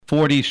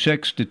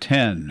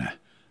46-10,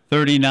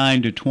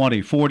 39-20,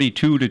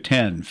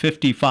 42-10,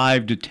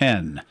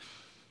 55-10.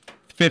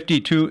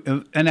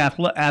 52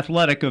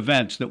 athletic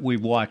events that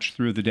we've watched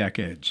through the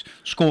decades.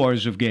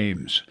 Scores of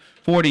games.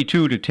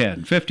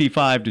 42-10,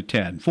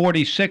 55-10,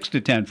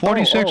 46-10,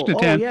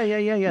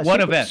 46-10. Yeah.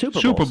 What event?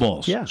 Super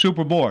Bowls. Yeah.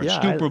 Super Bowls.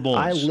 Yeah, Super Bowls.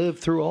 I lived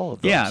through all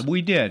of those. Yeah,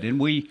 we did. And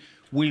we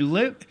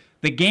lived.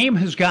 The game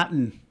has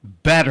gotten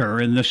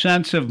better in the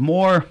sense of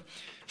more,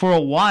 for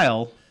a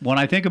while, when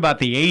I think about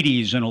the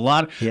 80s and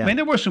I mean,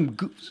 there were some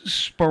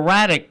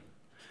sporadic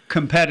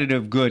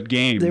competitive good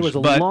games. There was a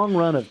long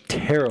run of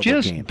terrible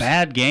games. Just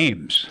bad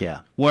games. Yeah.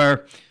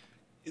 Where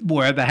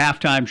the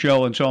halftime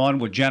show and so on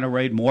would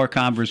generate more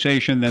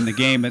conversation than the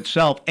game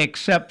itself,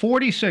 except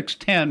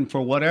 46-10,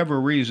 for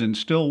whatever reason,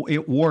 still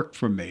it worked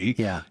for me.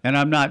 Yeah. And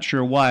I'm not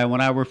sure why.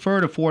 When I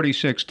refer to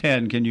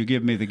 46-10, can you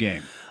give me the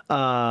game?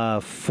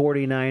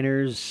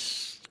 49ers.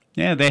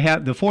 Yeah, the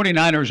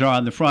 49ers are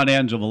on the front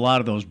ends of a lot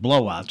of those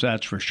blowouts,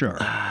 that's for sure.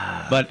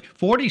 But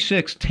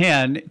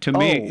 46-10 to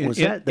me was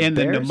that the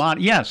Bears?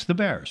 The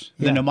Bears.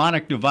 Yeah. The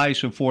mnemonic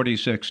device of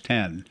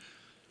 46-10.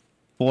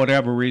 For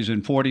whatever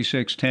reason,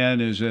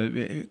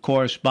 46:10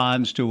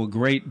 corresponds to a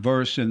great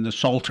verse in the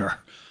Psalter,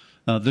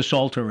 the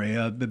Psaltery,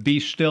 be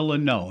still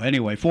and know.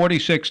 Anyway,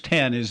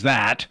 46:10 is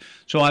that.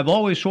 So I've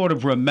always sort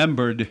of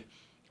remembered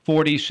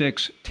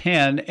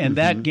 46:10, and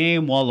that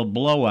game, while a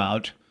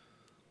blowout,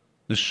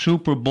 the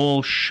Super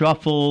Bowl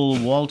shuffle,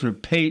 Walter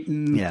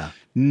Payton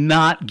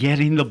not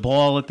getting the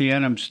ball at the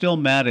end. I'm still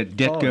mad at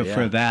Ditka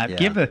for that.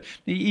 Yeah.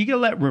 You can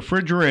let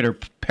Refrigerator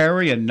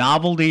Perry, a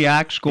novelty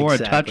act, score a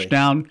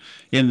touchdown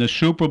in the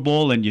Super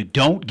Bowl, and you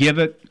don't give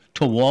it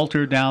to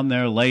Walter down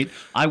there late.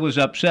 I was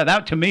upset.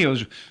 That, to me,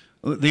 was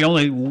the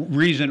only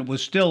reason it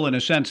was still, in a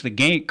sense, the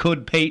game.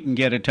 Could Peyton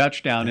get a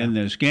touchdown in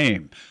this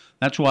game?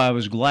 That's why I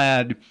was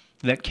glad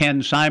that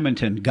Ken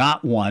Simonton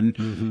got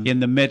one in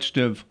the midst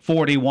of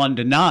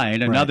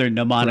 41-9, another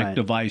mnemonic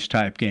device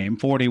type game,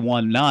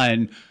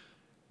 41-9.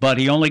 But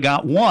he only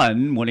got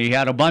one when he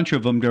had a bunch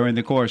of them during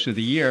the course of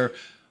the year.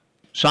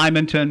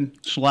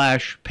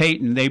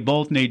 Simonton/Peyton, they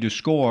both need to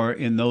score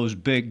in those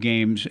big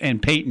games,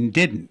 and Peyton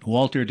didn't.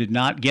 Walter did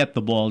not get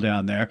the ball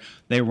down there.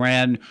 They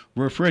ran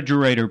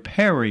Refrigerator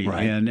Perry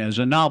in as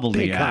a novelty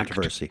Big act.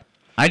 controversy.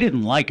 I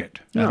didn't like it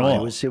at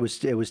all. It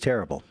was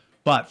terrible.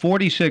 But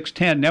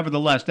 46-10,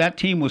 nevertheless, that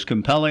team was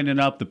compelling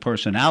enough. The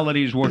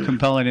personalities were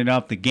compelling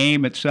enough. The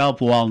game itself,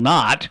 while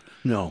not,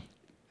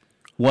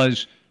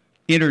 was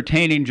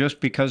entertaining just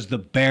because the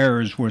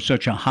Bears were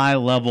such a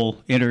high-level,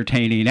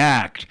 entertaining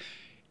act.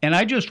 And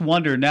I just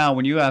wonder now,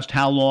 when you asked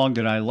how long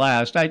did I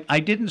last, I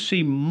didn't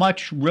see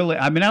much really.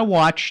 I mean, I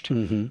watched,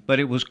 but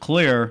it was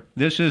clear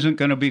this isn't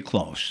going to be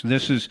close.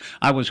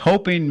 I was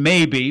hoping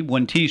maybe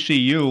when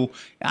TCU,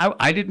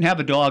 I didn't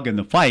have a dog in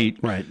the fight,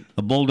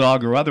 a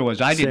bulldog or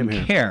otherwise. I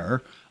didn't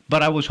care,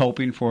 but I was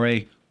hoping for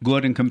a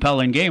good and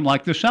compelling game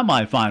like the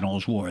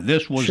semifinals were.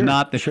 This was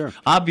not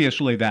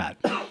obviously that.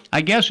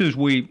 I guess as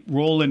we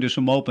roll into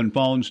some open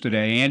phones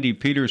today, Andy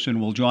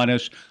Peterson will join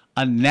us,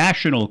 a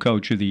National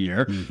Coach of the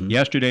Year.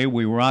 Yesterday,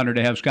 we were honored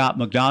to have Scott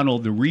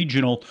McDonald, the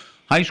Regional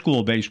High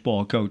School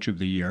Baseball Coach of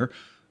the Year,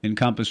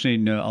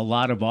 encompassing a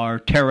lot of our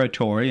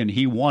territory, and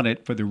he won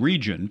it for the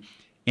region.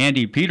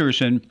 Andy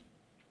Peterson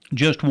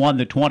just won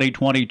the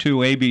 2022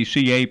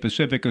 ABCA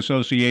Pacific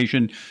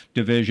Association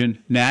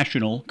Division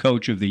National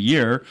Coach of the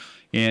Year,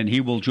 and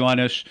he will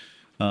join us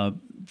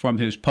from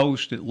his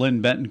post at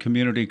Lynn Benton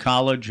Community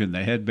College and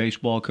the head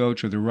baseball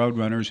coach of the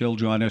Roadrunners. He'll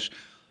join us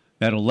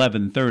at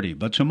 11:30.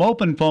 But some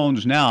open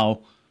phones now.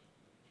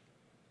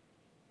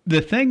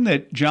 The thing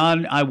that,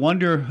 John, I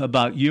wonder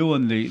about you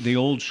and the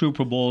old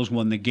Super Bowls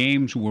when the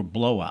games were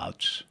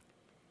blowouts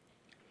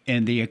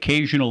and the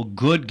occasional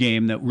good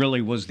game that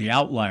really was the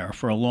outlier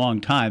for a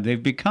long time.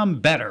 They've become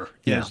better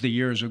as the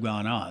years have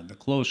gone on, the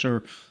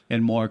closer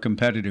and more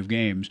competitive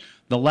games.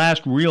 The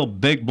last real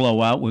big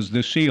blowout was the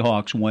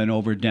Seahawks win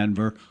over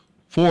Denver,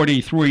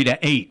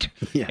 43-8,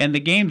 and the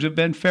games have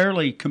been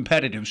fairly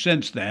competitive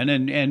since then,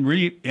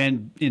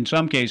 and in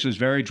some cases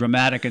very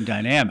dramatic and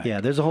dynamic.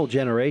 Yeah, there's a whole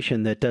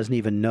generation that doesn't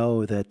even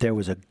know that there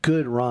was a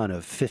good run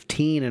of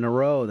 15 in a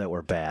row that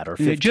were bad, or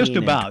 15 just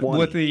about and 20.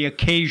 with the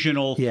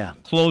occasional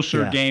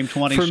closer game,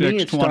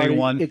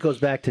 26-21. It goes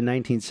back to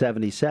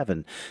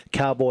 1977,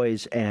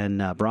 Cowboys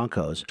and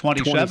Broncos,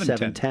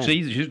 27-10.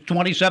 See,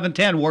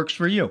 27-10 works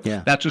for you.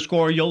 Yeah. That's a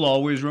score you'll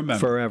always remember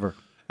forever.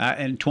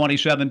 And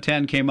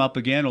 27-10 came up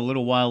again a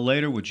little while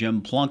later with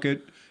Jim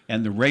Plunkett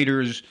and the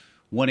Raiders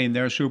winning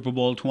their Super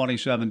Bowl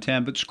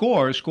 27-10. But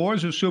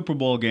scores of Super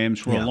Bowl games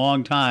for a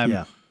long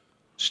time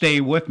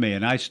stay with me.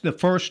 And the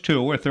first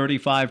two are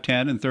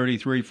 35-10 and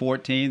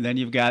 33-14. Then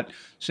you've got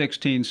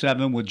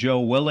 16-7 with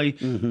Joe Willie.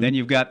 Mm-hmm. Then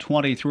you've got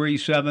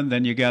 23-7.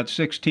 Then you got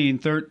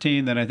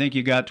 16-13. Then I think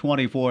you got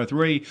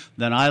 24-3.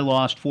 Then I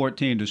lost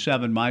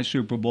 14-7 my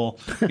Super Bowl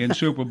in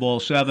Super Bowl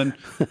VII.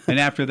 And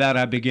after that,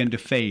 I begin to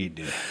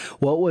fade.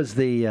 What was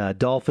the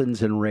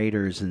Dolphins and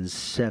Raiders in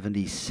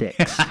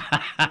 76?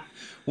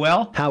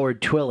 Well,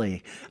 Howard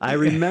Twilley. I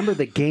remember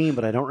the game,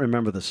 but I don't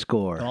remember the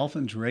score.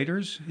 Dolphins,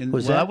 Raiders?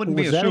 That wouldn't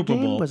be a Super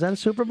Bowl. Was that a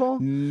Super Bowl?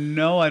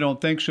 No, I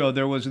don't think so.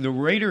 The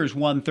Raiders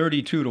won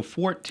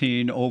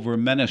 32-14 over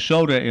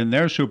Minnesota in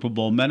their Super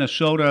Bowl.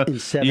 Minnesota. In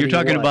 70 you're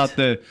talking what? about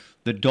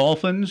the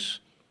Dolphins?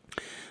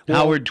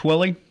 Howard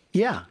Twilley?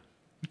 Yeah.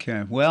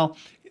 Okay. Well,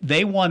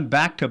 they won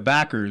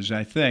back-to-backers,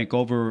 I think,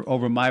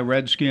 over my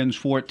Redskins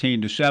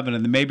 14-7,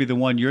 and maybe the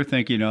one you're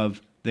thinking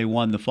of, they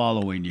won the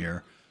following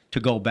year to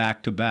go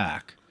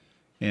back-to-back.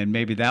 And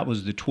maybe that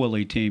was the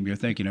Twilley team you're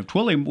thinking of.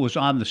 Twilley was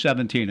on the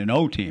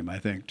 17-0 team, I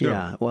think, too.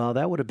 Yeah, well,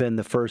 that would have been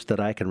the first that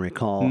I can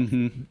recall.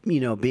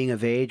 Mm-hmm. Being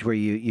of age where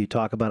you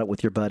talk about it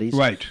with your buddies.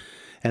 Right.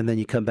 And then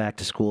you come back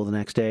to school the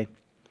next day.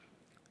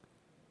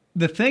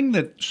 The thing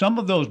that some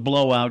of those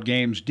blowout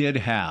games did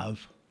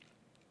have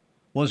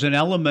was an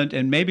element,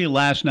 and maybe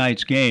last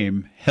night's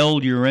game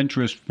held your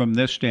interest from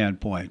this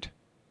standpoint.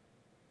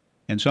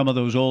 And some of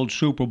those old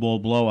Super Bowl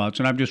blowouts,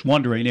 and I'm just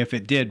wondering if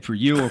it did for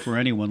you or for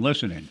anyone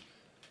listening.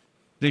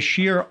 The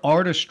sheer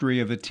artistry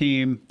of a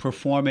team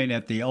performing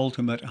at the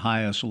ultimate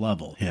highest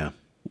level. Yeah.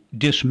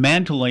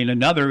 Dismantling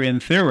another, in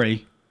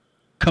theory,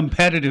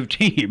 competitive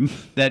team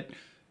that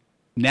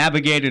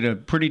navigated a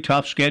pretty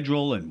tough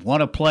schedule and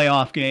won a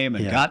playoff game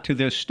and got to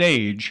this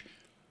stage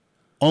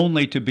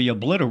only to be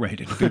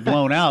obliterated, to be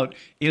blown out.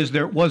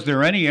 Was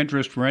there any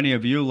interest for any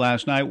of you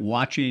last night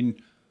watching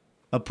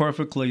a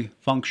perfectly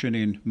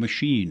functioning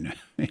machine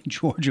in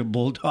Georgia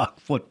Bulldog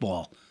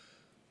football?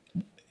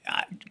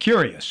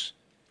 Curious.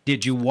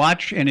 Did you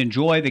watch and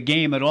enjoy the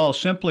game at all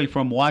simply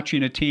from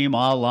watching a team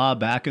a la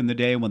back in the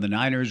day when the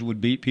Niners would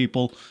beat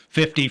people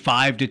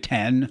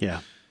 55-10?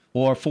 Yeah.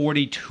 Or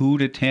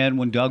 42-10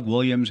 when Doug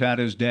Williams had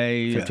his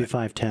day.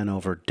 55-10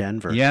 over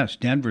Denver. Yes,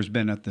 Denver's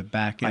been at the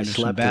back end of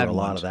some bad ones. I slept through a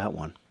lot of that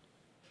one.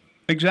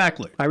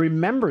 Exactly. I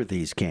remember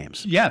these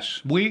games.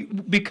 Yes,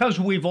 because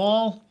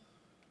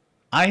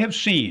I have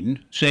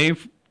seen,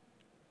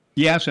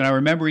 yes, and I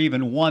remember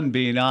even one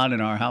being on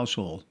in our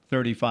household,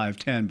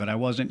 35-10, but I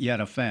wasn't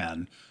yet a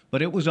fan.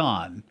 But it was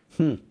on.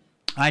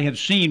 I have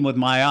seen with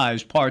my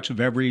eyes parts of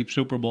every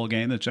Super Bowl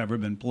game that's ever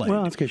been played.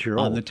 Well, that's because you're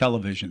old. On the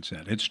television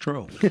set. It's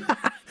true.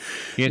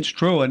 It's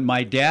true. And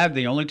my dad,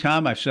 the only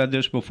time, I've said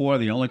this before,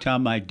 the only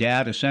time my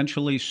dad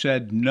essentially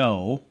said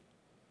no,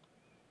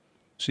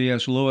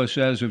 C.S. Lewis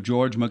says of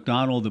George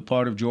MacDonald, that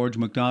part of George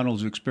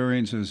MacDonald's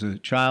experience as a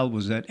child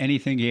was that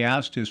anything he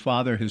asked his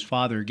father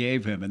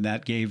gave him, and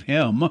that gave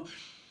him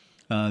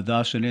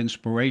thus an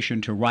inspiration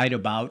to write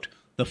about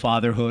the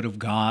fatherhood of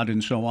God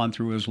and so on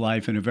through his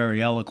life in a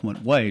very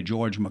eloquent way,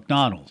 George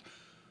MacDonald.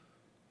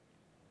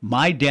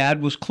 My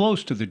dad was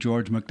close to the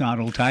George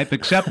MacDonald type,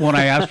 except when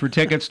I asked for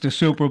tickets to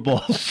Super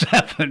Bowl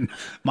VII.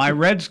 My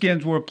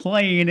Redskins were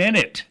playing in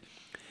it.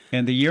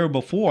 And the year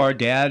before,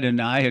 Dad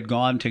and I had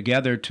gone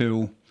together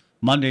to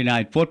Monday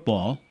Night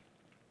Football,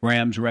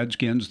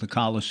 Rams-Redskins, the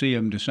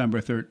Coliseum,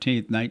 December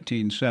 13th,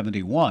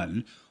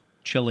 1971.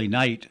 Chilly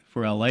night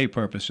for L.A.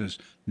 purposes.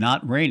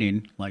 Not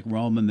raining, like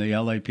Rome and the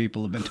L.A.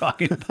 people have been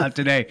talking about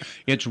today.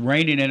 It's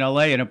raining in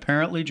L.A., and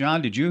apparently,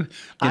 John, did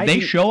they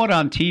show it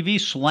on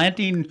TV,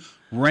 slanting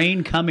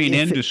rain coming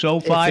into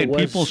SoFi and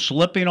people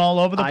slipping all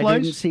over the place? I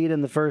didn't see it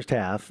in the first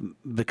half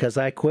because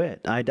I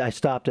quit. I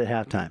stopped at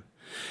halftime.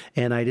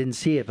 And I didn't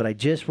see it, but I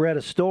just read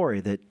a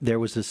story that there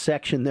was a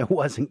section that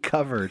wasn't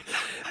covered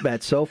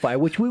at SoFi,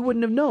 which we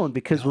wouldn't have known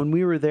because when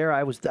we were there,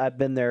 I've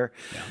been there,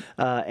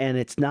 and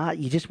it's not.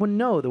 You just wouldn't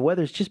know. The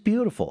weather's just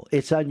beautiful.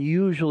 It's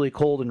unusually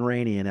cold and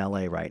rainy in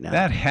LA right now.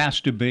 That has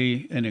to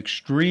be an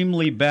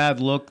extremely bad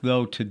look,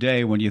 though.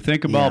 Today, when you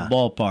think about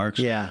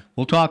ballparks,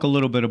 we'll talk a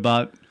little bit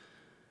about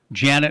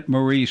Janet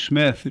Marie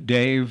Smith,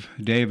 Dave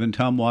and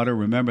Tumwater.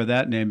 Remember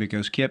that name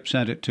because Kip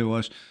sent it to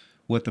us.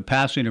 With the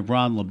passing of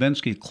Ron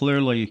Lubinsky,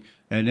 clearly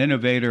an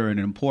innovator and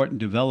an important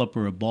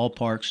developer of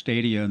ballpark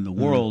stadia in the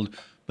world.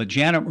 But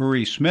Janet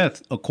Marie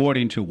Smith,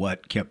 according to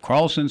what Kip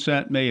Carlson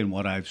sent me and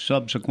what I've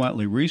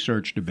subsequently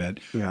researched a bit,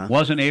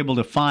 wasn't able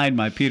to find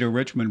my Peter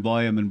Richmond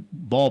volume in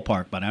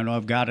ballpark, but I know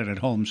I've got it at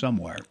home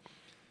somewhere,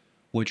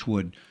 which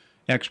would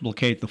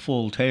explicate the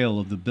full tale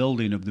of the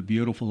building of the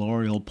beautiful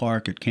Oriole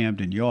Park at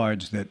Camden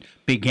Yards that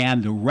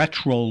began the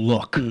retro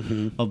look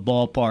of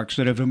ballparks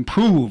that have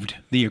improved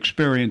the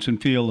experience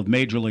and feel of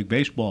Major League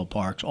Baseball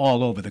parks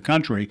all over the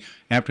country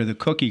after the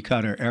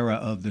cookie-cutter era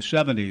of the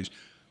 70s.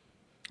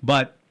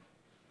 But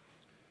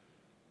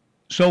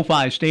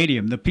SoFi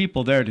Stadium, the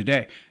people there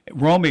today,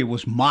 Romy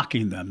was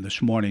mocking them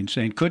this morning,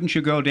 saying, couldn't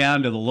you go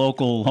down to the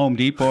local Home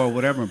Depot or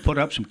whatever and put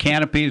up some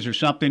canopies or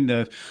something,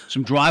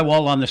 some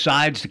drywall on the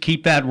sides to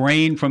keep that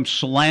rain from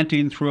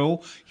slanting through?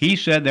 He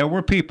said there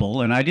were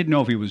people, and I didn't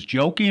know if he was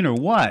joking or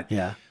what,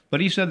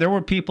 But he said there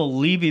were people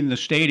leaving the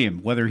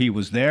stadium, whether he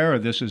was there or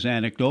this is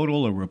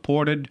anecdotal or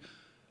reported,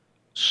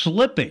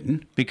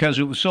 slipping because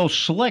it was so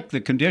slick,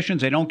 the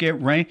conditions, they don't get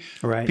rain.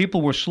 Right.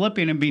 People were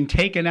slipping and being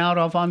taken out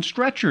of on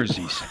stretchers,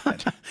 he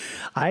said.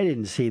 I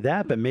didn't see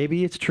that, but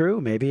maybe it's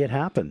true. Maybe it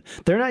happened.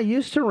 They're not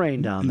used to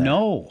rain down there.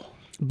 No.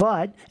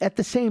 But at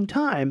the same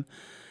time,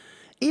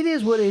 it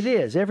is what it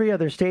is. Every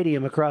other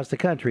stadium across the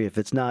country, if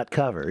it's not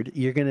covered,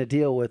 you're going to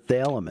deal with the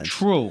elements.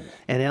 True.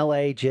 And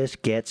L.A.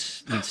 just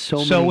gets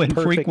so many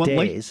perfect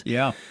days.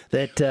 Yeah.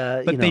 That,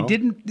 but they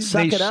didn't,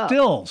 suck they it up.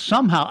 still,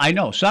 somehow, I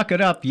know, suck it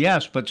up,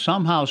 yes, but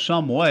somehow,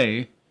 some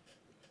way,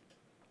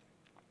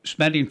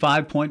 spending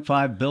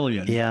 $5.5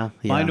 billion. Yeah.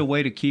 Find a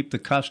way to keep the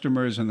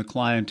customers and the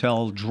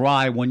clientele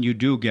dry when you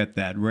do get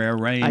that rare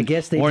rain, I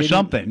guess or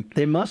something.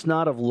 They must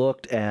not have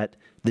looked at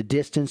the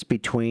distance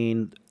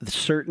between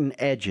certain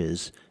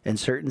edges and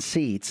certain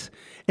seats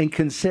and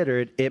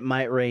considered it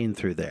might rain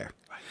through there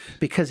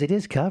because it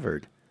is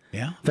covered.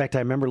 Yeah. In fact, I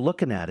remember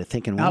looking at it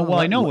thinking, well,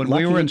 I know. When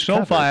we were in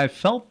SoFi, covered. I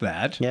felt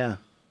that. Yeah.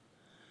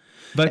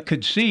 But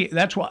could see,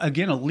 that's why,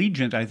 again,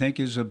 Allegiant, I think,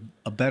 is a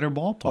better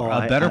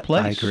ballpark, a better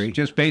place. I agree.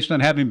 Just based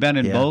on having been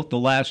in both the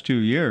last 2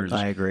 years.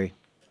 I agree.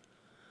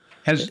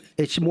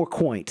 It's more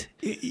quaint.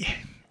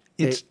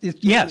 It's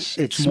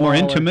more smaller,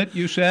 intimate,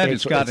 you said.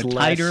 It's got a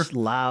tighter. Less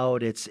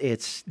loud. It's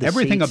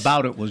everything seats,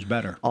 about it was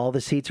better. All the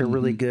seats are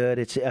really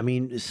good.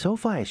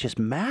 SoFi is just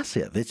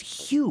massive.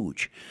 It's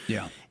huge.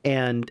 Yeah.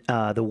 And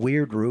the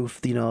weird roof,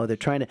 they're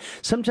trying to.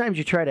 Sometimes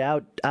you try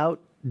to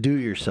outdo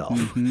yourself.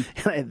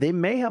 Mm-hmm. They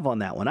may have on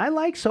that one. I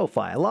like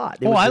SoFi a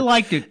lot. I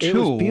liked it too. It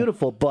was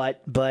beautiful,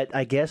 but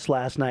I guess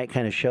last night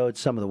kind of showed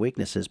some of the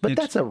weaknesses. But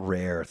that's a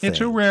rare thing.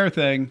 It's a rare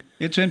thing.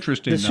 It's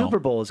interesting. The Super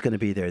Bowl is going to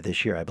be there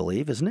this year, I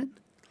believe, isn't it?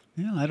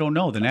 Yeah, I don't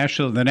know. The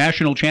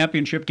national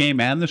championship game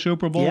and the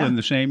Super Bowl in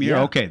the same year?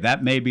 Yeah. Okay,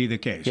 that may be the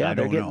case. Yeah, I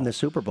don't know. they're getting the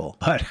Super Bowl.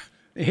 But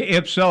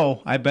if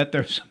so, I bet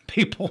there's some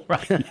people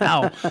right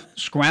now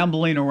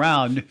scrambling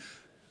around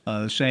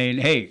saying,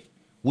 hey,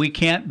 we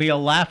can't be a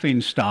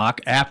laughing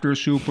stock after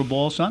Super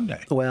Bowl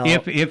Sunday. Well,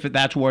 if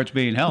that's where it's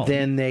being held.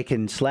 Then they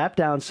can slap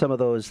down some of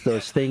those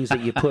things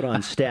that you put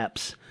on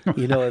steps,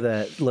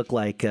 that look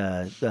like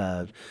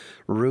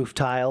roof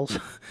tiles.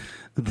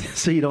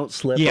 So you don't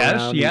slip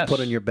around. Yes. You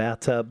put in your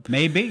bathtub.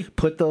 Maybe.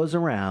 Put those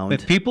around.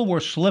 If people were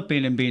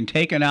slipping and being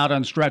taken out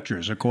on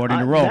stretchers, according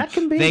to Rome, that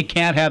can be. They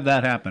can't have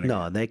that happening.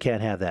 No, they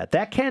can't have that.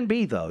 That can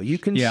be, though. You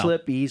can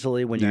slip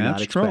easily when you're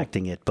not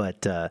expecting it.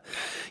 But,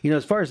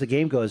 as far as the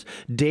game goes,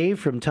 Dave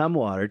from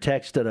Tumwater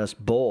texted us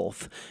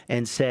both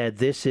and said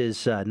this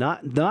is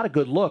not a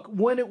good look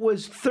when it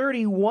was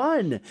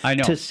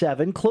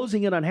 31-7,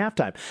 closing in on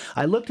halftime.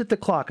 I looked at the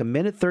clock,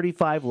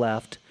 1:35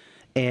 left,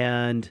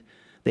 and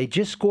they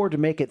just scored to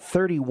make it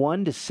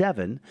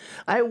 31-7.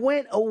 I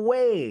went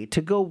away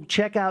to go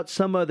check out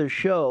some other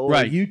show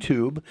on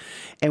YouTube,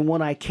 and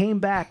when I came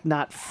back,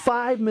 not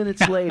 5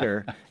 minutes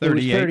later, it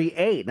was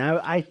 38. Now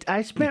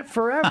I spent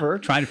forever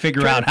trying to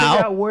figure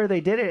out where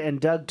they did it, and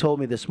Doug told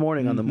me this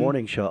morning on the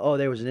morning show,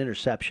 there was an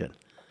interception.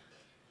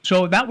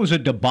 So that was a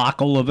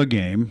debacle of a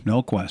game,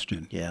 no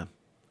question. Yeah.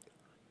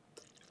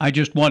 I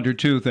just wonder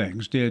two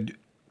things.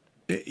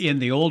 In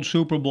the old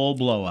Super Bowl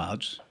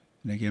blowouts,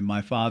 and again,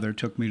 my father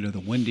took me to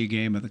the windy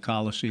game at the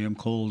Coliseum,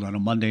 cold, on a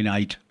Monday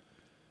night.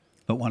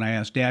 But when I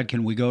asked Dad,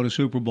 can we go to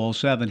Super Bowl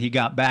VII, he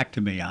got back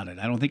to me on it.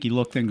 I don't think he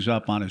looked things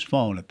up on his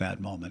phone at that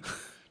moment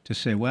to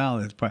say,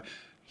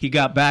 he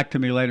got back to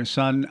me later,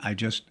 son,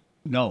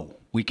 no,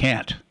 we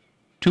can't.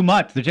 Too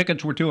much. The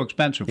tickets were too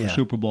expensive for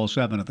Super Bowl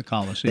VII at the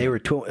Coliseum. They were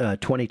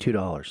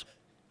 $22.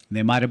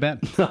 They might have been.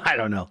 I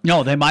don't know.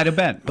 No, they might have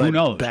been. But who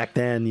knows? Back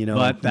then, it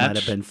might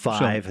have been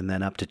 $5 and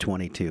then up to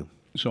 $22.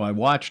 So I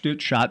watched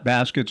it, shot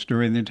baskets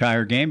during the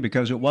entire game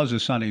because it was a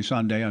sunny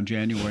Sunday on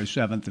January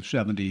 7th of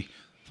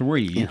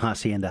 73. In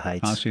Hacienda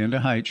Heights.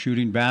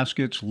 Shooting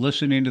baskets,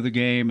 listening to the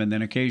game, and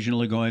then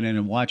occasionally going in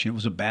and watching. It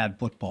was a bad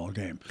football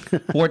game.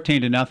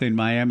 14-0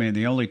 Miami, and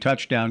the only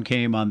touchdown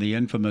came on the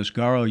infamous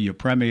Garo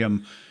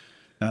Yepremian.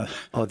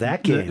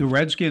 That game. The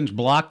Redskins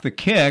blocked the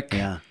kick.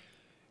 Yeah.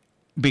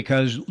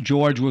 Because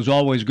George was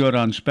always good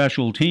on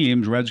special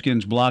teams.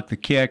 Redskins block the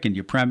kick, and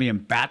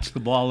Yepremian bats the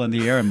ball in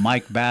the air, and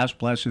Mike Bass,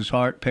 bless his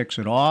heart, picks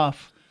it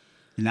off.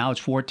 And now it's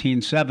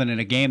 14-7 in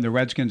a game the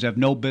Redskins have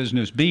no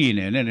business being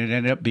in, and it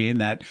ended up being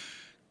that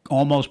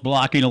almost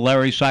blocking a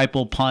Larry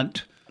Seipel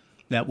punt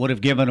that would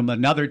have given him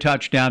another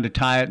touchdown to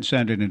tie it and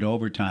send it into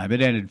overtime.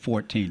 It ended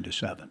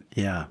 14-7.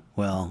 Yeah,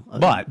 well,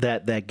 but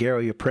that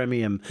Garo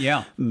Yepremian,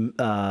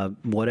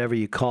 whatever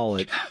you call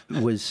it,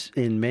 was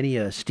in many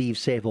a Steve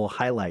Sable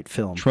highlight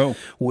film. True.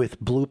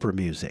 With blooper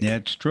music. Yeah,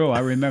 it's true.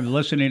 I remember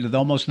listening to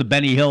almost the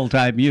Benny Hill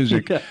type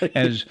music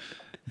as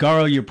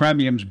Garo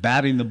Yepremian's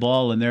batting the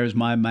ball, and there's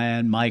my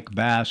man Mike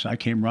Bass. I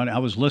came running. I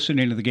was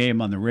listening to the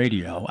game on the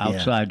radio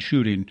outside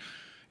shooting.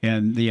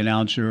 And the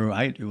announcer,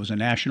 it was a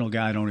national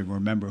guy, I don't even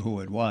remember who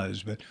it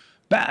was, but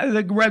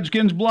the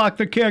Redskins blocked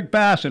the kick,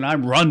 Bass, and I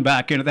run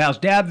back into the house.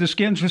 Dad, the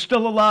Skins are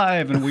still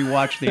alive, and we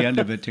watched the end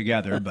of it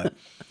together. But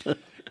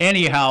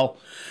Anyhow,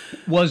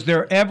 was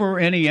there ever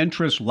any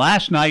interest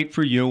last night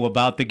for you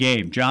about the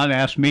game? John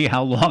asked me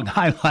how long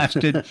I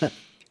lasted.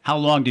 How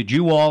long did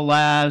you all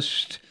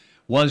last?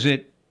 Was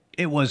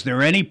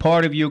there any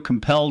part of you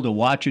compelled to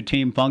watch a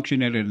team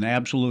function at an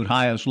absolute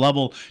highest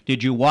level?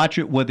 Did you watch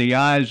it with the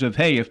eyes of,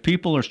 hey, if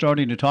people are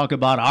starting to talk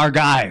about our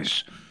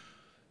guys,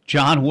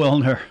 John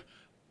Wilner,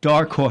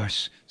 Dark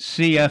Horse,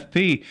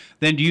 CFP,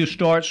 then do you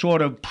start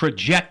sort of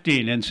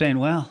projecting and saying,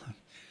 well,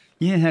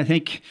 yeah, I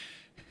think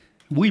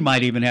we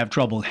might even have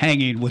trouble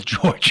hanging with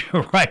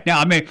Georgia right now?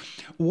 I mean,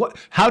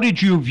 how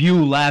did you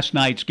view last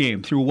night's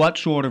game? Through what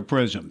sort of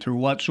prism? Through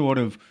what sort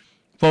of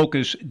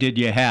focus did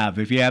you have?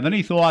 If you have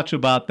any thoughts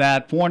about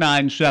that,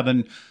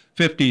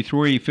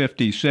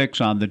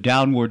 497-5356 on the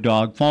Downward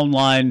Dog phone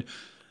line,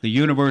 the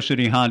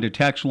University Honda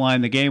text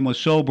line. The game was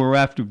so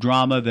bereft of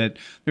drama that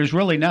there's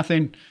really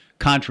nothing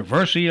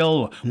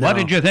controversial. No. What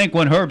did you think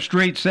when Herb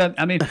Street said?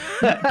 I mean,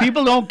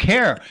 people don't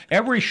care.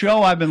 Every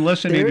show I've been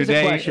listening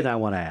today a question I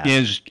want to ask.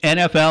 Is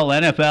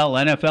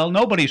NFL.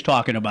 Nobody's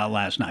talking about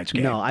last night's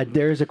game. No,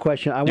 there is a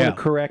question I want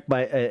to correct.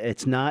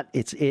 It's not.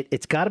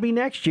 It's got to be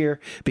next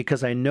year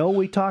because I know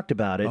we talked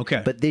about it.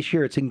 Okay. But this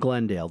year it's in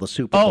Glendale, the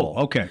Super Bowl.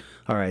 Oh, okay.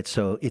 All right,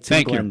 so it's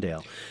in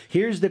Glendale.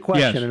 Here's the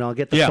question, and I'll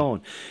get the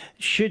phone.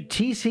 Should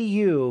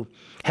TCU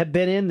have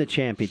been in the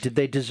championship? Did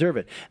they deserve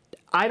it?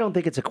 I don't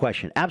think it's a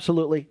question.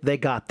 Absolutely, they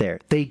got there.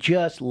 They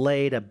just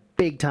laid a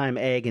big-time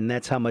egg, and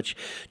that's how much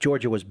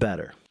Georgia was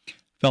better.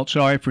 Felt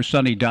sorry for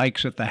Sonny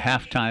Dykes at the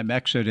halftime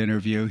exit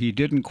interview. He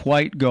didn't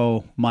quite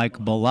go Mike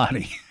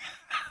Bellotti.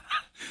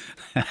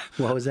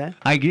 What was that?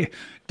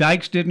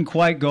 Dykes didn't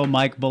quite go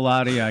Mike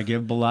Bellotti. I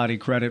give Bellotti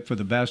credit for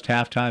the best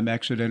halftime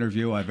exit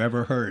interview I've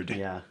ever heard.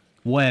 Yeah.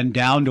 When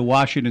down to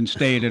Washington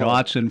State at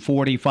Autzen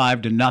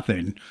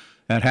 45-0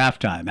 at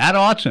halftime. At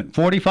Autzen,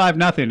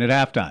 45-0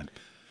 at halftime.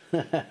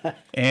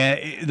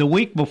 And the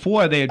week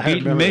before they had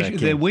beaten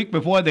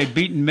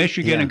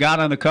Michigan and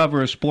got on the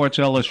cover of Sports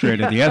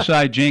Illustrated. The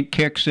SI Jink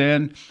kicks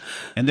in,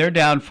 and they're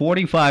down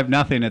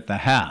 45-0 at the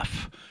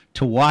half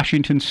to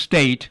Washington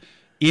State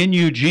in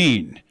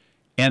Eugene.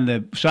 And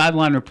the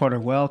sideline reporter,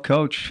 well,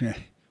 Coach,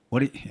 what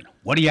do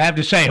you have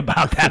to say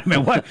about that? I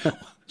mean, what?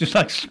 Just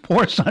like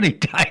poor Sonny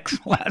Dykes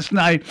last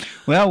night.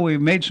 Well, we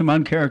made some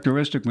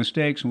uncharacteristic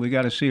mistakes, and we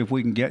got to see if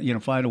we can get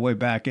find a way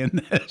back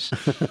in this.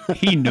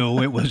 He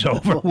knew it was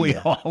over. We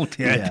all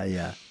did.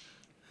 Yeah.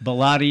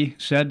 Bellotti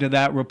said to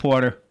that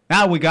reporter,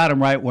 "Now we got him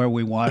right where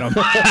we want him,"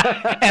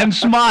 and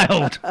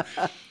smiled.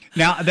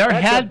 Now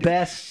That's the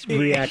best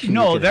reaction.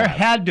 No, there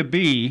had to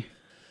be.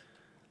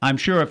 I'm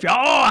sure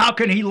how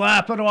can he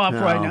laugh it off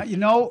right now? You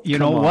know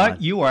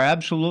what? You are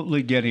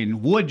absolutely getting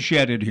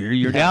woodshedded here.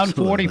 You're down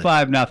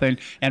 45-0,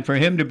 and for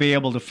him to be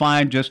able to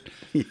find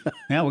we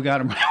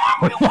got him.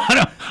 We want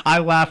him. I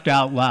laughed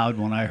out loud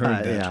when I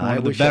heard that. It's one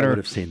of the I would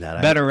have seen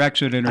that. Better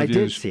exit interviews. I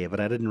did see it,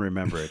 but I didn't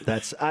remember it.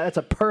 That's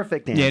a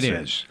perfect answer. It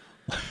is.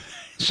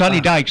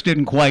 Sonny Dykes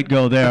didn't quite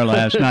go there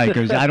last night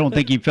because I don't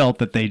think he felt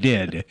that they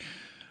did.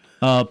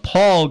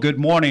 Paul, good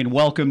morning.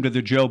 Welcome to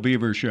the Joe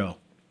Beaver Show.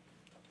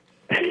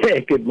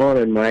 Hey, good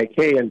morning, Mike.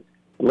 Hey, and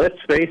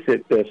let's face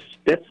it,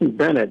 Stetson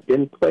Bennett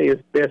didn't play his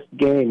best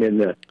game in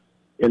the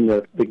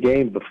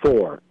game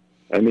before.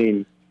 I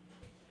mean,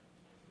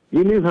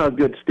 you knew how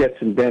good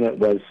Stetson Bennett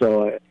was,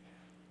 so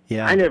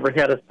I never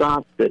had a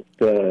thought that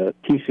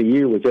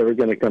TCU was ever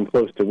going to come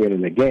close to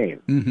winning the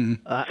game. Mm-hmm.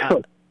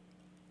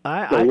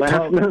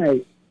 Last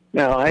night,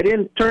 now I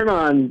didn't turn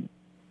on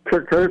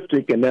Kirk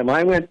Herbstreit and them.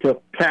 I went to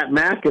Pat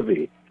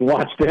McAfee.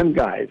 Watch them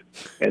guys,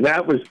 and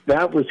that was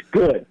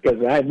good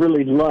because I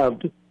really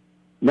loved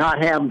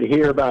not having to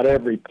hear about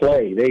every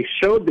play. They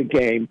showed the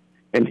game,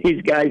 and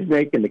these guys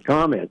making the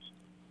comments.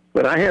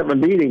 But I have a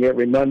meeting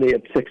every Monday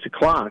at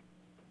 6:00,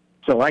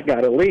 so I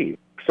got to leave.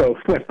 So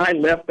when I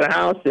left the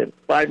house at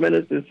 5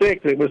 minutes to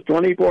 6, it was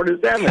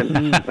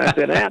 24-7. I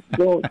said,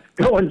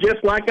 going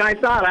just like I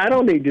thought. I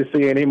don't need to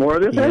see any more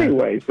of this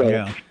anyway.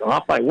 So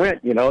off I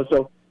went.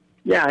 So.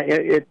 Yeah,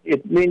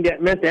 it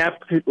meant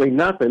absolutely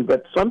nothing,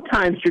 but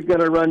sometimes you're going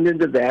to run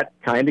into that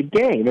kind of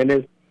game, and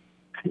it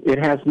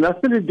has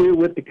nothing to do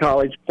with the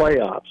college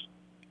playoffs.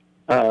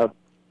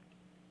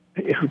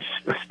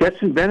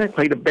 Stetson Bennett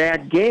played a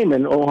bad game,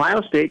 and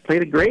Ohio State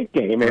played a great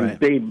game, and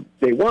they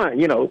won.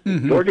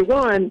 Georgia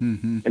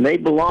won, and they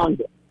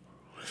belonged.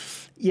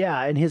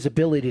 Yeah, and his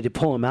ability to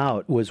pull him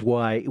out was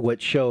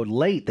what showed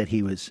late that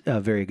he was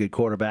a very good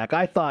quarterback.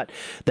 I thought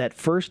that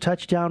first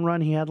touchdown run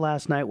he had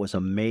last night was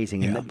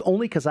amazing, and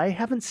only because I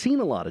haven't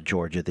seen a lot of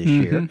Georgia this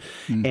year.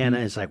 And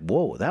it's like,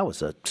 whoa, that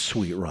was a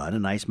sweet run, a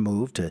nice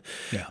move to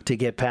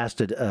get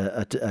past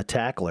a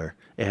tackler.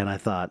 And I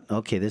thought,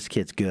 okay, this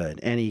kid's good,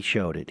 and he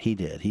showed it. He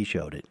did. He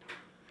showed it.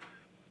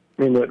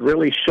 I mean, what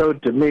really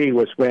showed to me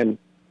was when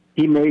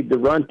he made the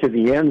run to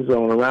the end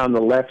zone around the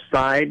left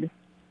side.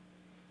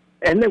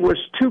 And there was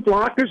two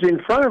blockers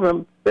in front of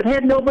him, that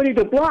had nobody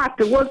to block.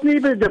 There wasn't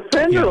even a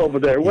defender over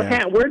there.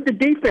 Where'd the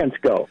defense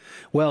go?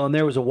 Well, and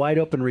there was a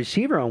wide-open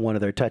receiver on one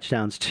of their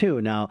touchdowns,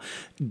 too. Now,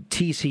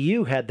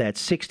 TCU had that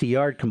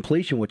 60-yard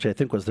completion, which I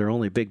think was their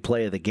only big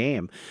play of the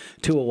game,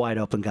 to a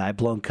wide-open guy,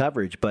 blown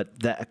coverage. But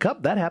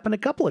that happened a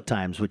couple of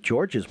times with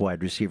Georgia's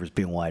wide receivers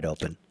being wide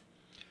open.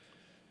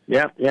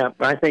 Yeah.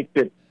 I think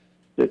that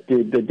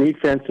the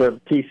defense of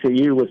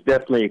TCU was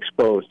definitely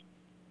exposed.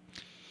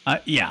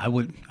 I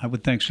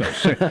would think so.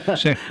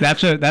 So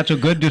that's a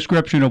good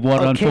description of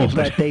what unfolded.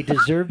 But they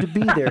deserve to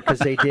be there because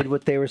they did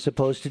what they were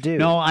supposed to do.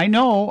 No, I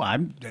know.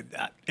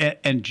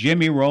 And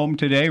Jimmy Rome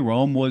today.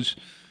 Rome was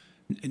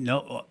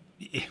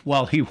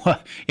well. He was.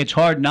 It's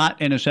hard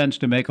not, in a sense,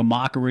 to make a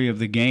mockery of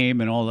the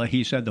game and all that.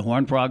 He said the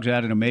Horned Frogs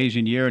had an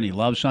amazing year, and he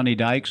loves Sonny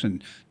Dykes,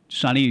 and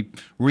Sonny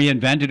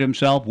reinvented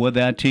himself with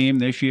that team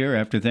this year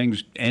after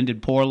things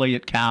ended poorly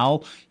at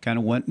Cal. Kind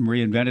of went and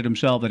reinvented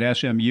himself at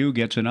SMU,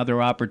 gets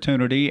another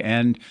opportunity,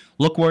 and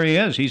look where he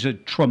is. He's a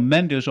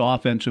tremendous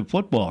offensive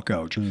football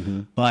coach.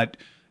 Mm-hmm. But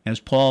as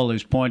Paul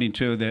is pointing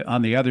to,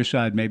 on the other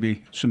side,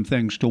 maybe some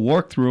things to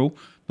work through.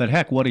 But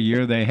heck, what a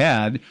year they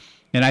had.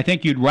 And I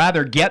think you'd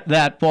rather get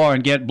that far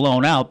and get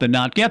blown out than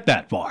not get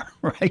that far,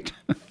 right?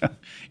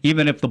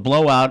 Even if the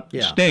blowout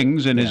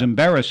stings and is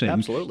embarrassing,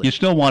 absolutely. You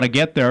still want to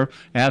get there.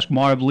 Ask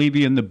Marv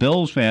Levy and the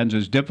Bills fans,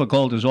 as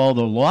difficult as all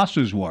the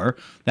losses were,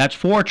 that's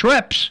 4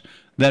 trips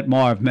that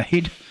Marv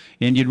made,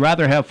 and you'd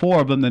rather have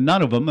 4 of them than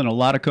none of them, and a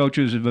lot of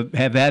coaches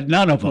have had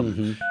none of them.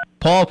 Mm-hmm.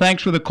 Paul,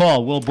 thanks for the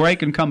call. We'll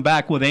break and come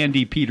back with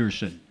Andy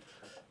Peterson.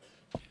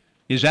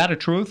 Is that a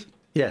truth?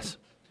 Yes,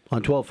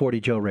 on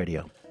 1240 Joe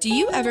Radio. Do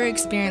you ever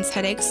experience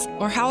headaches,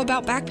 or how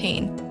about back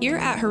pain? Here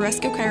at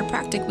Horesco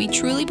Chiropractic, we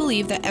truly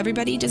believe that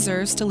everybody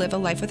deserves to live a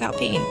life without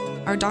pain.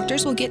 Our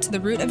doctors will get to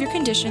the root of your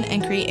condition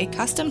and create a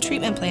custom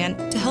treatment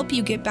plan to help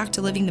you get back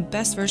to living the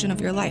best version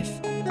of your life.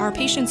 Our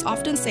patients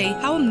often say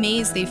how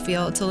amazed they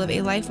feel to live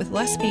a life with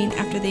less pain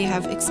after they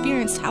have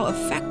experienced how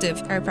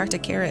effective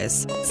chiropractic care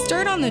is.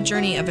 Start on the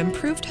journey of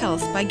improved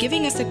health by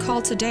giving us a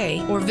call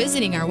today or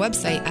visiting our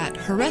website at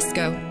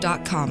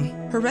horesco.com.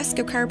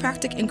 Horesco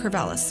Chiropractic in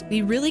Corvallis.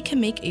 We really can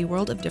make a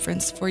world of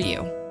difference for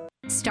you.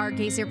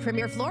 Stargazer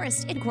Premier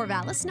Florist in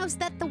Corvallis knows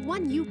that the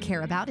one you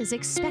care about is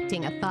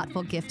expecting a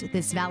thoughtful gift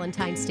this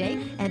Valentine's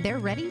Day, and they're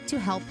ready to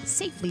help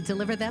safely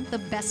deliver them the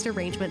best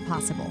arrangement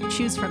possible.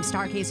 Choose from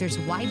Stargazer's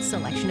wide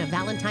selection of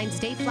Valentine's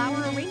Day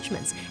flower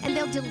arrangements, and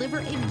they'll deliver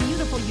a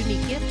beautiful,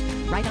 unique gift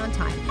right on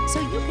time,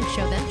 so you can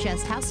show them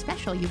just how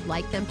special you'd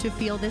like them to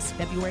feel this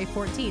February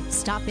 14th.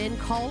 Stop in,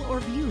 call, or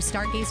view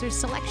Stargazer's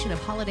selection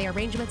of holiday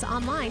arrangements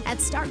online at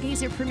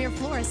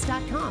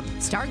stargazerpremierflorist.com.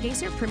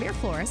 Stargazer Premier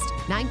Florist,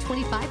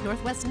 925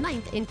 Northwest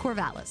 9th in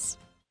Corvallis.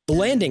 The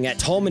Landing at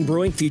Tallman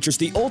Brewing features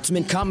the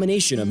ultimate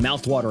combination of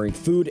mouthwatering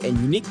food and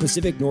unique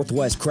Pacific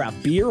Northwest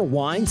craft beer,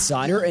 wine,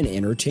 cider, and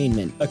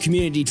entertainment. A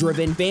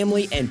community-driven,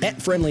 family, and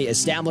pet-friendly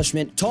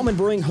establishment, Tallman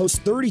Brewing hosts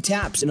 30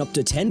 taps and up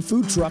to 10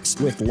 food trucks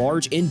with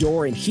large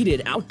indoor and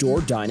heated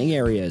outdoor dining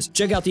areas.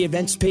 Check out the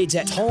events page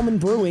at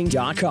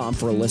tallmanbrewing.com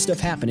for a list of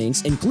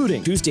happenings,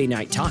 including Tuesday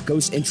night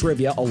tacos and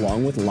trivia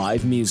along with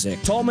live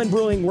music. Tallman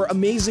Brewing, where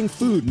amazing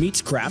food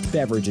meets craft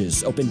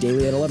beverages. Open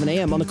daily at 11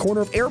 a.m. on the corner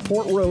of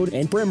Airport Road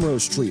and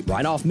Primrose Street,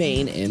 right off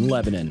Main in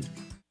Lebanon.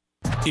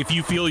 If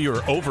you feel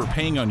you're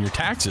overpaying on your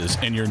taxes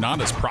and you're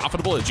not as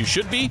profitable as you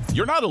should be,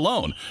 you're not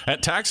alone.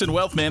 At Tax and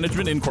Wealth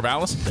Management in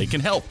Corvallis, they can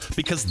help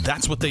because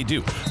that's what they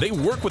do. They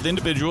work with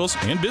individuals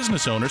and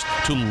business owners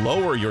to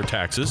lower your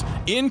taxes,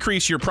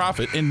 increase your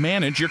profit, and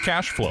manage your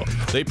cash flow.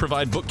 They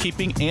provide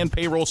bookkeeping and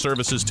payroll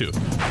services too.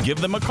 Give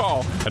them a call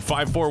at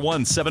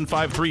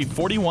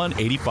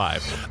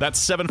 541-753-4185.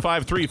 That's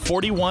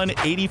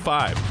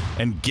 753-4185.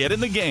 And get in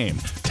the game.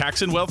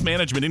 Tax and Wealth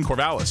Management in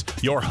Corvallis,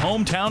 your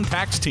hometown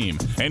tax team.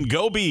 And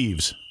go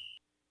Beavs.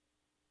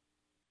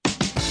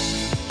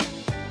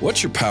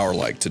 What's your power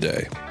like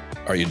today?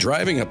 Are you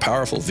driving a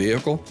powerful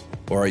vehicle,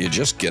 or are you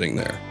just getting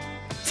there?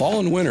 Fall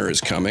and winter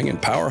is coming,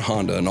 and Power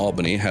Honda in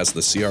Albany has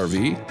the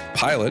CR-V,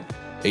 Pilot,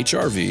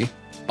 HR-V,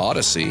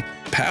 Odyssey,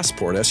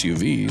 Passport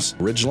SUVs,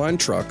 Ridgeline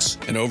trucks,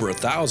 and over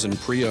 1,000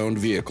 pre-owned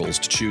vehicles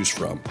to choose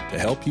from to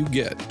help you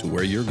get to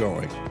where you're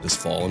going this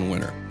fall and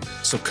winter.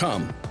 So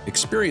come,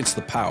 experience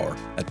the power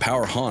at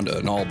Power Honda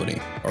in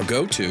Albany, or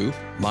go to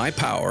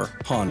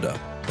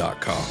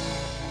mypowerhonda.com.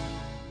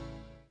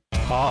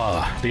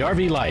 Ah, the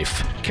RV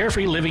life.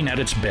 Carefree living at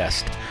its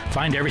best.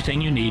 Find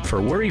everything you need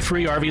for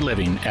worry-free RV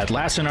living at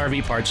Lassen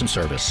RV Parts and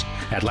Service.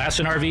 At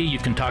Lassen RV, you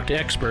can talk to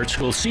experts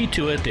who will see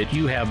to it that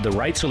you have the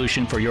right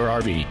solution for your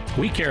RV.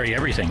 We carry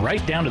everything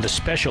right down to the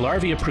special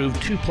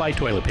RV-approved 2-ply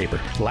toilet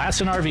paper.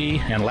 Lassen RV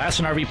and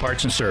Lassen RV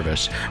Parts and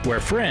Service, where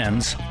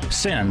friends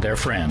send their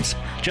friends.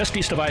 Just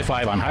east of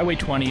I-5 on Highway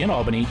 20 in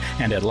Albany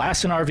and at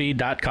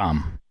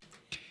lassenrv.com.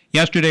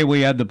 Yesterday,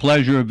 we had the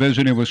pleasure of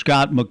visiting with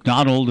Scott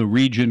McDonald, the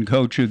region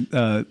coach of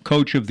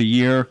the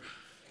year,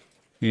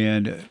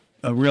 and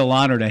a real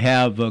honor to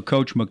have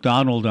Coach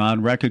McDonald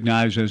on,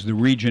 recognized as the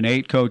Region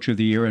 8 Coach of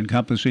the Year,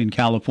 encompassing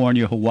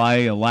California,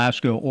 Hawaii,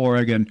 Alaska,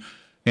 Oregon,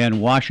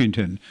 and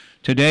Washington.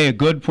 Today, a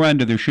good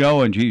friend of the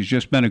show, and he's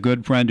just been a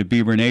good friend to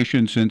Beaver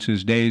Nation since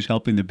his days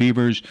helping the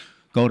Beavers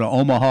go to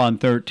Omaha in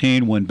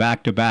 13, win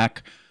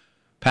back-to-back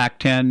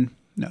Pac-10,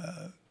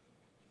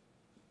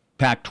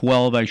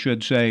 Pac-12, I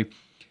should say,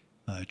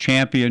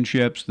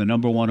 championships, the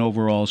number one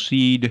overall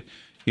seed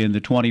in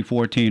the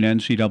 2014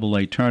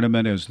 NCAA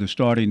tournament as the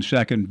starting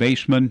second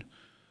baseman.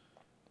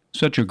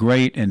 Such a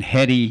great and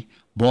heady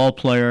ball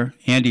player,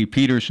 Andy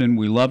Peterson.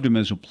 We loved him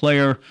as a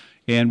player,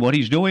 and what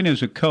he's doing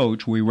as a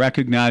coach, we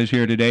recognize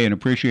here today and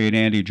appreciate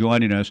Andy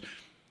joining us.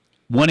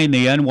 Winning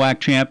the NWAC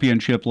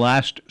championship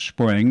last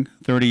spring,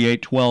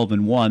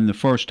 38-12-1, the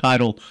first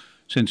title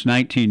since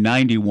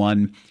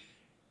 1991.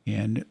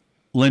 And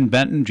Lynn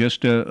Benton,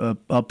 just a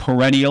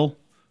perennial,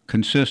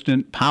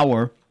 consistent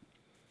power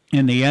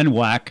in the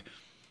NWAC.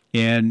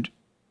 And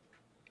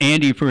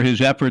Andy, for his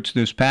efforts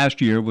this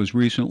past year, was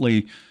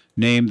recently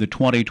named the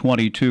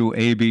 2022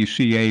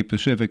 ABCA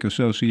Pacific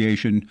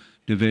Association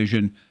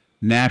Division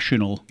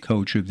National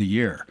Coach of the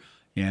Year.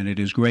 And it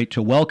is great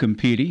to welcome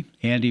Petey,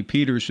 Andy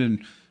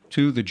Peterson,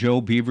 to the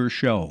Joe Beaver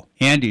Show.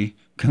 Andy,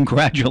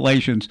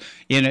 congratulations.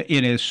 In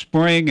a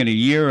spring and a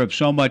year of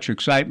so much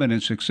excitement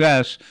and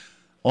success,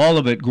 all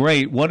of it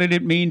great. What did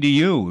it mean to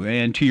you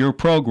and to your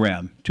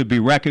program to be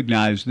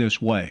recognized this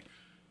way?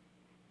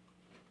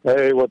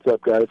 Hey, what's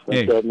up, guys?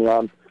 Thanks for having me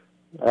on.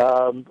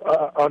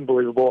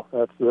 Unbelievable.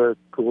 That's the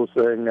coolest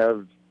thing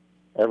I've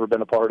ever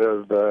been a part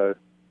of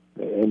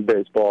in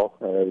baseball.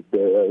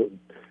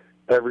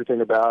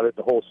 Everything about it,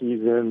 the whole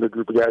season, the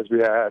group of guys we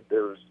had, it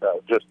was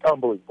just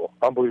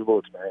unbelievable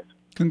experience.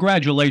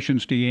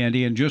 Congratulations to you,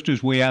 Andy. And just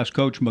as we asked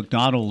Coach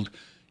McDonald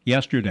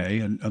yesterday,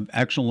 an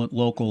excellent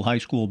local high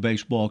school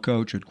baseball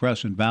coach at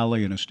Crescent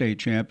Valley in a state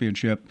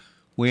championship,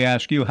 we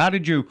ask you, how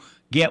did you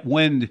get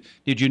wind?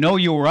 Did you know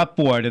you were up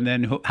for it? And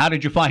then how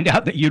did you find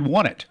out that you'd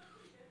won it?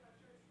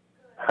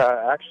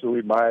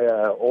 Actually, my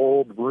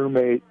old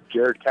roommate,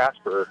 Jared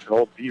Casper, an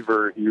old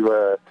Beaver, he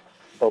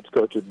helps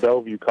coach at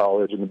Bellevue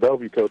College, and the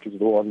Bellevue coach is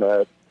the one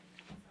that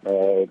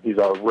he's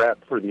our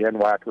rep for the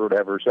NWAC or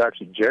whatever. So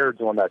actually, Jared's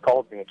the one that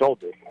called me and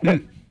told me,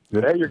 "Hey,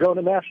 you're going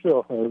to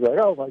Nashville." And I was like,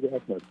 "Oh my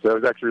goodness!" So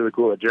it was actually really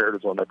cool that Jared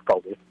was the one that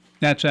called me.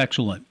 That's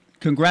excellent.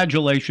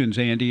 Congratulations,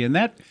 Andy. And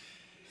that,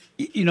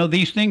 you know,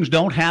 these things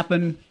don't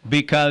happen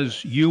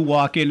because you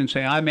walk in and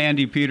say, "I'm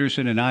Andy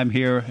Peterson, and I'm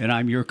here, and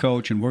I'm your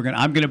coach, and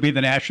I'm going to be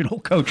the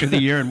national coach of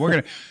the year." And we're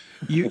going to.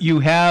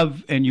 You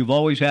have, and you've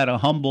always had a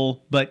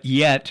humble but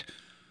yet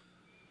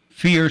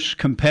fierce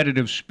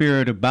competitive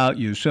spirit about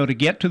you. So to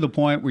get to the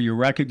point where you're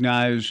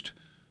recognized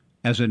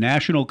as a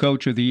national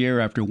coach of the year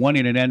after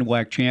winning an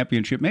NWAC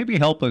championship, maybe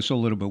help us a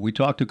little bit. We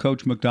talked to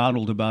Coach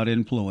McDonald about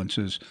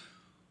influences.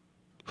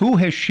 Who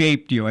has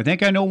shaped you? I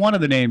think I know one of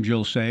the names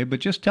you'll say,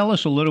 but just tell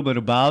us a little bit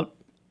about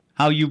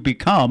how you've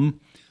become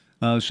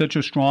such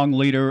a strong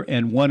leader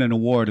and won an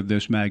award of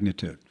this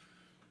magnitude.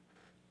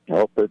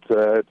 Well,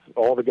 it's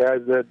all the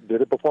guys that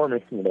did it before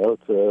me. You know,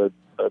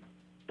 it's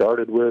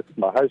started with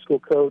my high school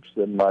coach,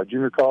 then my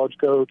junior college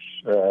coach,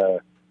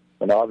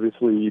 and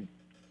obviously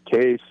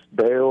Case,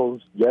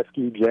 Bales,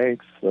 Yeski,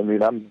 Jenks. I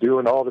mean, I'm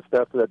doing all the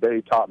stuff that they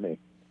taught me.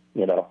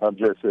 You know,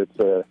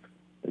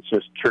 it's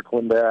just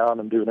trickling down.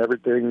 I'm doing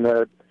everything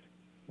that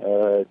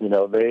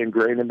they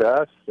ingrained into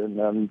us, and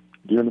I'm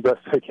doing the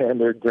best I can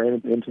to ingrain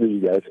it into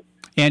you guys.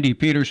 Andy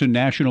Peterson,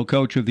 National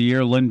Coach of the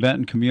Year, Lynn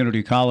Benton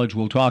Community College.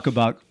 We'll talk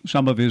about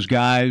some of his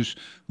guys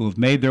who have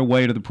made their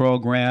way to the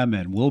program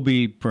and will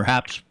be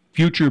perhaps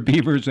future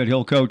Beavers that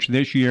he'll coach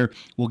this year.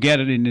 We'll get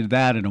into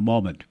that in a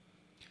moment.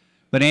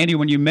 But, Andy,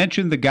 when you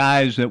mentioned the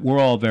guys that we're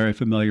all very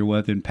familiar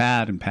with, and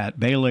Pat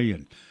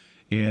Bailey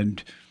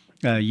and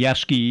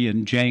Yeski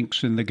and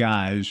Jenks and the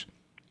guys,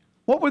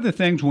 what were the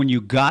things when you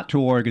got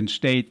to Oregon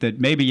State that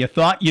maybe you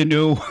thought you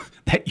knew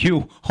that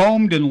you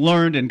homed and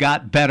learned and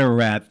got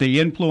better at? The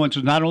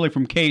influences not only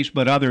from Case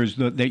but others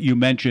that you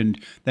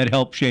mentioned that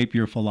helped shape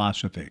your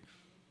philosophy.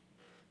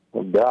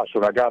 Well, gosh,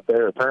 when I got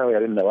there, apparently I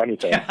didn't know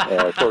anything,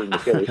 according to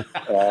Case.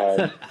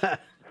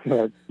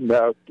 I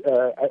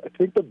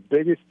think the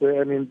biggest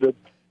thing,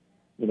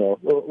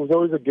 was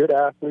always a good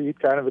athlete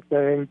kind of a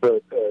thing,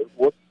 but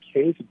what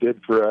Case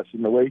did for us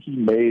and the way he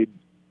made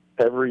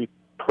every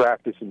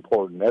practice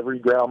important, every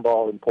ground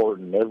ball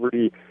important,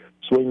 every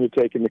swing you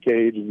take in the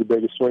cage is the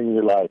biggest swing in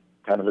your life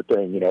kind of a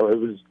thing. You know, it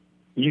was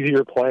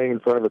easier playing in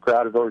front of a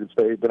crowd at Oregon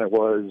State than it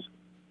was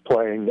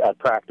playing at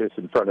practice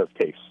in front of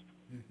Case.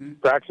 Mm-hmm.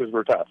 Practices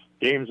were tough.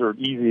 Games were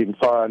easy and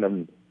fun,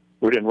 and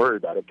we didn't worry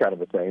about it kind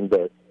of a thing.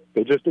 But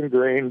they just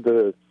ingrained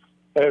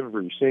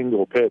every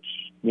single pitch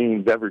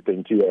means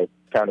everything to you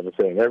kind of a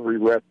thing. Every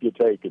rep you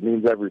take, it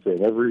means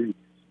everything. Every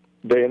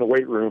day in the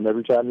weight room,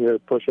 every time you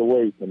push a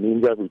weight, it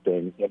means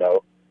everything, you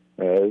know.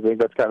 I think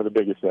that's kind of the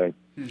biggest thing.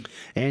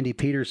 Andy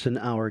Peterson,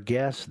 our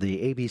guest,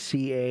 the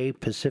ABCA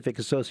Pacific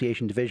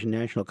Association Division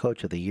National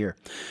Coach of the Year.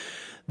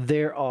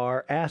 there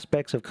are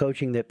aspects of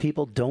coaching that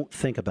people don't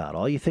think about.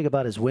 All you think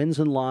about is wins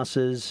and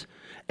losses,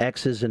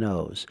 X's and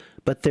O's.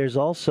 But there's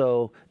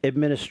also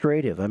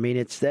administrative. I mean,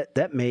 it's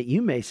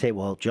you may say,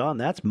 well, John,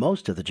 that's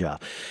most of the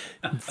job.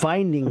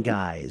 Finding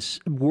guys,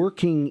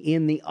 working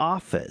in the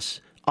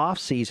office,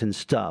 off-season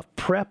stuff,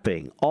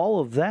 prepping, all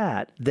of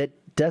that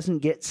doesn't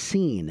get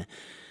seen.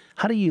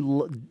 How do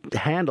you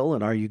handle,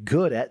 and are you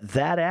good at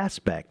that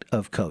aspect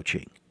of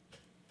coaching?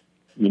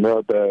 You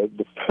know, the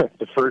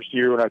first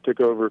year when I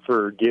took over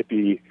for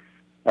Gippy,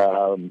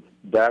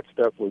 that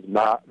stuff was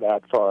not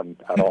that fun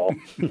at all.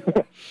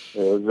 It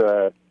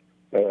was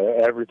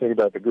everything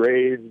about the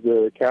grades,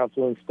 the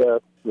counseling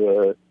stuff,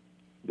 the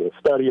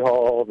study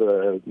hall,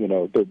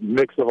 the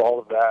mix of all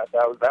of that.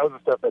 That was the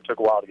stuff that took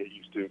a while to get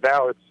used to.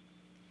 Now it's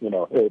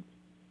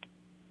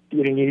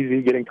getting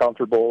easy, getting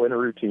comfortable in a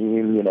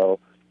routine.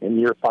 In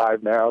year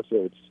 5 now,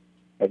 so it's,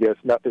 I guess,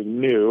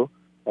 nothing new.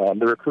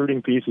 The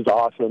recruiting piece is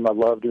awesome. I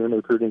love doing the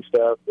recruiting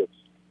stuff. It's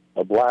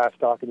a blast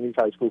talking to these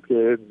high school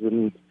kids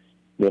and,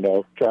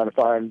 trying to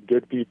find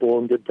good people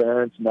and good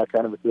parents and that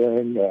kind of a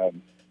thing.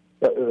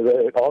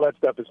 All that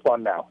stuff is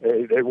fun now.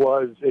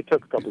 It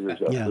took a couple years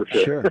though, for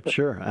sure.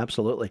 Sure,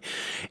 absolutely.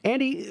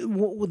 Andy,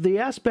 the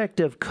aspect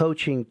of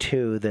coaching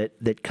too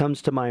that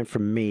comes to mind for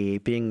me,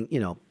 being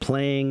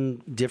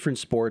playing different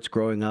sports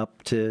growing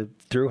up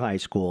through high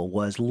school,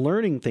 was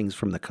learning things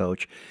from the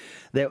coach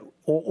that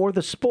or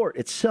the sport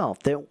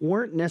itself that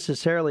weren't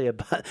necessarily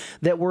about,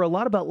 that were a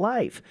lot about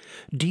life.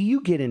 Do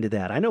you get into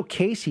that? I know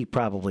Casey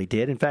probably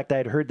did. In fact,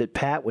 I'd heard that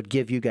Pat would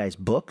give you guys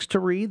books to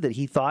read that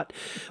he thought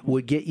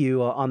would get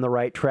you on the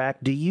right track.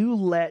 Do you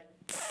let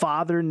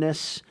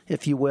fatherness,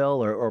 if you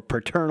will, or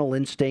paternal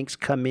instincts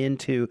come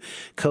into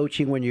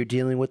coaching when you're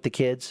dealing with the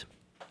kids?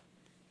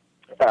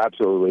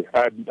 Absolutely.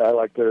 I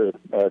like to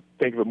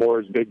think of it more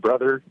as big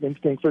brother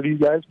instinct for these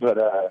guys,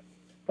 but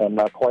I'm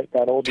not quite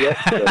that old yet.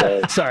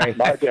 But, Sorry,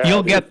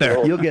 you'll get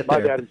there. My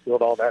dad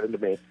instilled all that into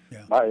me.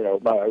 Yeah.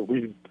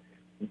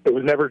 It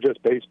was never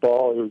just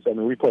baseball.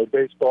 We played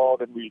baseball,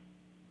 then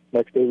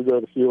next day we go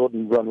to the field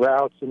and run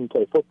routes and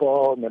play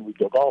football, and then we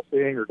go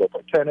golfing or go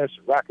play tennis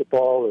or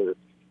racquetball,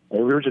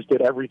 and we just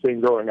did everything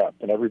growing up,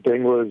 and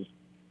everything was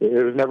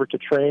never to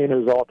train. It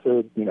was all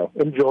to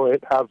enjoy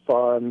it, have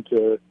fun,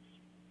 to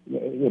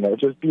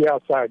just be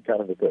outside kind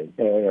of a thing.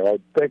 And I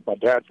thank my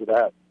dad for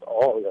that. I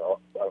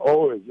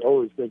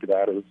always think of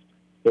that as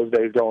those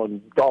days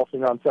going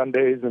golfing on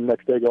Sundays and the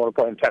next day going and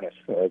playing tennis,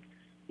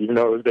 even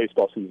though it was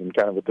baseball season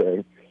kind of a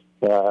thing.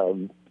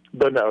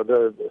 But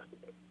no,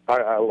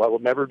 I will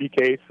never be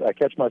Case. I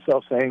catch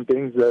myself saying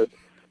things that,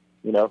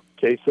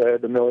 Case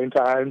said a million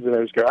times, and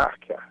I just go, God.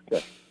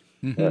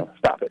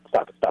 Stop it.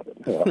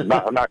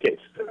 I'm not Case.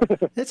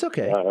 It's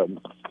okay.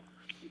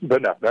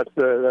 But no, that's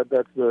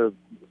the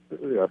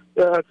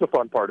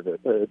fun part of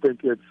it. I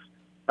think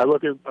I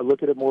look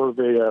at it more of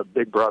a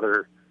big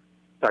brother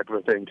type of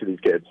a thing to these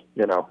kids.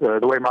 The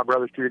way my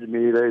brothers treated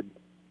me, they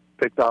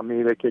picked on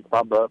me, they kicked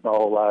my butt my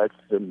whole life,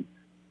 and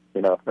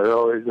they're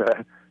always,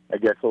 I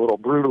guess, a little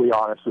brutally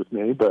honest with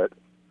me. But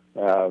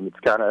it's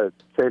kind of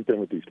same thing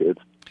with these kids.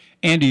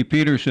 Andy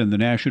Peterson, the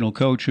National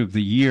Coach of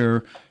the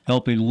Year,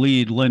 helping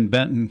lead Lynn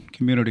Benton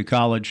Community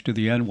College to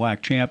the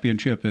NWAC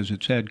Championship as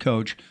its head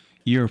coach.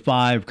 Year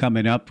 5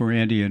 coming up for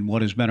Andy in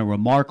what has been a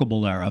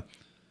remarkable era.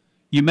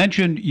 You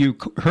mentioned you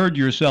heard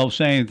yourself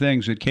saying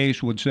things that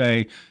Case would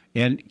say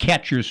and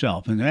catch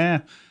yourself.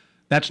 And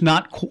that's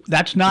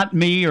not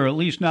me, or at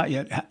least not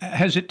yet.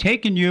 Has it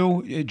taken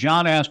you,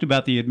 John asked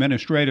about the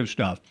administrative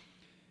stuff,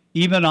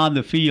 even on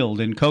the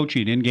field, in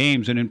coaching, in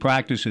games and in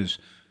practices,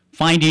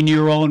 finding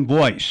your own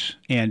voice,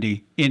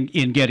 Andy, in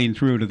getting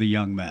through to the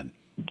young men?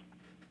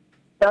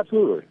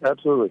 Absolutely.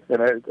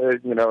 And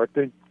I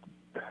think,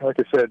 like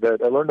I said,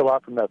 I learned a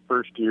lot from that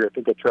first year. I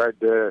think I tried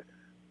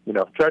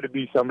to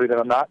be somebody that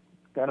I'm not,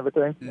 kind of a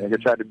thing. Mm-hmm. I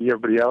tried to be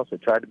everybody else. I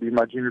tried to be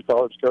my junior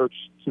college coach,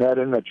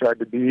 Sneddon. I tried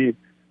to be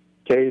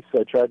Case.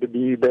 I tried to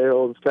be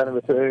Bales, kind of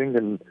a thing.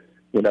 And,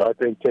 I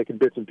think taking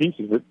bits and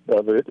pieces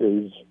of it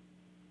is,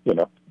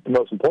 the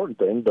most important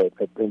thing. But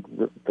I think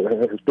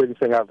the biggest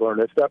thing I've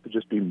learned is stuff to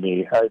just be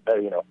me.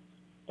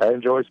 I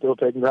enjoy still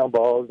taking ground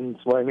balls and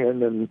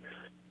swinging and,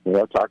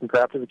 talking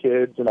crap to the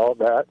kids and all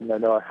that. And I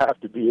know I have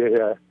to be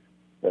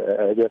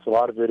I guess a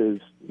lot of it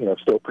is,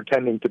 still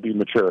pretending to be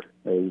mature,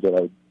 is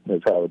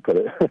how I would put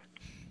it.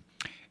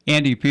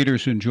 Andy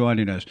Peterson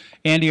joining us.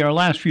 Andy, our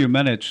last few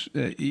minutes,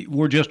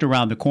 we're just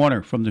around the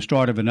corner from the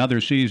start of another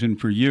season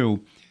for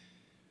you.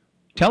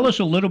 Tell us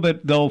a little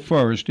bit, though,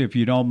 first, if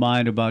you don't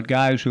mind, about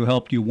guys who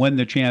helped you win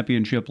the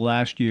championship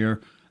last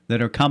year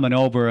that are coming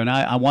over. And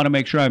I want to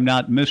make sure I'm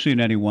not missing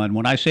anyone.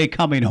 When I say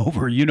coming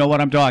over, you know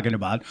what I'm talking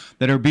about,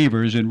 that are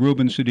Beavers, and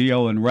Ruben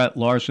Cedillo and Rhett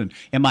Larson.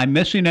 Am I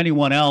missing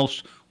anyone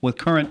else with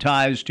current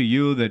ties to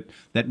you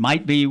that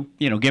might be,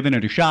 giving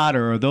it a shot,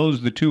 or are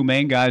those the two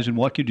main guys, and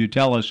what could you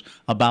tell us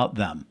about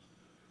them?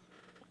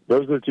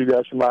 Those are the two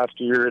guys from last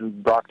year,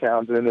 and Brock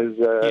Townsend is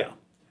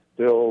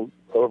still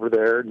over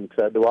there, and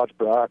excited to watch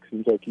Brock.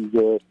 Seems like he's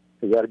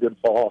had a good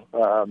fall.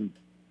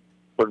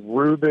 But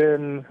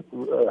Ruben,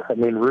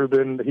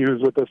 Ruben, he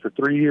was with us for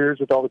 3 years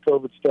with all the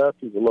COVID stuff.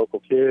 He's a local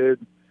kid.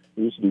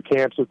 We used to do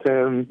camps with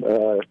him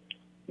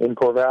in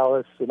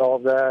Corvallis and all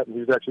of that. And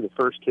he was actually the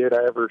first kid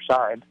I ever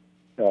signed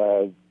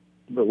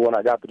when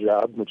I got the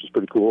job, which is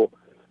pretty cool.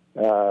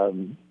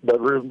 But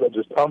Ruben,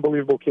 just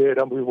unbelievable kid,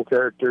 unbelievable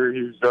character.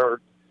 He was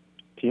our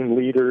team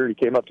leader. He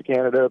came up to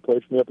Canada,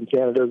 played for me up in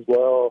Canada as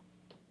well.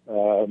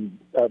 I'm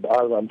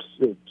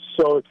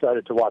so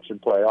excited to watch him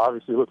play.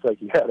 Obviously, it looks like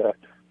he had a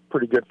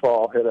pretty good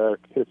fall, hit a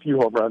few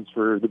home runs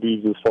for the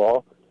Bees this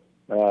fall.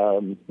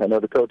 I know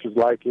the coaches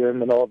like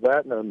him and all of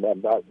that, and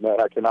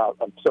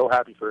I'm so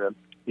happy for him.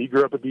 He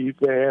grew up a Bees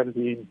fan.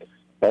 He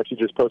actually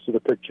just posted a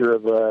picture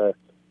of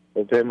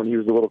him when he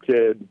was a little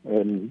kid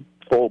in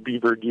full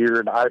Beaver gear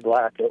and eye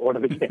black at one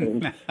of the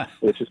games,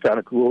 which is kind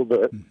of cool.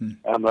 But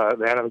I'm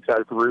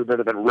excited for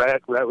Ruben. And then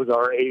Rhett was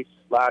our ace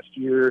last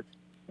year.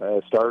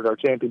 Started our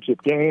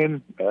championship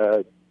game.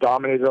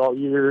 Dominated all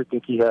year. I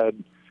think he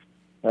had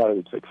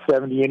it's like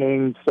 70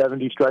 innings,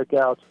 70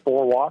 strikeouts,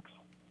 4 walks.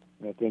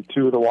 And I think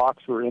 2 of the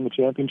walks were in the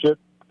championship,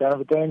 kind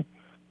of a thing.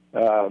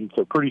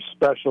 So pretty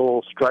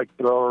special strike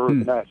thrower,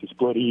 nasty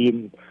splitty,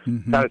 and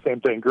kind of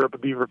same thing. Grew up a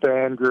Beaver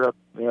fan. Grew up,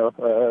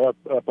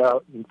 up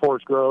out in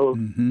Forest Grove.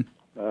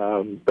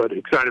 But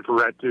excited for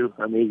Rhett too.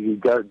 I mean, he's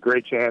got a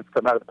great chance to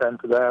come out of the pen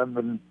for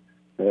them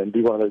and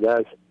be one of their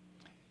guys.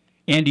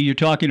 Andy, you're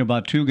talking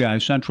about 2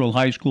 guys. Central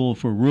High School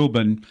for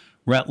Ruben,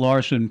 Rhett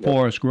Larson,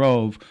 Forest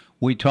Grove.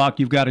 We talked.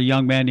 You've got a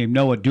young man named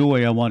Noah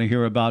Dewey I want to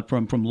hear about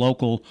from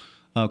local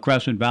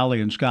Crescent Valley,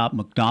 and Scott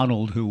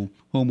McDonald, whom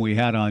we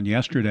had on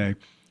yesterday.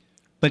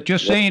 But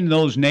just saying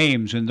those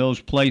names in those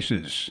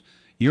places,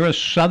 you're a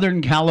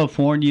Southern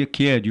California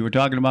kid. You were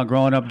talking about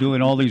growing up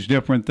doing all these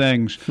different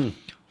things.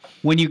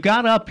 When you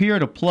got up here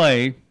to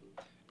play,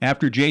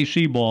 after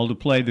JC ball, to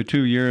play the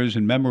 2 years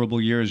and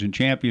memorable years and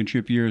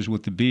championship years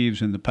with the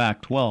Beavs in the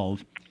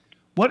Pac-12,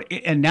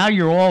 and now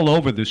you're all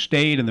over the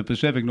state and the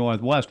Pacific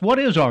Northwest. What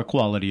is our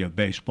quality of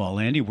baseball,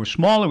 Andy? We're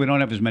smaller. We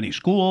don't have as many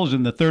schools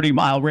in the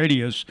 30-mile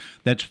radius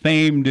that's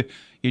famed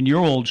in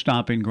your old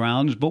stomping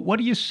grounds. But what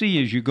do you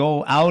see as you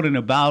go out and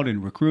about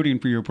and recruiting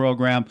for your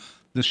program,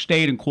 the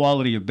state and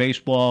quality of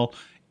baseball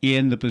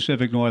in the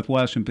Pacific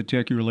Northwest, and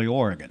particularly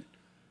Oregon?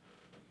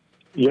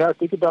 Yeah, I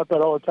think about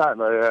that all the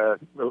time.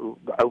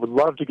 I would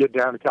love to get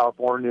down to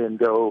California and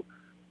go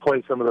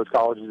play some of those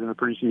colleges in the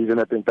preseason.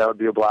 I think that would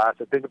be a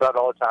blast. I think about it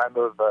all the time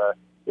of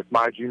if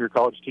my junior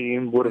college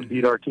team would have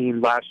beat our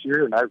team last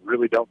year, and I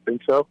really don't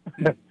think so.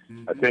 I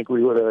think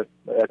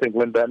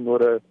Lynn Benton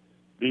would have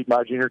beat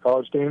my junior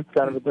college team,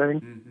 kind of a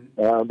thing.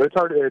 But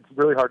it's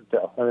really hard to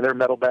tell. I mean, they're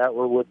metal bat,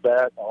 we're wood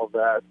bat, all of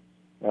that.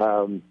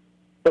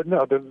 But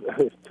no,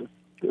 the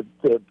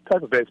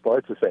type of baseball,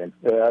 it's the same.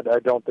 I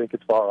don't think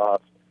it's far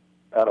off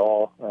at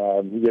all.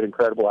 You get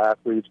incredible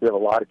athletes. We have a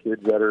lot of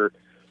kids that are,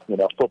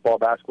 football,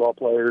 basketball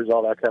players,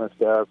 all that kind of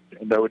stuff.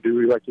 And Noah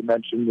Dewey, like you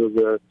mentioned, was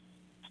a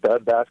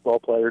stud basketball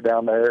player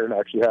down there and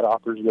actually had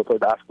offers to go play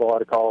basketball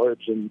out of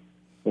college. And,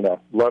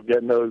 love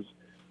getting those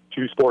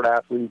 2-sport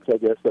athletes, I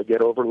guess, that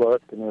get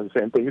overlooked. And the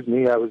same thing as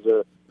me. I was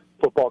a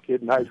football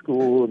kid in high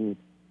school and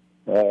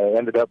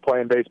ended up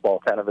playing baseball,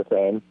 kind of a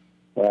thing.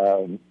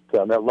 So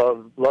I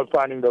love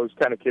finding those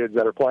kind of kids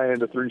that are playing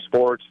the 3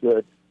 sports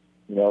that,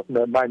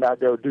 that might not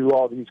go do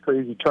all these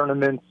crazy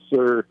tournaments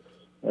or,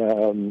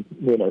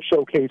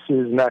 showcases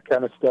and that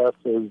kind of stuff.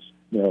 There's,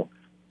 a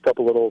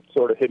couple little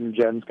sort of hidden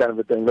gems kind of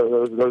a thing.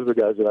 Those are the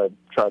guys that I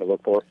try to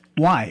look for.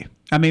 Why?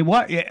 I mean,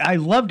 I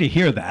love to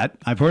hear that.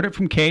 I've heard it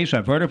from Case.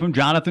 I've heard it from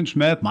Jonathan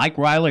Smith, Mike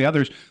Riley,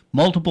 others,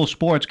 multiple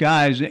sports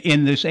guys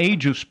in this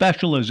age of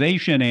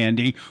specialization,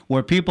 Andy,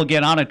 where people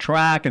get on a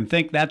track and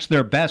think that's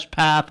their best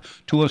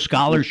path to a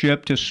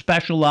scholarship to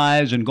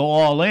specialize and go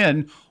all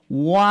in.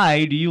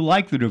 Why do you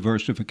like the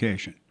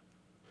diversification?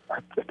 I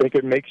think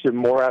it makes you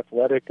more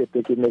athletic. I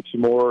think it makes you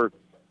more,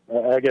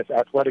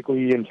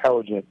 athletically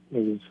intelligent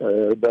is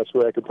the best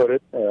way I could put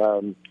it.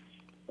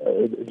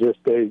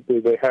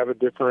 They have a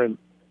different,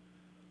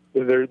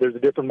 there's a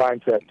different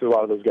mindset to a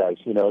lot of those guys.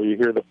 You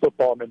hear the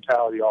football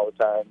mentality all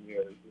the time,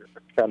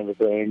 kind of a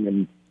thing.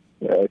 And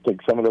I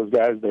think some of those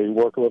guys, they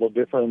work a little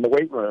different in the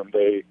weight room.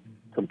 They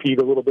compete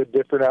a little bit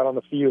different out on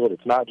the field.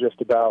 It's not just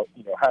about,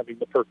 having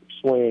the perfect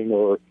swing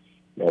or,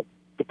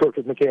 the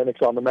perfect mechanics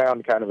on the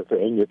mound kind of a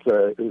thing. It's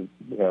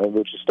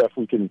which is stuff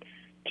we can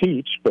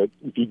teach, but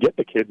if you get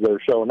the kids that are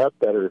showing up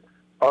that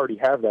already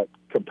have that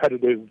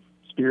competitive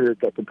spirit,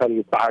 that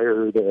competitive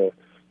fire,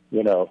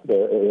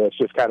 it's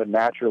just kind of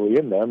naturally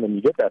in them, and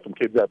you get that from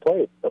kids that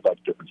play a bunch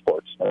of different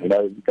sports. I mean,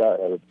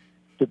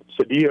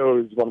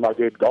 Cedillo is one of my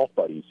good golf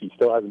buddies. He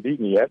still hasn't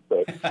beaten me yet,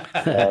 but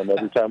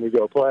every time we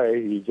go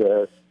play, he's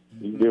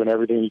doing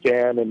everything he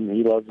can, and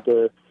he loves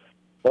to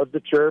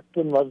chirp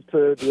and loves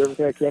to do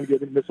everything I can to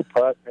get him to miss a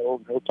putt. He'll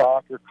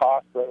talk or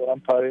cough right when I'm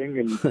putting,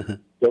 and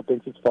still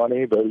thinks it's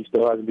funny, but he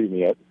still hasn't beat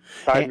me yet.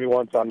 Tied me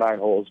once on 9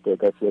 holes, but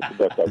that's the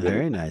best I've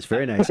Very nice,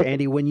 very nice.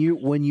 Andy, when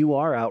you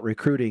are out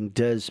recruiting,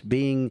 does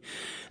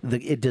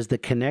the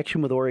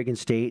connection with Oregon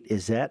State,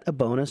 is that a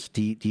bonus?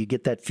 Do you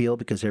get that feel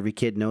because every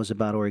kid knows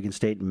about Oregon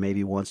State and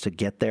maybe wants to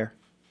get there?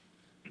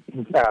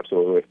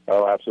 Absolutely.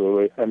 Oh,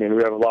 absolutely. I mean,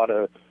 we have a lot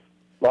of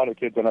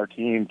kids on our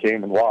team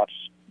came and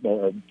watched,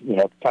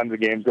 tons of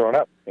games growing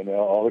up, and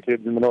all the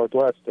kids in the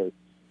Northwest.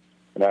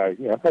 And I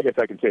guess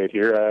I can say it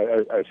here.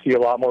 I see a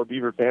lot more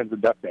Beaver fans than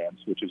Duck fans,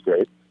 which is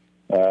great.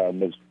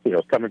 As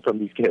coming from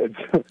these kids.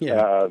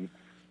 Yeah.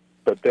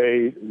 But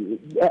they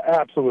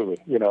absolutely,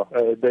 they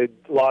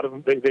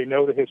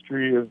know the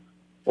history of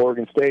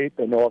Oregon State.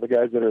 They know all the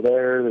guys that are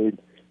there. They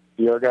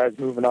see our guys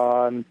moving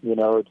on.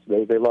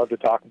 They love to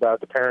talk about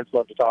it. The parents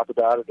love to talk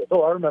about it.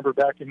 I remember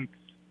back in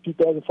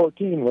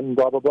 2014 when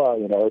blah blah blah.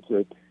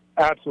 It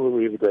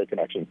absolutely is a great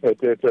connection.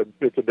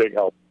 It's a big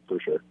help for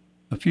sure.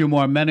 A few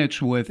more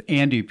minutes with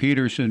Andy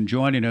Peterson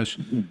joining us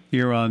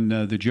here on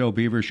the Joe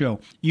Beaver Show.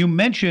 You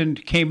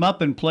mentioned came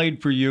up and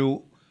played for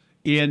you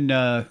in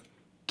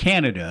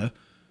Canada.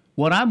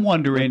 What I'm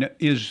wondering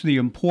is the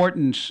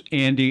importance,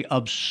 Andy,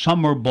 of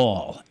summer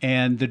ball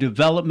and the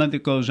development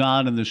that goes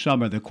on in the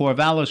summer. The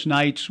Corvallis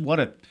Knights, what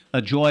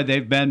a joy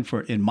they've been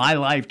in my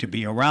life to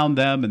be around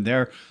them and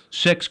their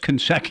 6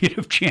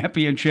 consecutive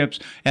championships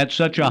at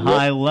such a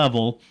high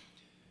level.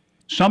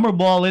 Summer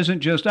ball isn't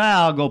just,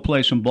 I'll go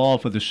play some ball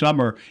for the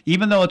summer.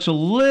 Even though it's a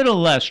little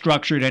less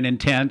structured and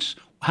intense,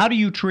 how do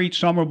you treat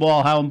summer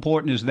ball? How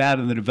important is that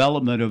in the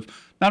development of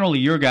not only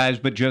your guys,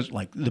 but just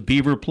like the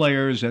Beaver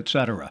players, et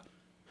cetera?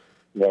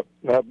 Yep,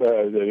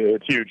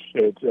 it's huge.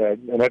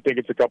 And I think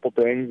it's a couple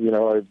things.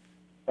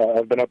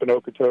 I've been up in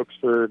Okotoks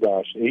for,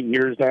 8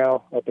 years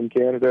now, up in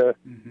Canada.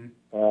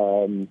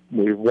 Mm-hmm.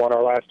 We've won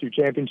our last 2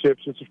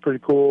 championships, which is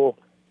pretty cool.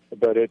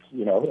 But it's,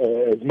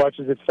 as much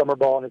as it's summer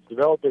ball and it's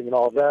developing and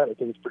all of that, I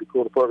think it's pretty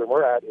cool. The program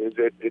we're at is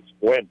it's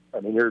win. I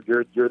mean, you're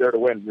there to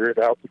win. You're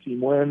to help the team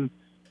win.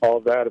 All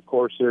of that, of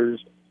course,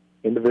 there's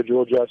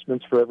individual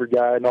adjustments for every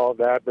guy and all of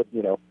that. But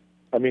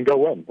go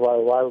win.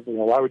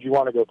 Why would you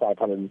want to go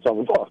 500 in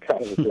summer ball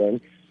kind of a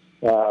thing?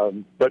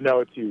 But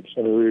no, it's huge.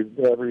 I mean,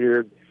 every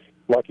year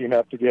lucky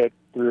enough to get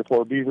 3 or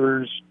 4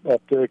 Beavers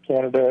up to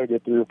Canada,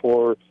 get 3 or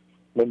 4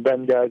 Lynn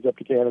Ben guys up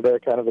to Canada,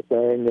 kind of a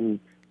thing, and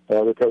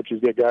the coaches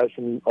get guys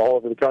from all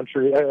over the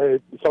country.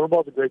 Summer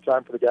ball is a great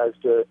time for the guys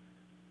to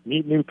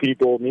meet new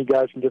people, meet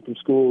guys from different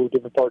schools,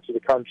 different parts of the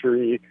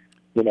country,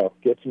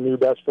 get some new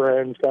best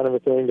friends, kind of a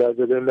thing, guys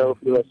they didn't know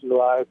for the rest of their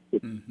life.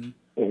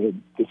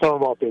 And the summer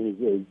ball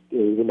thing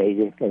is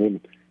amazing. I mean,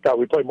 God,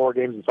 we play more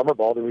games in summer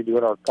ball than we do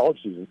in our college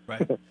season.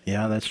 Right.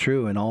 Yeah, that's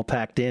true, and all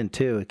packed in,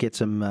 too. It gets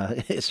them.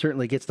 It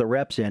certainly gets the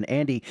reps in.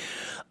 Andy,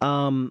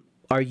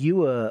 are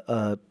you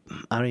I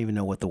don't even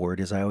know what the word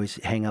is. I always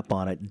hang up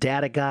on it.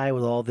 Data guy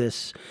with all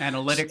this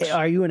analytics.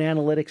 Are you an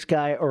analytics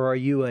guy or are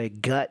you a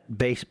gut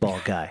baseball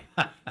guy?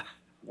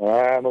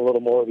 I'm a little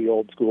more of the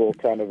old school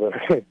kind of a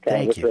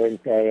thing.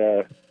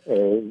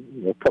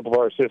 A couple of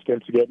our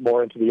assistants get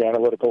more into the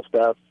analytical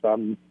stuff.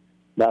 I'm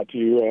not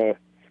too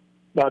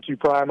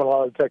prime on a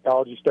lot of the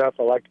technology stuff.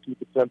 I like to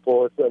keep it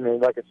simple.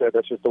 Like I said,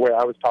 that's just the way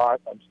I was taught.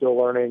 I'm still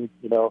learning,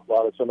 a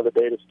lot of some of the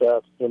data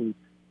stuff and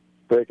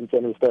breaking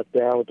some of the stuff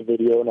down with the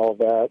video and all of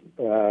that.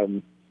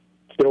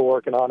 Still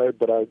working on it,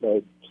 but I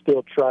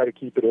still try to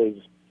keep it as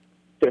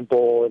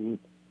simple and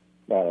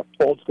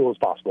old school as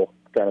possible,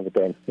 kind of a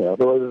thing.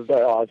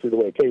 Honestly, the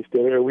way Case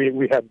did it,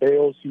 we had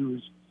Bales,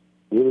 who's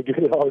really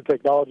good at all the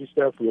technology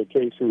stuff. We had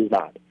Case, who was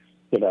not.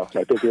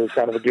 I think it was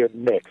kind of a good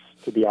mix,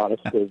 to be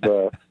honest,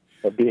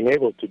 of being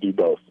able to do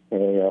both.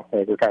 I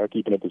think we're kind of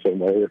keeping it the same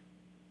way here.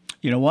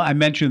 I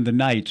mentioned the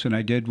Knights, and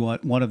I did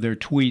one of their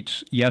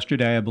tweets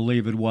yesterday, I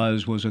believe it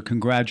was a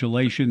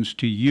congratulations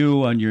to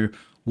you on your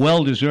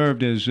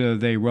well-deserved, as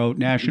they wrote,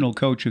 National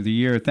Coach of the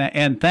Year.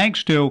 And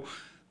thanks to,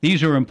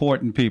 these are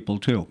important people,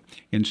 too.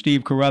 And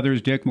Steve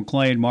Carruthers, Dick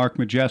McLean, Mark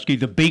Majeski.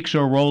 The beaks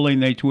are rolling,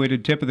 they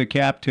tweeted. Tip of the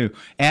cap to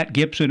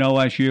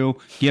 @GibsonOSU,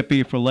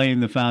 Gippy for laying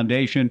the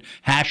foundation.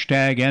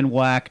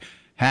 #NWAC.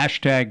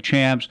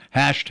 #champs,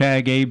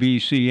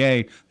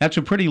 #ABCA. That's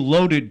a pretty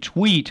loaded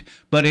tweet,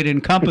 but it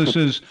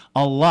encompasses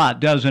a lot,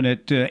 doesn't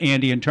it,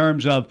 Andy, in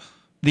terms of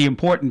the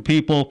important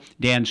people,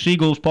 Dan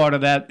Siegel's part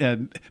of that,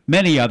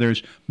 many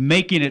others,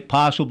 making it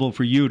possible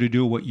for you to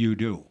do what you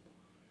do.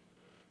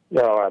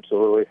 No,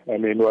 absolutely. I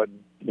mean,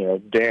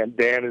 Dan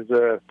is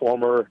a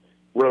former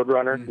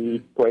Roadrunner. Mm-hmm. He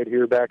played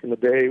here back in the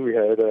day. We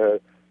had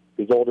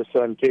his oldest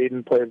son,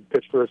 Caden,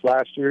 pitched for us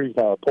last year. He's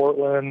now at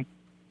Portland.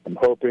 I'm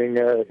hoping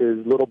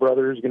his little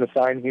brother is going to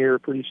sign here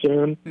pretty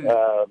soon.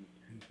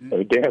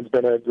 Dan's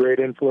been a great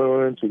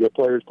influence. We got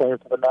players playing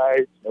for the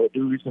Knights.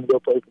 Dewey's going to go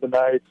play for the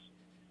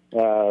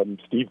Knights.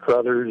 Steve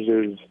Carruthers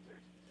is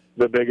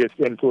the biggest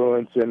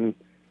influence in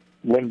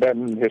Lynn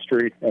Benton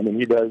history. I mean,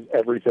 he does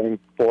everything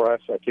for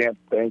us. I can't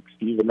thank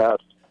Steve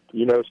enough.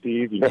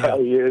 Steve. How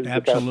he is. Absolutely.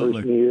 The kind of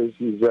person he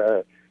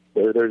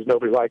is. There's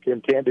nobody like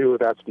him. Can't do it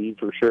without Steve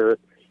for sure.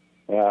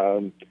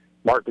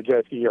 Mark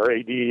Majeski, our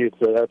AD,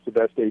 that's the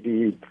best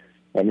AD.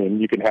 I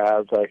mean, you can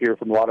hear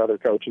from a lot of other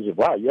coaches of,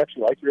 wow, you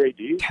actually like your AD?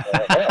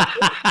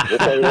 We'll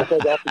play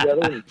golf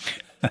together, and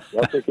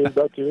I'll take his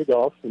butt to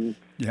golf. And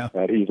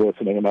he's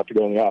listening. I'm about to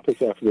go in the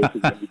office after this.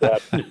 It's going to be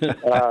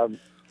bad.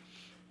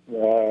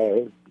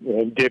 And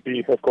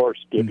Gippy, of course,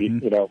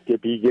 Gippy. You know,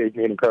 Gippy gave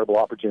me an incredible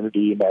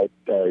opportunity,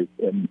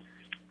 and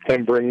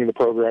him bringing the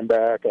program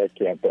back, I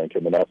can't thank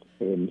him enough,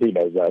 and he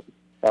knows that.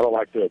 I don't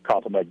like to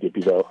compliment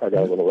Gippy, though. I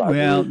got a little rivalry.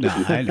 Well, no,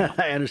 I know.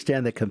 I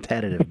understand the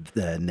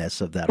competitiveness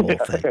of that whole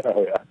thing.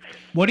 Oh, yeah.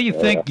 What do you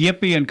think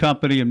Gippy and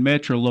company and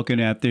Mitch are looking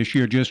at this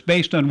year, just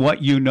based on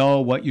what you know,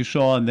 what you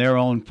saw in their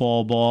own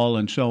fall ball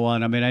and so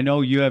on? I mean, I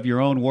know you have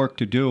your own work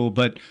to do,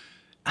 but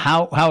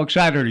how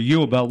excited are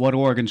you about what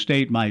Oregon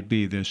State might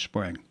be this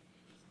spring?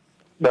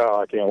 No,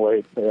 I can't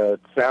wait.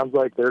 It sounds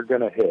like they're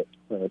going to hit.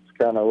 It's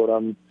kind of what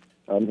I'm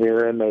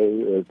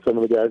hearing. Some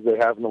of the guys they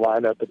have in the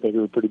lineup, I think,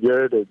 are pretty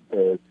good.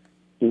 It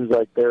seems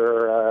like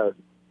there are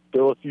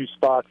still a few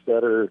spots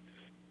that are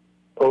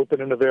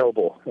open and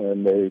available,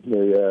 and they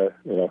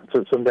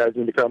so some guys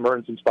need to come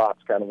earn some spots,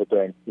 kind of a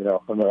thing. You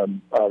know,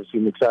 I'm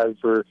obviously excited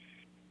for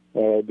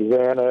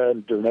Devanna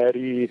and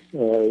Dernetti,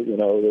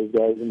 those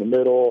guys in the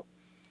middle.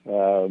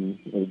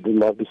 We'd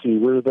love to see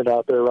Ruben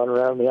out there running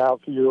around the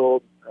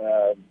outfield.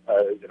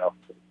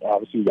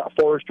 Obviously you got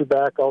Forrester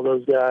back, all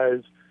those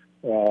guys.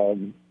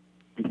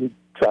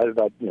 Excited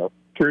about,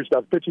 curious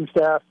about the pitching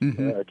staff.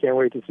 I can't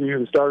wait to see who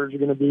the starters are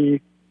going to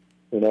be.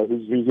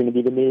 Who's going to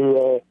be the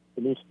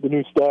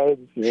new studs.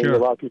 Sure. A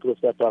lot of people have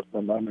stepped up,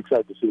 and I'm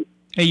excited to see.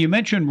 Hey, you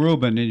mentioned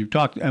Ruben, and you've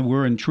talked, and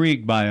we're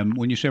intrigued by him.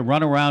 When you say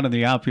run around in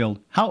the outfield,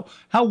 how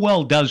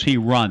well does he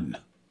run?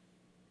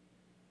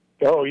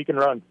 Oh, he can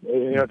run.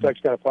 It's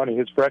actually kind of funny.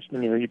 His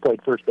freshman year, he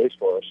played first base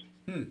for us.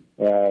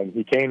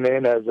 He came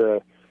in as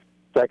a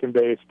second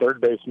base,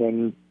 third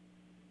baseman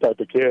type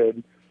of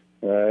kid.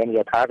 Ended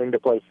up having to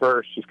play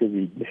first just because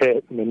he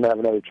hit and didn't have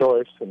another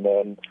choice. And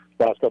then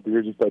last couple of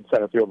years, he's played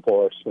center field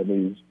for us,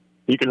 and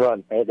he can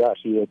run. Oh, gosh,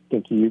 I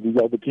think he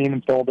led the team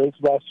in stolen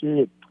bases last year. He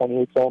had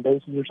 28 stolen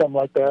bases or something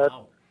like that.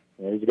 Wow.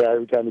 He's a guy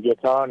every time he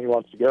gets on, he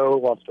wants to go,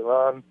 wants to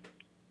run.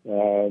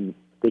 I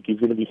think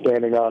he's going to be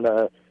standing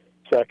on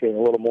second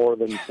a little more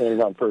than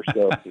standing on first,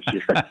 though, this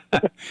year.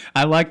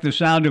 I like the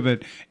sound of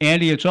it.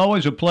 Andy, it's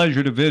always a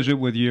pleasure to visit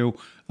with you.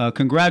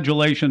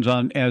 Congratulations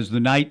on, as the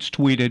Knights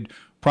tweeted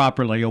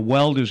properly, a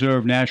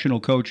well-deserved National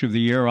Coach of the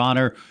Year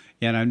honor.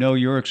 And I know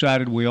you're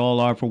excited. We all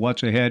are for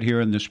what's ahead here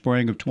in the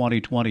spring of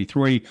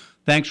 2023.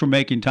 Thanks for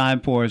making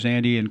time for us,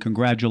 Andy, and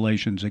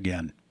congratulations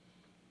again.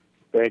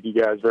 Thank you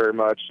guys very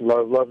much.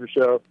 Love your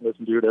show.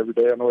 Listen to it every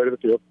day on the way to the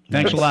field.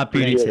 Thanks a lot,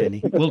 Petey. Thanks,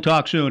 Andy. We'll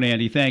talk soon,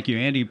 Andy. Thank you.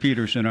 Andy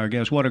Peterson, our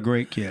guest. What a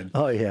great kid.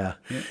 Oh, yeah.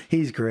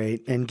 He's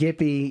great. And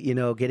Gippy,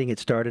 getting it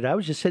started. I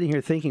was just sitting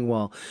here thinking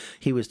while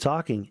he was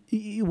talking,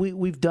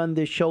 we've done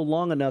this show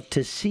long enough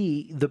to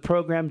see the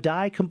program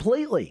die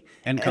completely.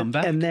 And come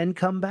back. And then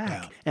come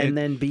back. Yeah. And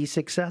then be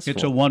successful.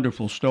 It's a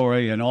wonderful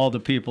story. And all the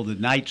people the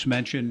Knights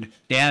mentioned,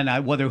 Dan,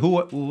 whether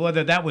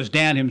that was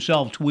Dan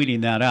himself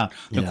tweeting that out,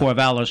 the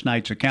Corvallis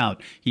Knights account.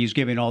 He's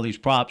giving all these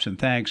props and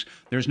thanks.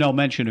 There's no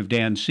mention of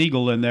Dan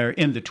Siegel in there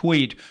in the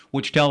tweet,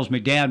 which tells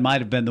me Dan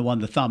might have been the one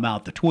to thumb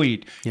out the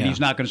tweet. Yeah. And he's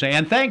not going to say,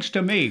 and thanks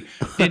to me.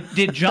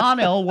 Did John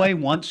Elway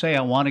once say,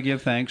 I want to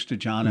give thanks to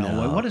John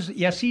Elway? What is it?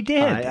 Yes, he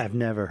did. I've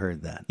never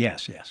heard that.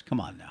 Yes. Come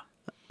on now.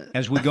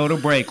 As we go to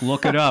break,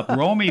 look it up.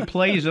 Romy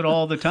plays it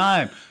all the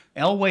time.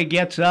 Elway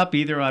gets up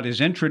either on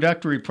his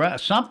introductory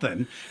press,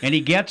 something, and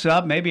he gets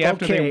up maybe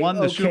after they won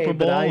the Super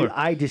Bowl. But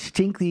I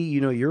distinctly,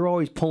 you're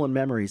always pulling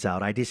memories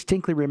out. I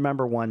distinctly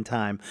remember one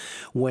time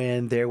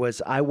when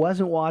I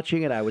wasn't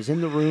watching it, I was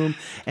in the room,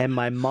 and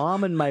my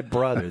mom and my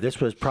brother, this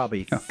was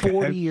probably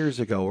 40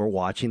 years ago, were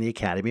watching the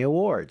Academy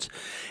Awards.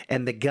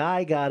 And the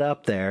guy got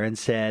up there and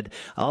said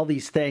all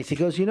these things. He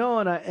goes, and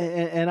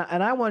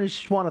I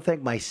just want to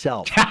thank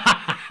myself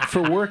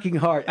for working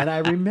hard. And I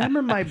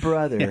remember my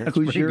brother,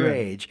 who's your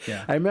age,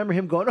 I remember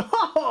him going,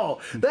 oh,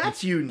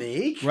 that's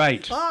unique.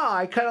 Right. Oh,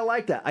 I kind of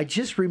like that. I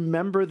just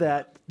remember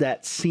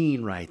that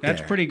scene right there.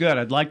 That's pretty good.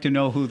 I'd like to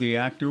know who the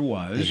actor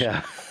was.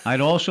 Yeah.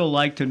 I'd also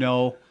like to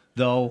know,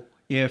 though,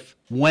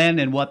 when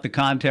and what the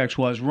context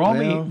was.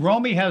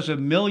 Romy has a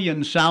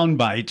million sound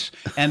bites,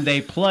 and they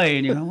play,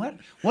 and you know,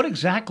 what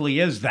exactly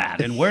is that,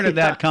 and where did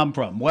that come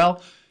from?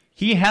 Well,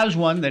 he has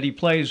one that he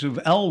plays of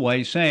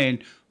Elway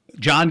saying,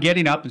 John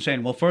getting up and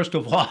saying, well, first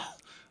of all,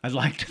 I'd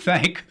like to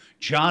thank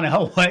John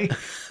Elway.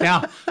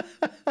 Now,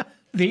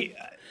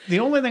 the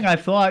only thing I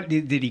thought,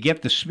 did he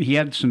get he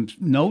had some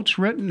notes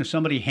written, or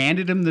somebody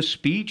handed him the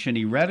speech and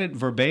he read it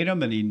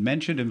verbatim and he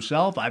mentioned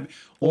himself,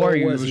 or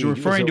he was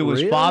referring to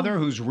his father,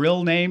 whose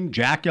real name,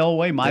 Jack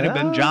Elway, might have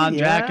been John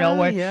Jack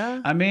Elway.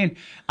 Yeah. I mean,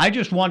 I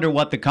just wonder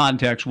what the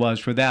context was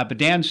for that. But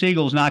Dan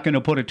Siegel's not going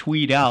to put a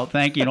tweet out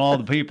thanking all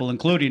the people,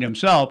 including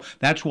himself.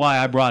 That's why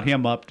I brought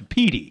him up to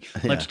Petey.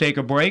 Let's take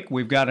a break.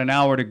 We've got an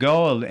hour to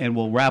go, and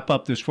we'll wrap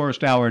up this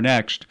first hour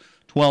next.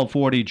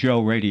 1240 Joe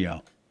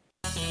Radio.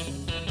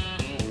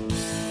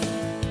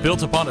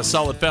 Built upon a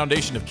solid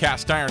foundation of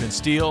cast iron and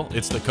steel,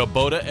 it's the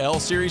Kubota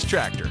L-Series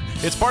tractor.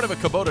 It's part of a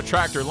Kubota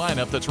tractor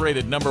lineup that's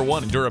rated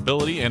 #1 in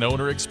durability and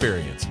owner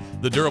experience.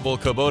 The durable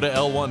Kubota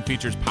L1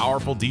 features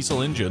powerful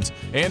diesel engines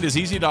and is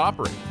easy to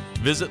operate.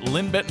 Visit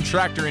Lynn Benton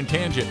Tractor in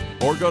Tangent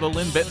or go to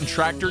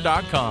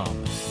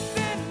lynnbentontractor.com.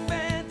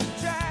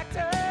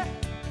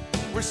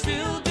 we're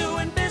still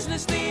doing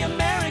business the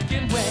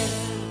American way.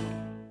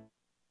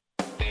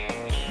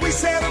 We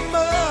set them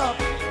up,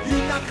 you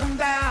knock them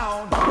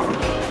down.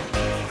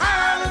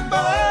 Highland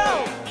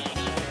Bowl,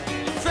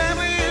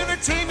 family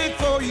entertainment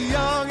for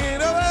young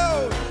and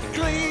old.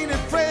 Clean and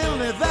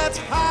friendly, that's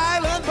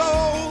Highland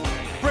Bowl.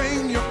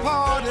 Bring your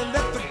party,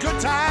 let the good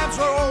times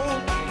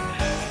roll.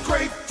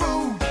 Great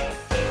food,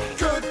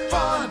 good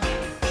fun,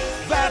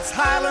 that's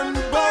Highland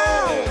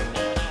Bowl.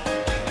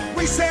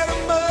 We set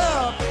them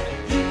up,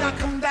 you knock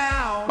them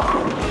down.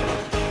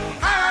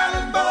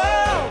 Highland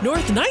Bowl.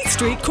 North 9th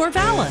Street,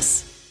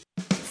 Corvallis.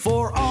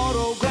 For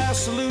auto glass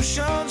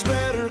solutions,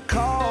 better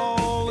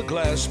call the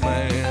Glass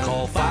Man.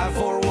 Call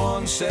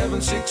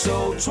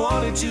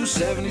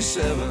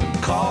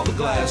 541-760-2277. Call the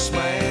Glass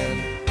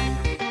Man.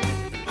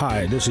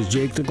 Hi, this is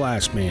Jake the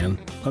Glass Man.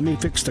 Let me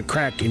fix the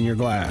crack in your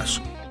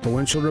glass. For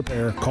windshield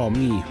repair, call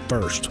me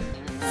first.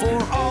 For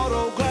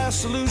auto glass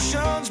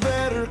solutions,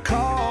 better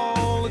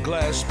call the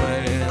Glass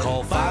Man.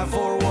 Call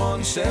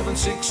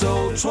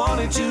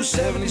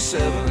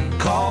 541-760-2277.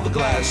 Call the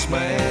Glass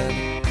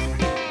Man.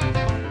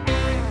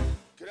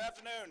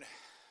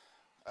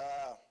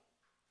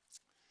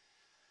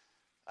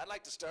 I'd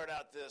like to start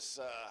out this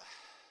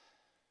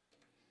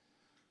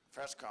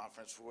press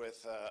conference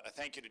with a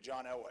thank you to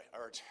John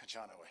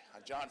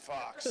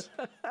Fox.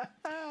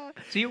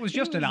 See, it was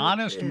just an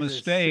honest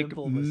mistake.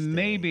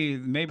 Maybe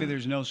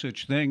there's no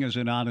such thing as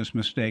an honest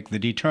mistake. The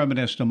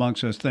determinists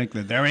amongst us think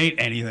that there ain't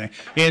anything.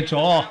 It's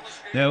all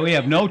we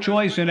have no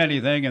choice in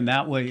anything, and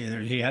that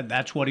way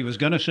that's what he was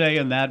going to say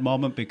in that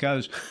moment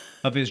because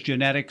of his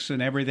genetics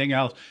and everything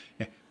else.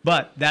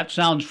 But that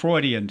sounds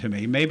Freudian to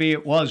me. Maybe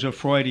it was a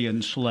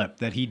Freudian slip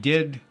that he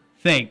did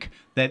think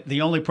that the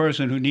only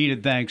person who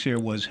needed thanks here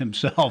was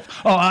himself.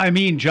 Oh, I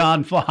mean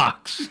John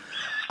Fox.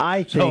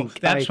 I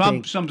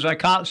think some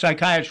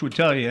psychiatrist would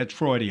tell you it's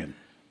Freudian.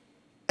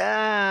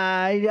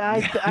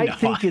 I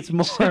think it's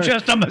more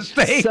just a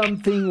mistake.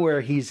 Something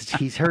where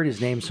he's heard his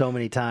name so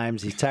many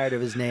times, he's tired of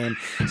his name.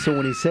 So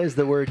when he says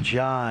the word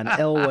John,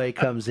 Elway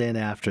comes in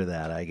after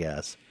that, I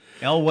guess.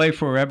 Elway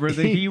forever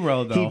the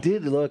hero, though. He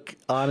did look,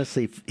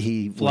 honestly,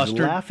 he was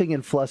laughing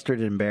and flustered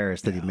and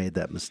embarrassed that he made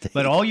that mistake.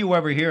 But all you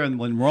ever hear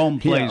when Rome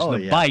plays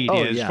bite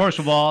is, first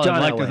of all, I'd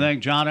like to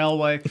thank John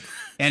Elway.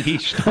 And he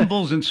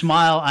stumbles and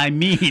smiles. I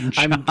mean,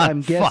 I'm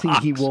guessing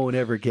he won't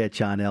ever get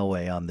John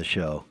Elway on the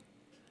show.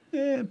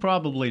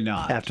 Probably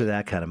not. After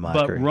that kind of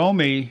mockery. But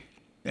Romy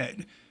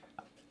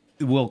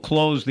will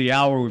close the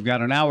hour. We've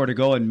got an hour to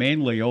go and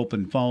mainly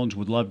open phones.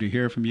 Would love to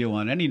hear from you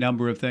on any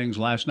number of things.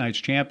 Last night's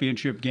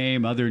championship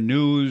game, other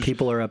news.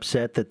 People are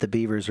upset that the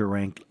Beavers are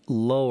ranked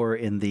lower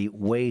in the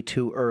way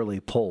too early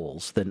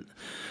polls than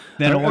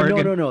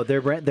Oregon. No.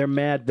 They're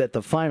mad that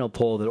the final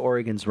poll that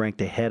Oregon's ranked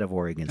ahead of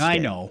Oregon State. I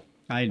know.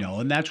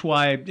 And that's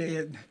why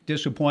I'm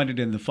disappointed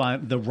in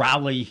the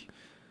rally.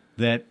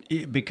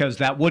 Because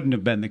that wouldn't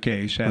have been the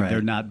case had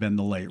there not been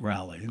the late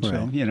rally. And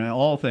so,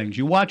 all things.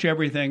 You watch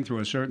everything through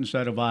a certain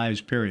set of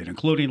eyes, period,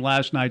 including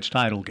last night's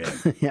title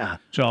game. Yeah.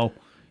 So,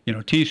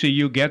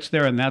 TCU gets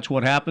there and that's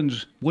what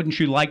happens. Wouldn't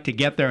you like to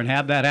get there and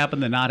have that happen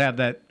than not have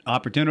that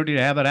opportunity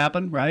to have it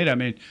happen, right? I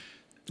mean,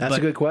 that's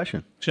a good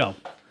question. So,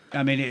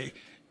 I mean,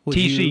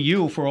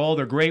 TCU, for all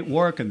their great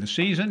work in the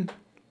season,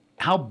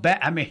 how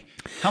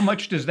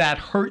much does that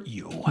hurt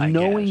you?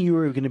 Knowing you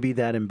were going to be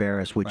that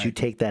embarrassed, would you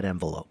take that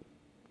envelope?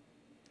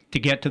 To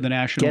get to the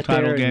national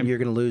title game, you're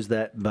going to lose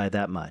that by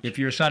that much. If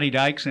you're Sonny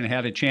Dykes and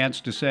had a chance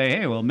to say,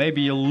 "Hey, well,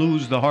 maybe you'll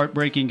lose the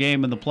heartbreaking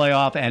game in the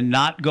playoff and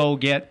not go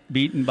get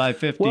beaten by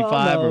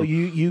 55 or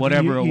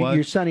whatever it was."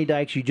 You're Sonny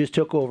Dykes. You just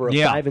took over a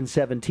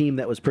 5-7 team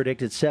that was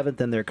predicted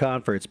 7th in their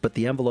conference, but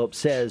the envelope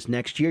says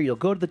next year you'll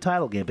go to the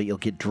title game, but you'll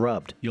get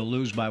drubbed. You'll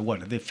lose by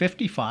what? The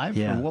 55?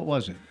 Yeah. Or what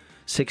was it?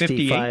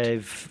 65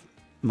 58?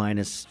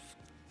 minus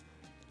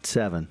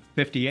 7.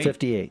 58.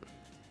 58.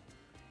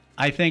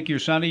 I think you're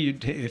Sonny.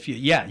 You'd take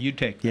that. You'd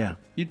take it.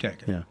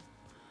 Yeah.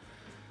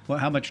 Well,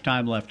 how much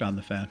time left on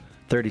the fan?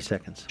 30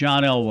 seconds.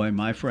 John Elway,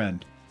 my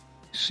friend,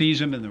 sees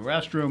him in the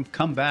restroom.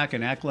 Come back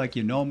and act like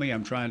you know me.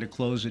 I'm trying to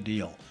close a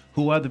deal.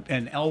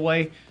 And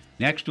Elway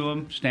next to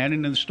him,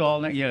 standing in the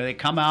stall. They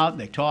come out,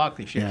 they talk,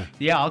 they share.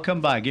 Yeah, I'll come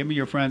by. Give me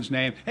your friend's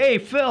name. Hey,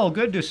 Phil,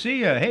 good to see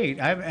you. Hey,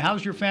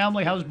 how's your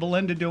family? How's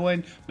Belinda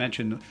doing?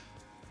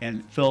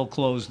 And Phil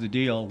closed the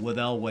deal with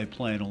Elway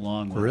playing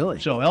along with him. Really?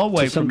 So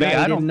Elway, for me,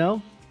 I didn't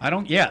know.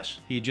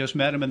 Yes, he just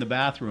met him in the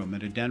bathroom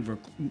at a Denver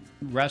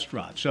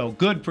restaurant. So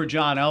good for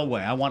John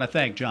Elway. I want to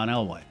thank John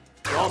Elway.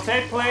 Roll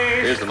tape, please.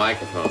 Here's the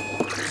microphone.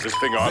 Is this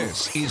thing on?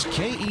 This is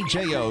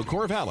KEJO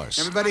Corvallis.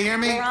 Everybody hear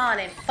me? We're on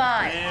in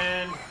 5.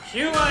 And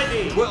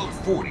QID.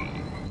 1240.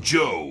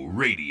 Joe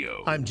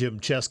Radio. I'm Jim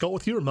Chesko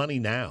with your Money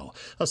Now.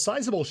 A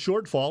sizable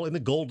shortfall in the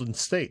Golden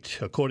State.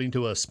 According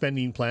to a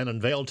spending plan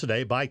unveiled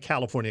today by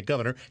California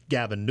Governor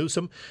Gavin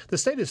Newsom, the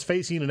state is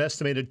facing an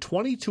estimated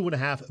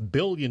 $22.5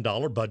 billion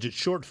budget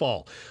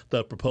shortfall.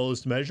 The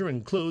proposed measure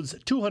includes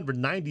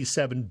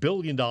 $297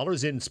 billion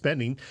in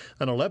spending,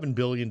 an $11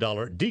 billion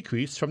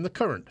decrease from the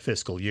current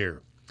fiscal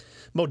year.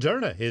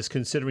 Moderna is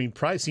considering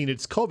pricing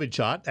its COVID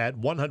shot at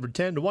 $110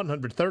 to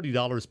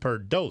 $130 per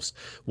dose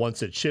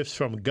once it shifts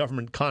from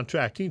government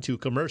contracting to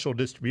commercial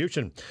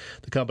distribution.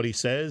 The company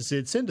says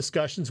it's in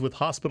discussions with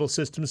hospital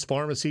systems,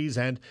 pharmacies,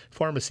 and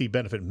pharmacy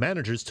benefit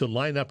managers to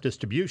line up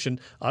distribution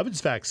of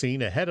its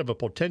vaccine ahead of a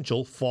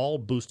potential fall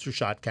booster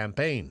shot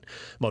campaign.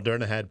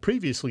 Moderna had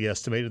previously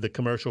estimated the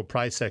commercial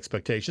price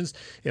expectations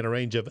in a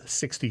range of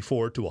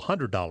 $64 to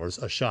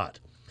 $100 a shot.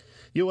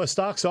 U.S.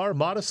 stocks are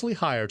modestly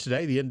higher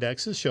today. The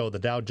indexes show the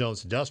Dow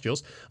Jones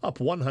Industrials up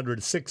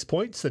 106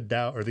 points,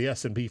 the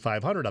S&P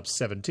 500 up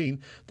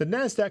 17. The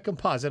NASDAQ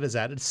Composite has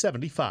added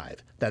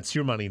 75. That's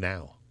your money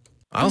now.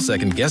 I'll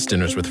second guest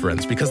dinners with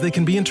friends because they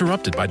can be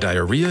interrupted by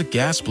diarrhea,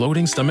 gas,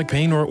 bloating, stomach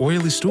pain, or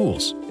oily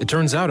stools. It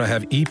turns out I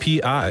have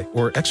EPI,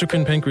 or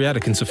exocrine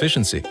pancreatic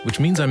insufficiency, which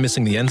means I'm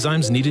missing the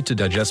enzymes needed to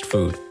digest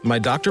food. My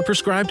doctor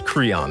prescribed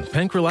Creon,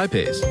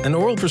 pancrelipase, an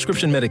oral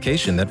prescription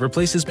medication that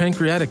replaces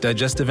pancreatic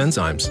digestive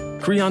enzymes.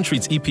 Creon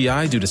treats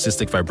EPI due to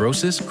cystic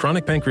fibrosis,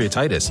 chronic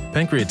pancreatitis,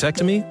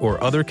 pancreatectomy,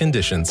 or other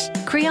conditions.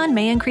 Creon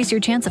may increase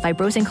your chance of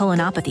fibrosing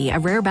colonopathy, a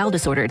rare bowel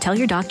disorder. Tell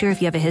your doctor if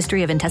you have a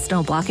history of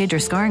intestinal blockage or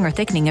scarring or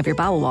thickening of your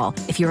bowel wall,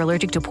 if you're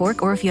allergic to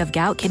pork, or if you have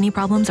gout, kidney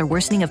problems, or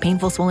worsening of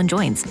painful swollen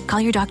joints. Call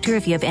your doctor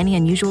if you have any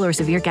unusual or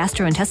severe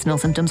gastrointestinal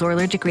symptoms or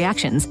allergic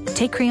reactions.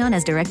 Take Creon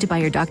as directed by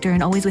your doctor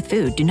and always with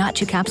food. Do not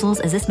chew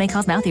capsules as this may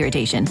cause mouth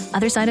irritation.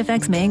 Other side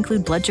effects may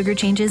include blood sugar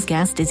changes,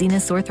 gas,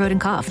 dizziness, sore throat,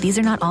 and cough. These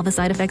are not all the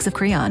side effects of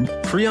Creon.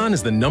 Creon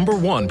is the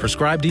 #1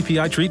 prescribed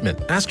EPI treatment.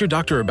 Ask your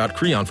doctor about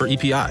Creon for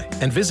EPI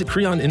and visit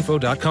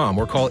creoninfo.com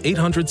or call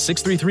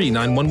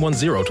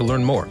 800-633-9110 to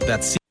learn more.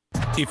 That's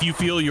If you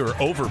feel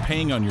you're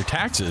overpaying on your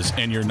taxes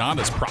and you're not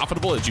as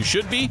profitable as you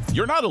should be,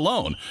 you're not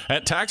alone.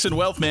 At Tax and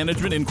Wealth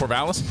Management in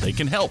Corvallis, they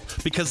can help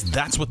because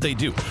that's what they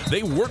do.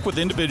 They work with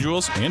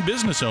individuals and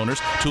business owners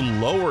to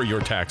lower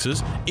your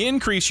taxes,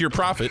 increase your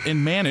profit,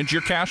 and manage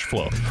your cash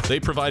flow.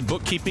 They provide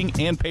bookkeeping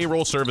and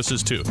payroll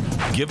services too.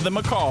 Give them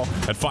a call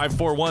at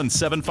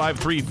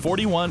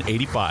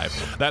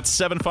 541-753-4185. That's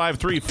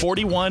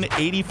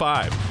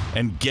 753-4185.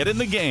 And get in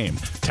the game.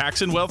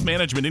 Tax and Wealth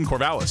Management in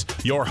Corvallis,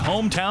 your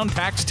hometown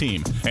tax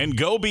team. And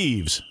go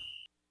Beavs.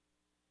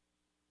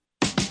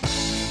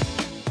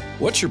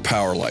 What's your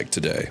power like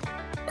today?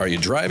 Are you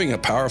driving a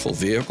powerful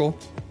vehicle,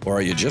 or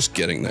are you just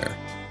getting there?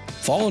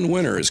 Fall and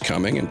winter is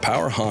coming, and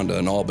Power Honda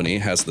in Albany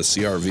has the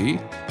CR-V,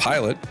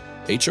 Pilot,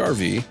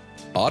 HR-V,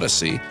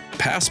 Odyssey,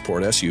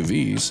 Passport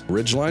SUVs,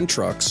 Ridgeline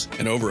trucks,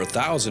 and over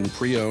 1,000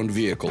 pre-owned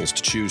vehicles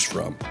to choose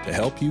from to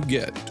help you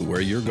get to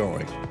where you're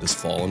going this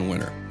fall and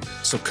winter.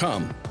 So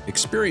come,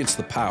 experience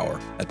the power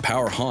at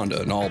Power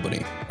Honda in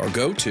Albany, or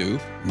go to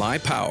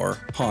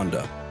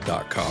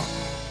mypowerhonda.com.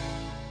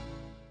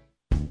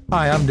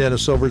 Hi, I'm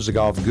Dennis Silvers, the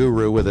Golf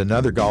Guru, with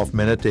another Golf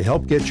Minute to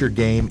help get your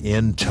game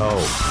in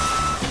tow.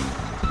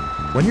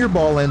 When your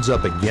ball ends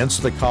up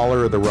against the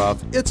collar of the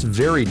rough, it's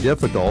very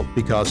difficult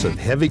because of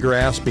heavy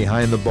grass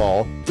behind the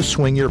ball to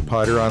swing your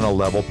putter on a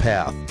level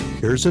path.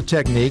 Here's a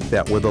technique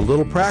that, with a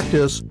little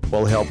practice,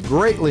 will help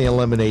greatly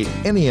eliminate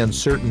any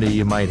uncertainty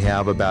you might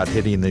have about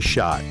hitting the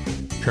shot.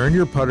 Turn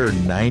your putter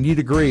 90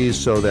 degrees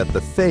so that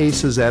the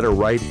face is at a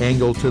right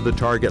angle to the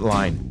target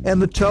line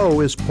and the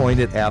toe is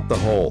pointed at the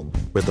hole.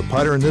 With the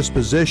putter in this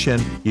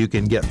position, you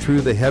can get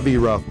through the heavy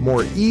rough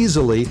more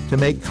easily to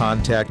make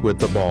contact with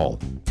the ball.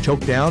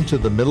 Choke down to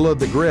the middle of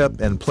the grip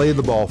and play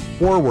the ball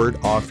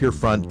forward off your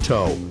front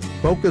toe.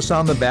 Focus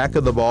on the back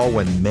of the ball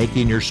when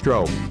making your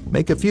stroke.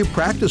 Make a few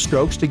practice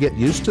strokes to get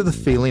used to the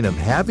feeling of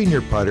having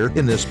your putter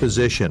in this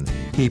position.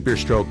 Keep your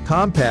stroke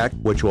compact,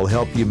 which will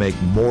help you make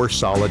more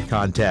solid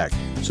contact.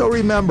 So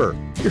remember,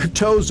 your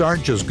toes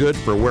aren't just good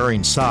for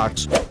wearing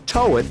socks.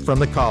 Toe it from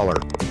the collar.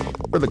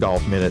 For the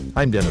Golf Minute,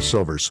 I'm Dennis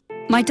Silvers.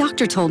 My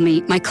doctor told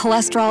me my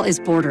cholesterol is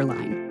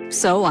borderline.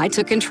 So I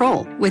took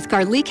control with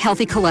Garlic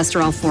Healthy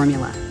Cholesterol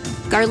Formula.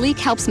 Garlic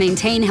helps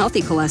maintain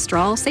healthy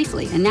cholesterol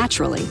safely and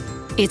naturally.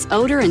 It's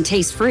odor and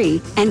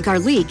taste-free, and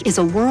Garlic is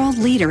a world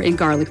leader in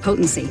garlic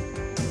potency.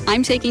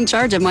 I'm taking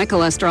charge of my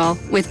cholesterol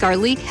with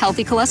Garlic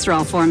Healthy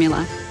Cholesterol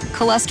Formula,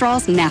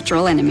 cholesterol's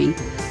natural enemy.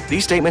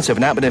 These statements have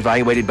not been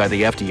evaluated by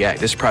the FDA.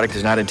 This product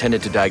is not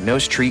intended to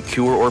diagnose, treat,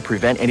 cure, or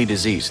prevent any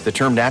disease. The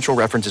term natural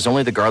references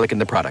only the garlic in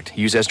the product.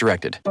 Use as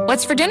directed.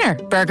 What's for dinner?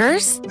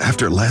 Burgers?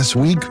 After last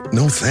week,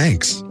 no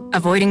thanks.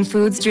 Avoiding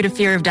foods due to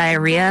fear of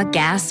diarrhea,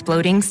 gas,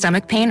 bloating,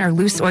 stomach pain, or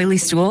loose, oily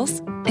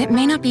stools? It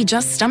may not be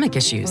just stomach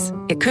issues.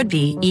 It could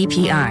be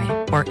EPI,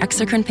 or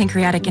exocrine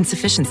pancreatic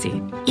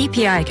insufficiency.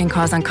 EPI can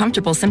cause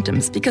uncomfortable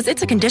symptoms because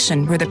it's a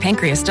condition where the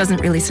pancreas doesn't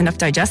release enough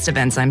digestive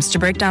enzymes to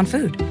break down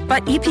food.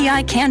 But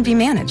EPI can be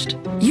managed.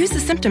 Use the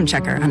symptom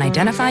checker on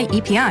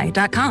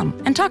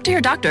identifyepi.com and talk to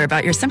your doctor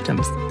about your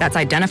symptoms. That's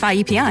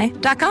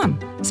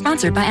identifyepi.com.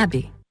 Sponsored by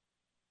AbbVie.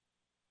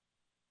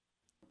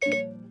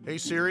 Hey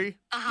Siri,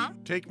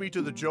 take me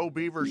to the Joe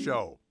Beaver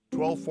Show,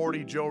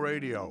 1240 Joe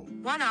Radio.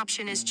 One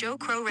option is Joe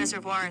Crow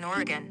Reservoir in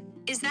Oregon.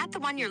 Is that the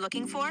one you're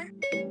looking for?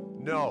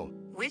 No.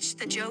 Which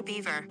the Joe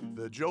Beaver?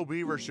 The Joe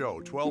Beaver Show,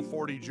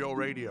 1240 Joe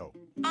Radio.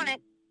 On it.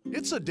 It's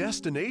It's a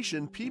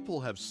destination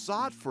people have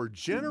sought for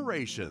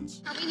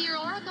generations. Are we near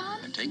Oregon?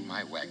 And take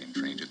my wagon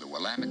train to the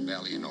Willamette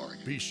Valley in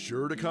Oregon. Be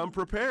sure to come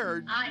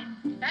prepared. I'm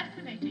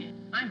fascinated.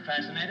 I'm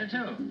fascinated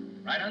too.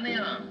 Right on the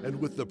arm. And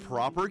with the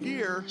proper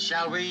gear.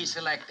 Shall we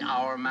select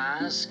our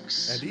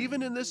masks? And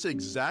even in this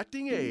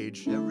exacting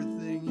age,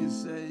 everything you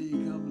say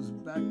comes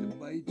back to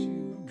bite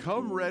you.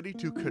 Come ready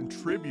to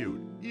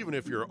contribute, even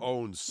if your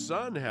own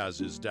son has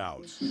his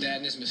doubts. Dad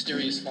and his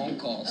mysterious phone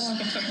calls.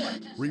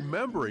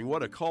 Remembering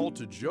what a call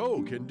to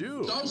Joe can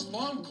do. Those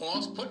phone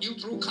calls put you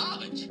through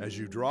college. As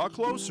you draw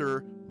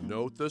closer,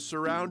 note the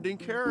surrounding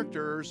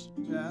characters.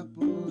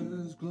 Chapel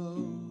is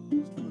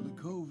closed for the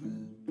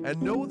COVID.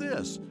 And know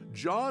this,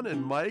 John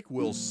and Mike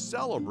will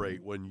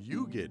celebrate when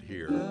you get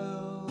here.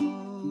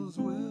 Bells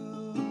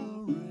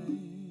will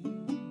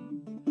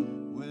ring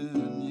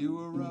when you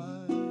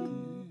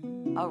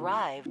arrive.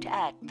 Arrived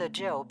at the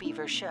Joe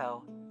Beaver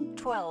Show,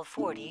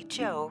 1240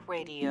 Joe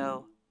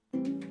Radio.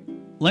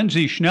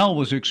 Lindsay Schnell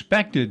was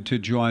expected to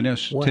join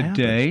us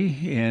today,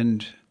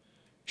 and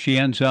she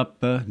ends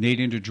up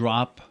needing to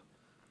drop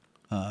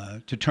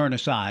to turn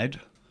aside.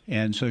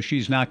 And so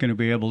she's not going to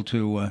be able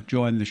to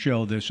join the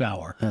show this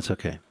hour. That's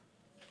okay.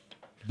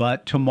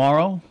 But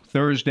tomorrow,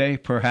 Thursday,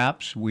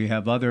 perhaps, we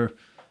have other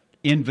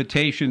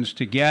invitations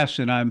to guests.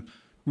 And I'm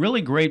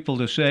really grateful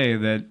to say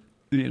that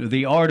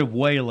the art of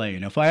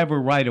waylaying, if I ever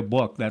write a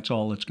book, that's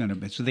all it's going to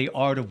be. It's the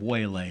art of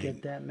waylaying.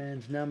 Get that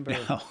man's number.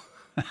 No.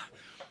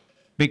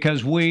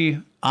 Because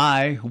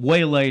I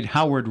waylaid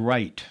Howard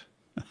Wright,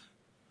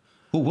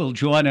 who will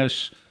join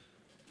us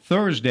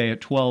Thursday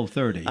at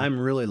 12:30. I'm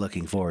really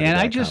looking forward to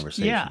that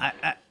conversation. Yeah,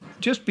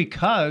 just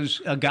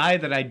because a guy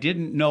that I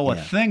didn't know a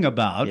thing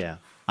about,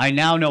 I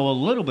now know a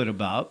little bit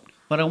about,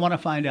 but I want to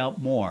find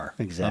out more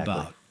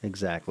about.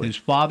 Exactly. His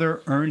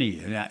father,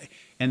 Ernie.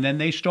 And then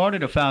they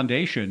started a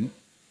foundation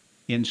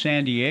in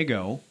San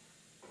Diego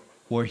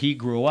where he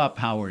grew up,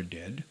 Howard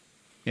did.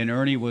 And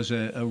Ernie was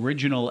an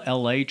original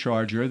L.A.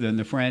 Charger. Then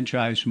the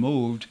franchise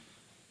moved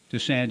to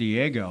San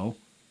Diego.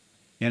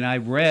 And I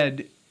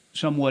read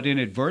somewhat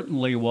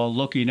inadvertently while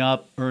looking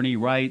up Ernie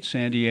Wright,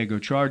 San Diego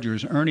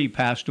Chargers. Ernie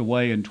passed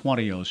away in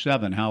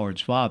 2007,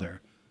 Howard's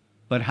father.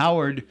 But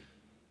Howard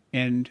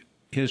and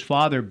his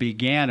father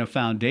began a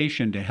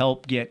foundation to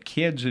help get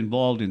kids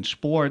involved in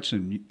sports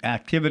and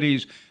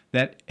activities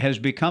that has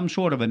become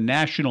sort of a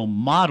national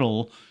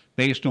model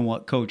based on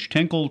what Coach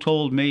Tinkle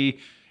told me.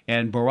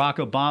 And Barack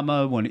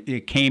Obama, when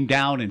it came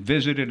down and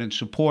visited and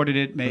supported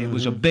it, it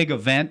was a big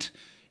event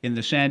in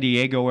the San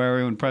Diego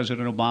area when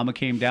President Obama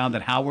came down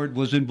that Howard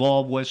was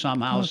involved with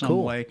somehow,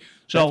 some way.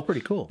 So that's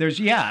pretty cool. There's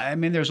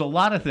a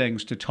lot of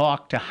things to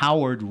talk to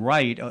Howard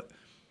Wright.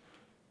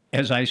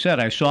 As I said,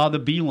 I saw the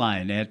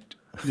beeline at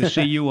the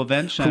CU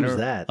Event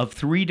Center of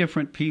 3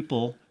 different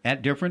people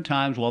at different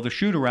times while the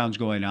shoot-around's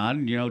going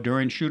on.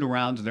 During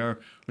shoot-arounds there are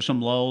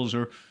some lulls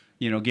or,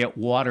 get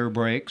water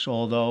breaks,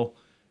 although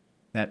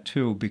that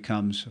too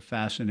becomes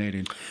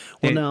fascinating.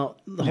 Well, now,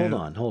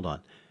 hold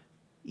on.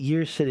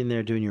 You're sitting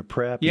there doing your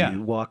prep. Yeah.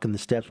 You walking the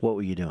steps. What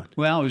were you doing?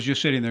 Well, I was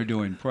just sitting there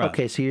doing prep.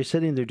 Okay, so you're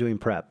sitting there doing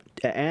prep.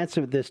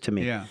 Answer this to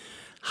me. Yeah.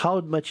 How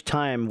much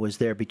time was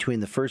there between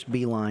the first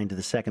beeline to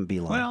the second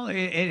beeline? Well,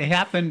 it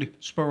happened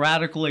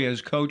sporadically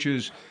as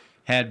coaches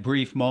had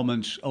brief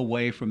moments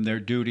away from their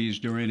duties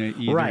during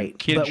either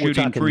kid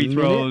shooting free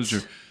throws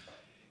or.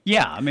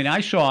 Yeah, I mean,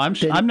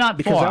 I'm not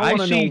because far. I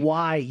want to know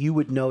why you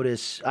would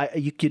notice.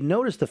 You could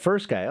notice the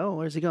first guy. Oh,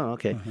 where's he going?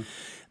 Okay,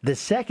 the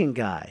second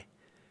guy.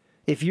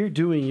 If you're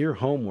doing your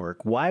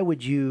homework, why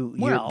would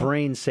your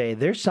brain say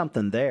there's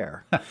something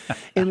there?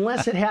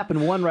 Unless it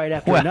happened one right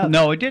after another.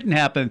 No, it didn't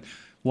happen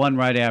one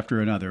right after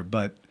another,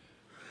 but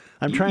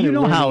I'm trying to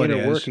know how the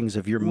inner workings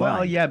of your mind.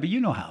 Well, yeah, but you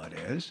know how it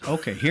is.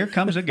 Okay, here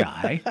comes a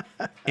guy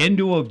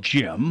into a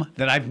gym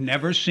that I've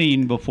never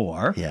seen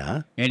before.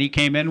 Yeah. And he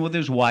came in with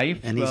his wife.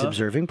 And he's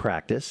observing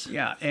practice.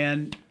 Yeah,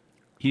 and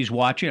he's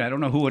watching. I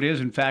don't know who it is.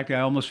 In fact, I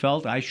almost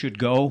felt I should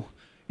go.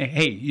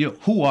 Hey,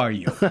 who are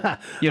you?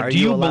 Do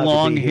you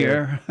belong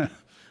here?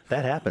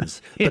 That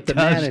happens. But the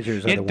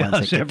managers are the ones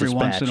that get every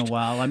dispatched. once in a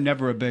while. I'm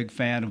never a big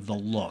fan of the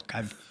look.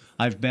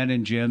 I've been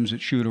in gyms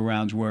at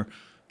shoot-arounds where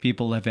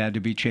people have had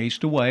to be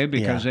chased away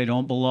because they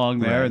don't belong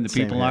there, and the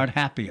people aren't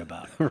happy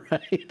about it.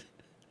 Right.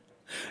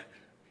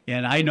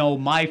 And I know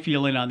my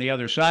feeling on the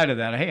other side of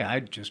that. Hey,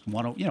 I just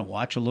want to,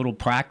 watch a little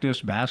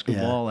practice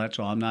basketball. That's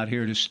all. I'm not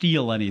here to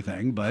steal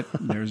anything, but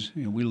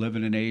we live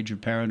in an age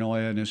of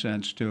paranoia in a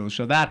sense too.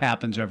 So that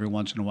happens every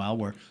once in a while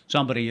where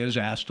somebody is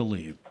asked to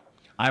leave.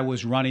 I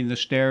was running the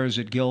stairs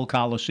at Gill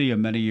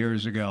Coliseum many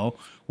years ago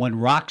when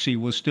Roxy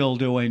was still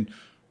doing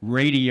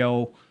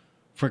radio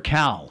for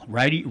Cal,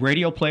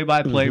 radio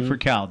play-by-play for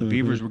Cal. The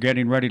Beavers were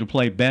getting ready to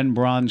play Ben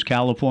Braun's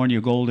California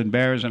Golden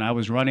Bears, and I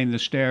was running the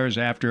stairs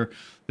after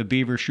the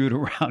Beaver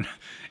shoot-around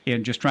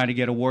and just trying to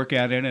get a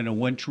workout in a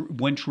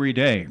wintry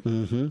day.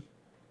 Mm-hmm.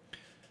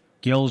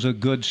 Gill's a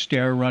good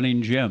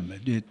stair-running gym.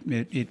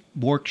 It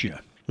works you.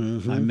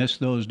 I miss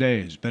those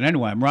days. But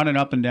anyway, I'm running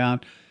up and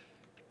down.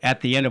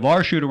 At the end of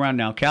our shoot-around,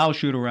 now Cal's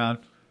shoot-around,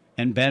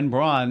 and Ben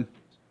Braun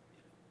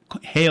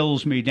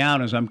hails me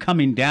down as I'm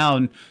coming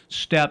down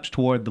steps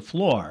toward the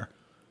floor.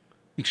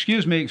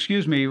 Excuse me,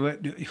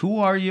 who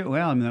are you?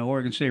 Well, I'm the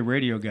Oregon State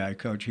radio guy,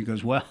 Coach. He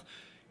goes, well,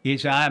 he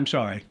said, I'm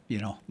sorry,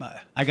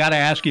 I got to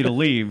ask you to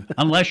leave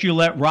unless you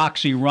let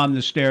Roxy run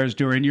the stairs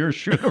during your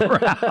shoot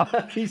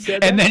around. He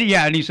said and that?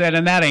 then, and he said,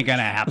 and that ain't going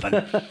to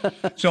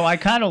happen. So I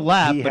kind of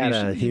laughed. He had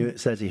a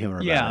sense of humor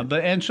about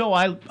it. And so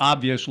I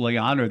obviously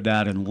honored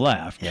that and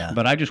left. Yeah.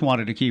 But I just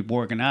wanted to keep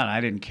working out.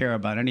 I didn't care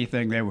about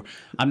anything.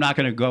 I'm not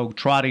going to go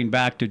trotting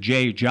back to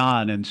Jay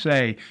John and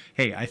say,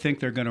 hey, I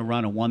think they're going to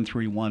run a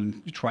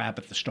 1-3-1 trap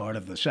at the start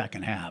of the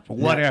second half or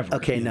whatever.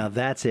 Now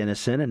that's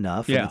innocent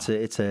enough. Yeah.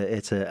 It's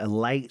a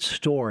light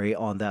story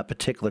on that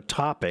particular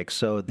topic.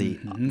 So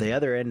the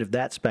other end of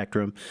that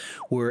spectrum,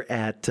 we're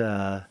at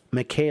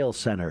McHale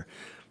Center.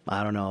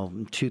 I don't know,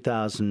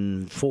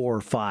 2004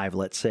 or 5,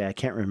 let's say. I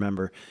can't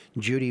remember.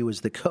 Judy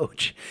was the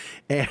coach.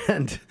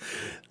 And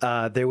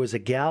there was a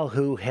gal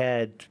who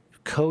had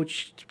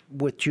coached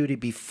with Judy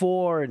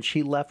before, and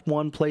she left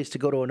one place to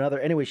go to another.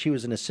 Anyway, she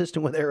was an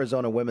assistant with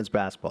Arizona women's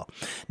basketball.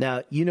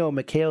 Now,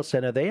 McHale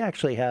Center, they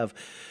actually have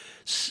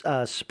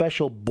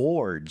special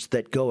boards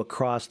that go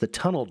across the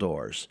tunnel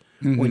doors.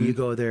 When you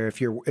go there, if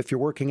you're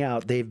working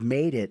out, they've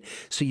made it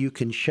so you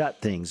can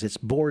shut things. It's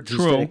boards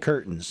instead of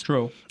curtains.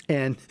 True.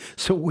 And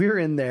so we're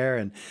in there,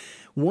 and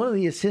one of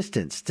the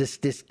assistants,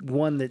 this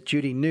one that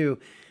Judy knew,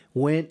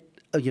 went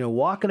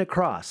walking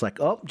across like,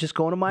 just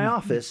going to my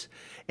office,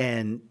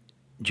 and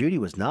Judy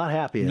was not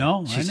happy.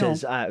 No, she I know.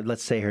 says,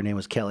 let's say her name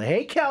was Kelly.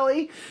 Hey,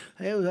 Kelly,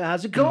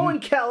 how's it going,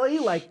 Kelly?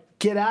 Like,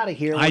 get out of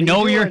here. I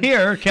know you're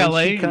here,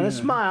 Kelly. And she kind of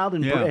smiled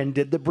and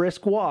did the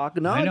brisk walk.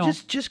 No,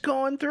 just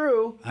going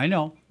through. I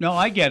know. No,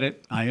 I get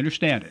it. I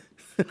understand it.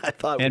 I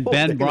thought, and whoa,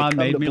 Ben they're gonna Braun come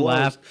made to me blows.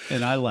 laugh,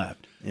 and I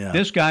left. Yeah.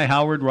 This guy,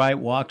 Howard Wright,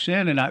 walks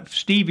in, and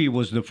Stevie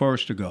was the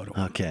first to go to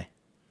him. Okay.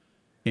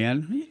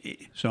 And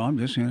so I'm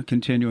just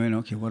continuing.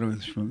 Okay, what are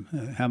from?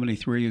 How many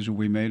threes have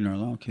we made in our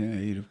life?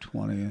 Okay, 8 of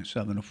 20,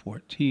 7 of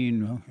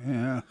 14. Oh,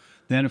 yeah.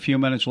 Then a few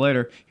minutes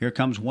later, here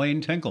comes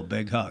Wayne Tinkle,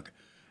 big hug.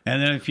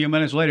 And then a few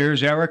minutes later,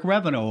 here's Eric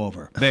Reveneau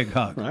over, big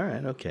hug. All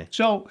right, okay.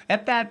 So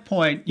at that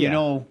point,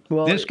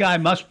 this guy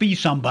must be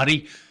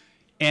somebody.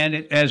 And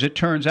as it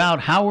turns out,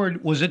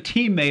 Howard was a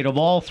teammate of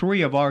all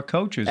three of our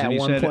coaches. At and he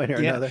one said, point or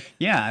another.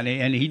 Yeah,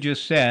 and he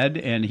just said,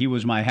 and he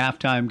was my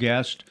halftime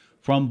guest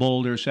from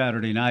Boulder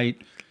Saturday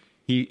night.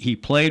 He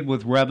played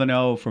with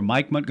Reveneau for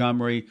Mike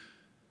Montgomery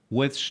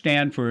with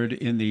Stanford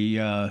in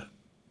the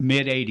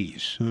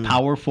mid-'80s.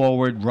 Power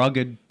forward,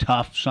 rugged,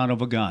 tough son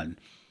of a gun.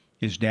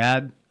 His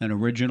dad, an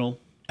original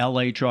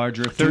L.A.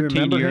 Charger,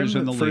 13 years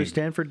in the league. For his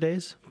Stanford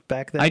days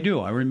back then? I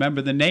do. I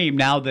remember the name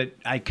now that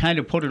I kind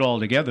of put it all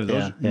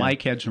together.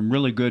 Mike had some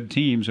really good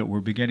teams that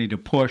were beginning to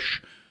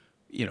push,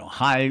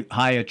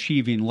 high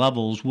achieving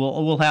levels.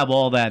 We'll have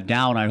all that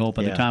down, I hope,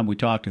 at the time we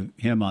talk to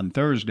him on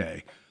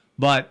Thursday.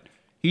 But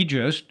he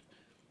just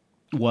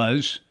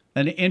was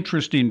an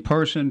interesting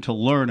person to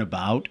learn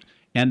about.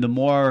 And the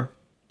more,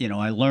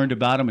 I learned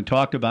about him and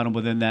talked about him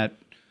within that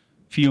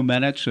few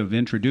minutes of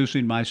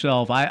introducing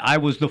myself, I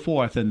was the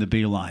fourth in the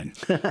beeline.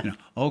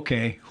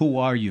 Okay, who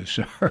are you,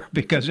 sir?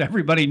 Because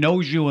everybody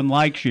knows you and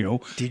likes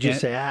you. Did you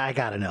say, I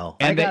got to know?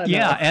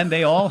 And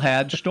they all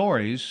had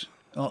stories.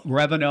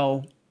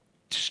 Reveneau,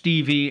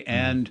 Stevie,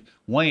 and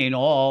Wayne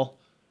all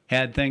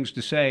had things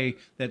to say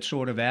that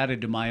sort of added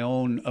to my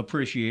own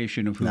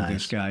appreciation of who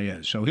this guy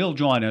is. So he'll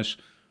join us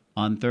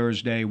on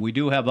Thursday. We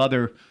do have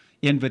other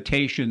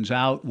invitations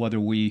out, whether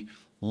we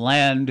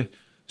land.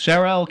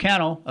 Sarah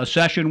Elcano, a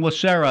session with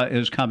Sarah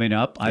is coming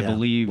up, I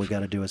believe. We got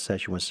to do a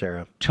session with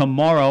Sarah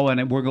tomorrow,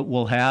 and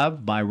we'll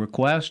have, by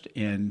request,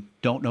 and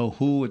don't know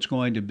who it's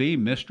going to be,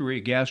 mystery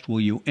guest.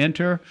 Will you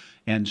enter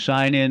and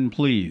sign in,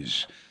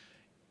 please?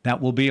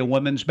 That will be a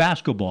women's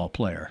basketball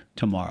player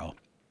tomorrow.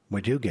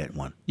 We do get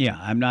one. Yeah,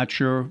 I'm not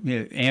sure.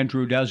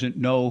 Andrew doesn't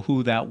know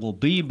who that will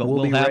be, but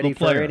we'll be have ready a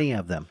player. For any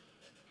of them.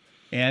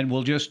 And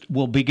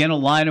we'll begin a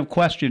line of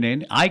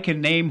questioning. I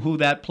can name who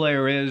that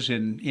player is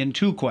in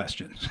 2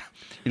 questions.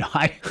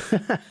 I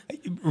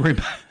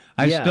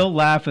still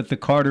laugh at the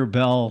Carter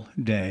Bell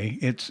day.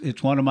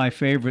 It's one of my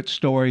favorite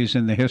stories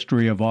in the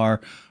history of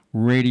our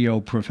radio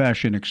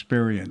profession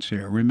experience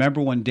here.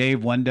 Remember when Dave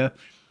Wenda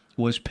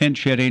was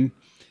pinch hitting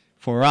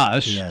for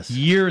us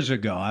years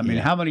ago? I mean,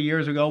 how many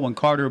years ago when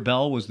Carter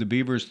Bell was the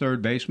Beavers'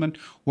 third baseman?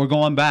 We're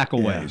going back a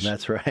ways.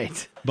 That's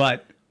right.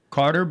 But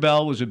Carter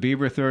Bell was a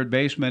Beaver third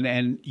baseman,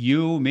 and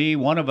you, me,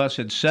 one of us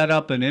had set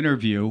up an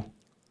interview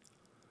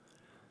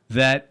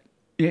that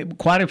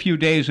quite a few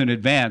days in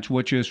advance,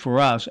 which is for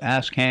us,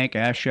 ask Hank,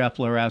 ask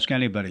Scheffler, ask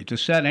anybody. To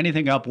set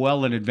anything up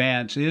well in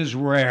advance is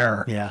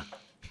rare. Yeah.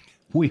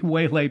 We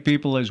waylay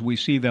people as we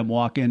see them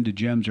walk into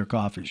gyms or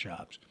coffee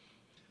shops.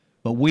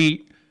 But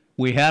we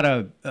had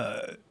an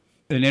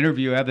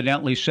interview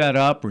evidently set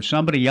up, or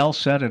somebody else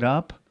set it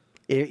up.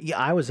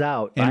 I was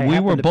out. And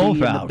we were both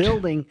in out. the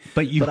building,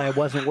 but I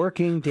wasn't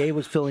working. Dave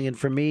was filling in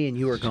for me, and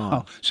you were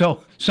gone.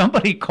 So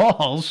somebody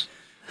calls.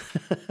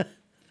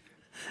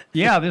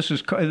 This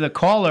is the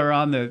caller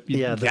on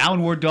the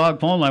downward dog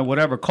phone line,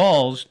 whatever,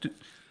 calls.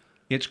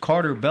 it's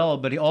Carter Bell,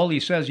 but all he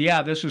says,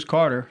 yeah, this is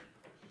Carter.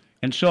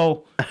 And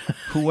so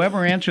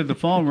whoever answered the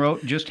phone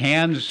just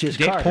hands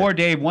poor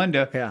Dave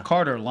Wenda,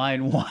 Carter,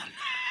 line 1.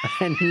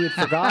 And he had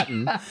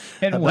forgotten.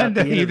 And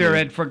Wenda either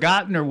had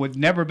forgotten or would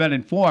never been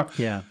informed.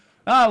 Yeah.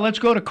 Let's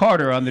go to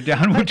Carter on the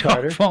downward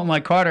talk phone.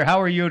 Like, Carter, how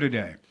are you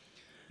today?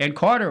 And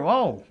Carter,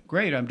 oh,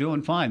 great, I'm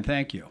doing fine,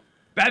 thank you.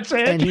 That's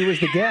it. And he was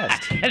the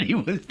guest.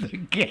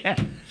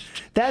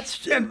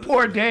 And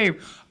poor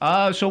Dave.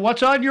 So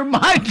what's on your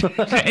mind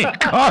today,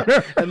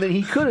 Carter? And then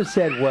he could have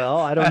said, well,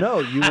 I don't know.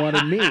 You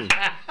wanted me.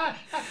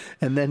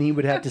 And then he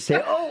would have to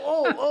say,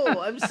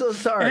 oh, I'm so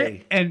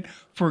sorry. And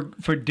for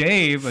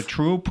Dave, a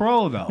true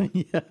pro, though,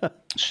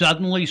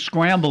 suddenly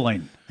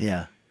scrambling.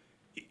 Yeah.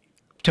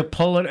 To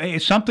pull it,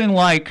 something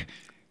like,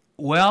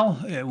 well,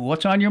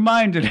 what's on your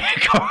mind today,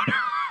 Carter?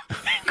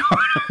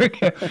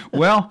 Carter,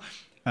 well,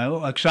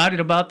 I'm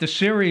excited about the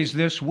series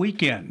this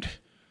weekend.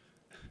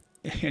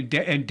 And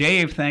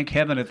Dave, thank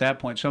heaven, at that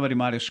point, somebody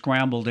might have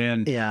scrambled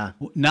in. Yeah.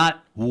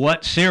 Not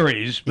what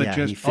series, but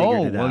just, he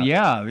figured it out.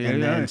 yeah.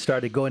 And then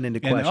started going into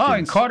questions.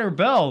 And Carter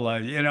Bell,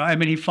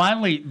 he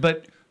finally,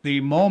 but the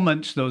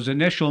moments, those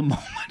initial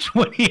moments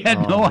when he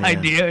had no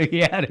idea he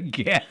had a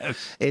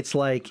guess. It's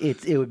like,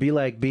 it would be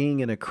like being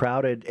in a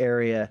crowded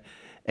area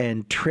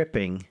and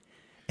tripping.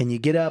 And you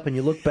get up and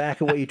you look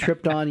back at what you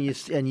tripped on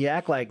and you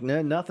act like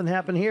nothing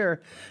happened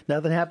here,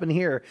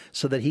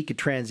 so that he could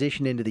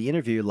transition into the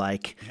interview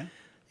like,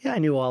 I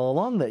knew all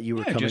along that you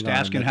were coming just on. Just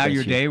asking how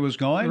your day was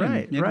going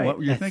right, and what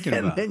you're thinking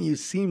about. And then you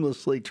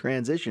seamlessly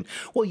transition.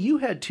 Well, you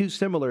had 2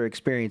 similar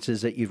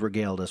experiences that you've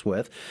regaled us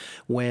with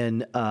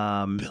when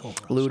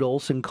Lute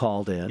Olson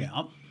called in.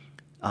 Yeah.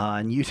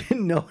 And you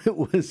didn't know it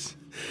was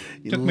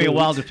Took me a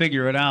while to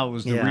figure it out. It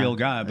was the real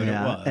guy, but it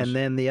was. And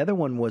then the other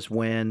one was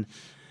when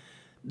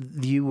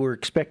you were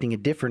expecting a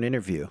different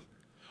interview.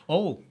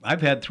 Oh,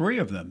 I've had 3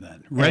 of them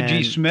then.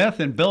 Reggie Smith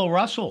and Bill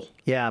Russell.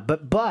 Yeah,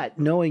 but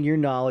knowing your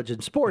knowledge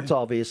in sports,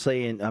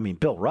 obviously, and I mean,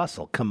 Bill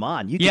Russell, come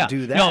on, you can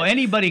do that. No,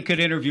 anybody could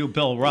interview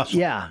Bill Russell.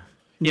 Yeah.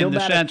 In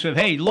the sense of,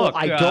 hey, look.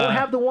 I don't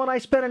have the one I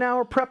spent an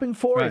hour prepping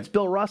for. Right. It's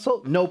Bill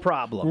Russell. No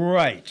problem.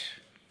 Right.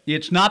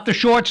 It's not the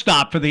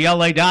shortstop for the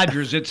L.A.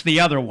 Dodgers. It's the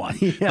other one.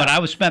 But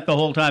I spent the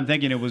whole time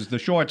thinking it was the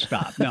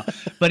shortstop. No,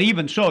 but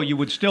even so, you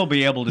would still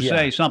be able to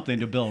say something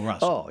to Bill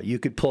Russell. Oh, you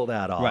could pull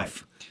that off.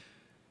 Right.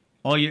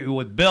 Oh,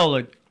 with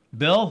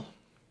Bill,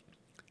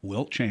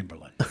 Wilt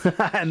Chamberlain.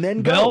 And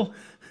then Bill,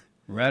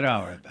 Red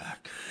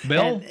Auerbach.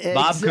 Bill,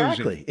 Bob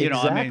Cousy.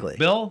 Exactly.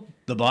 Bill,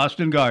 the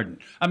Boston Garden.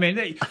 I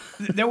mean,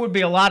 there would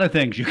be a lot of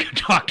things you could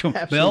talk to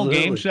him. Bill,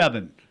 Game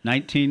 7,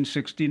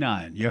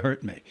 1969. You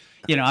hurt me.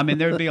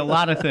 There'd be a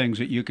lot of things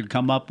that you could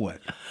come up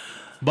with.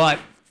 But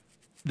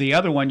the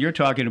other one you're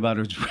talking about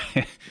is,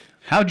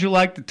 how'd you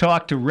like to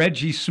talk to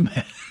Reggie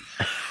Smith?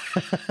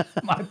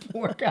 My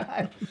poor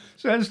guy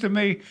says to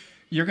me,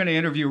 you're going to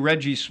interview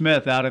Reggie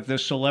Smith out at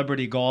this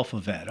celebrity golf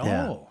event.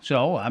 Yeah. Oh,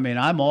 so,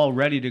 I'm all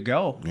ready to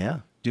go. Yeah.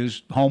 Do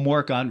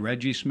homework on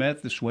Reggie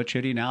Smith, the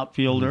switch-hitting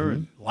outfielder,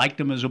 and liked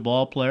him as a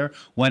ball player,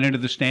 went into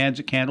the stands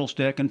at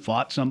Candlestick and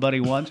fought somebody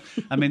once.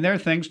 There are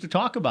things to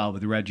talk about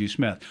with Reggie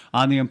Smith.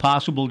 On the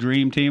impossible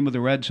dream team with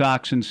the Red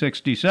Sox in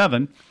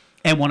 '67.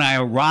 And when I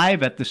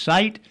arrive at the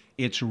site,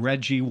 it's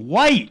Reggie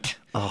White,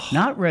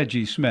 not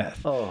Reggie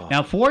Smith. Oh.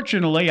 Now,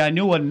 fortunately, I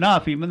knew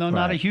enough, even though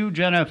not a huge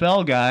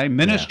NFL guy,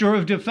 Minister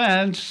of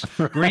Defense,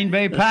 Green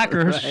Bay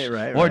Packers,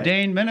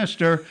 ordained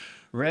minister.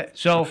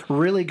 So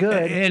really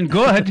good. And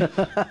good.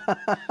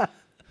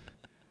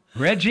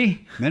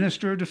 Reggie,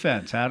 Minister of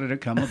Defense. How did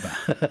it come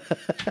about?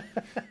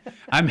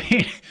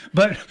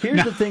 But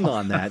here's the thing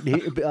on that.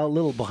 A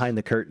little behind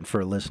the curtain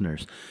for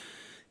listeners.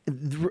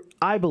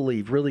 I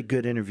believe really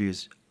good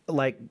interviews,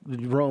 like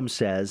Rome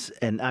says,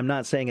 and I'm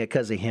not saying it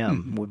because of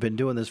him. We've been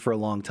doing this for a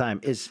long time.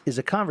 Is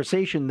a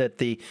conversation that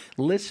the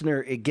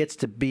listener gets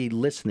to be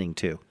listening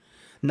to.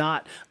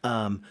 Not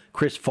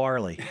Chris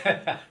Farley.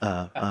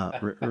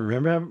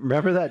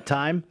 Remember that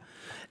time?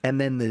 And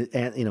then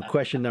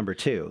question number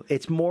 2.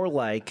 It's more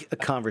like a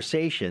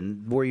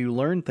conversation where you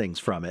learn things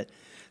from it.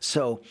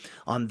 So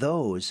on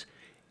those,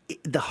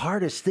 the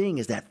hardest thing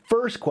is that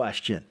first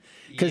question,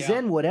 because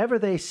then whatever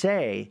they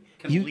say,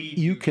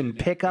 you can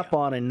pick up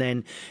on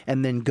and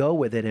then go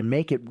with it and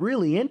make it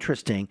really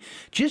interesting,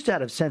 just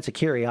out of sense of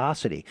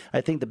curiosity. I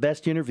think the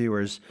best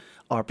interviewers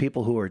are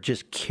people who are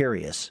just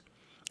curious.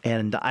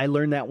 And I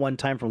learned that one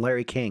time from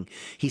Larry King.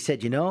 He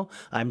said,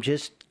 I'm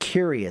just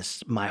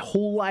curious. My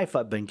whole life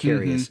I've been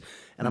curious.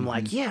 And I'm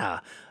like, yeah,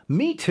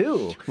 me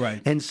too.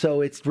 Right. And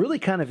so it's really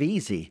kind of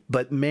easy.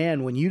 But,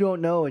 man, when you don't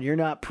know and you're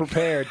not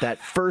prepared, that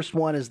first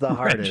one is the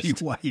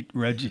hardest.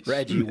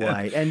 Reggie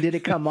White. And did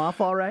it come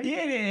off all right?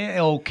 Yeah,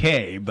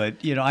 okay. But,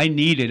 I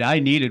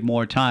needed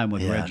more time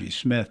with Reggie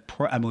Smith,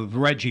 with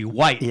Reggie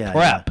White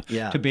prep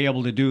to be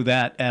able to do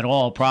that at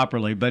all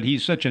properly. But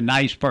he's such a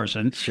nice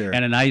person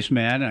and a nice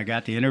man. And I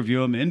got to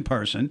interview him in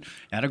person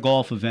at a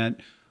golf event,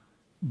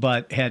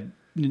 but had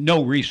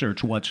no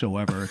research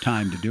whatsoever or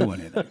time to do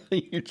anything.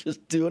 You're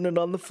just doing it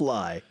on the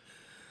fly.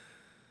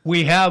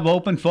 We have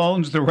open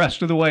phones the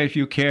rest of the way if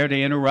you care to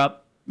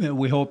interrupt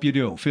We hope you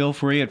do. Feel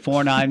free at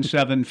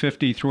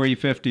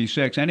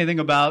 497-5356. Anything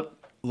about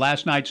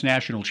last night's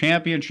national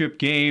championship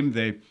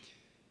game,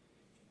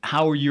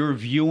 how you're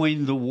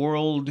viewing the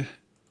world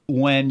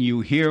when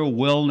you hear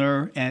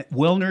Wilner. And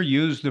Wilner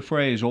used the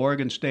phrase,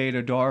 Oregon State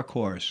a dark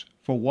horse.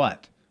 For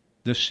what?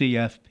 The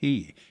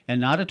CFP.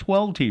 And not a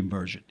 12-team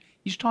version.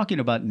 He's talking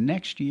about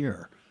next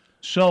year.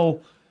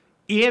 So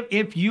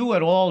if you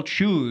at all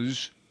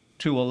choose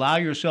to allow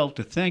yourself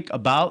to think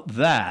about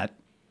that,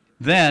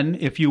 then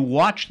if you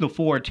watch the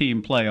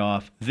 4-team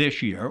playoff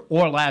this year,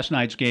 or last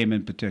night's game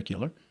in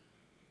particular,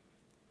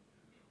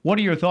 what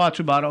are your thoughts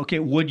about, okay,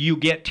 would you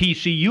get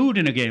TCU'd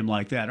in a game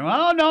like that?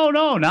 Oh,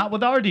 no, not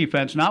with our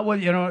defense, not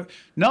with,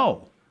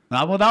 no,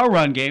 not with our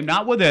run game,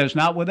 not with this,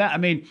 not with that. I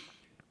mean,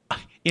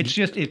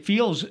 it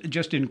feels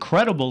just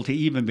incredible to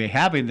even be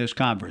having this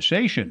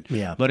conversation.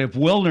 Yeah. But if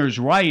Wilner's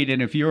right,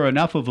 and if you're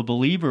enough of a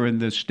believer in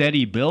the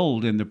steady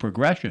build in the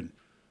progression,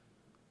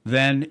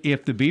 then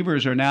if the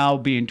Beavers are now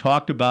being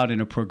talked about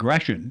in a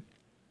progression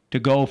to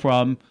go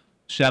from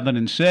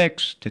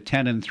 7-6 to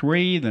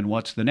 10-3, then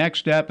what's the next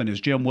step? And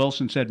as Jim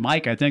Wilson said,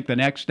 Mike, I think the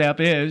next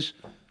step is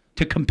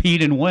to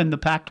compete and win the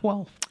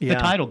Pac-12, the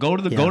title. Go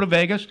to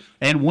Vegas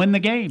and win the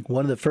game.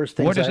 One of the first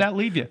things. Where does that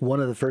leave you? One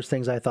of the first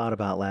things I thought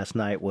about last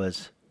night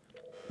was,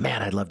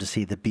 man, I'd love to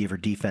see the Beaver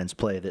defense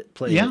play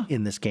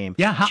in this game.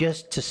 Yeah,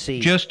 just to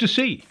see. Just to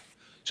see.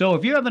 So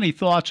if you have any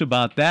thoughts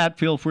about that,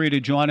 feel free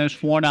to join us,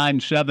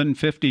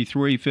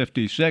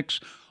 497-5356.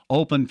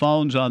 Open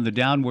phones on the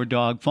Downward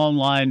Dog phone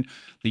line.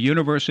 The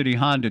University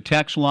Honda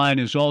text line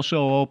is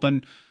also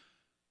open.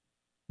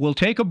 We'll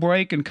take a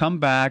break and come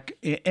back.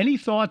 Any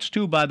thoughts,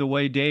 too, by the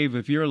way, Dave,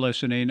 if you're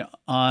listening,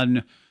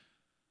 on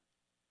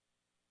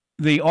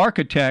the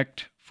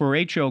architect for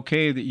HOK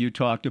that you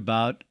talked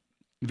about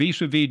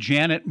vis-a-vis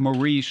Janet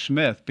Marie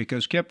Smith?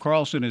 Because Kip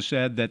Carlson has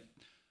said that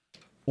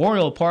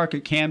Oriole Park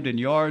at Camden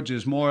Yards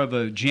is more of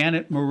a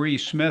Janet Marie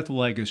Smith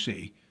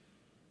legacy.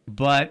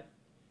 But,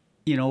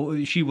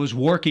 she was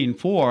working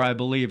for, I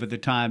believe, at the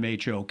time,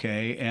 HOK,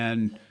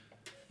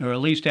 or at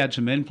least had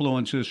some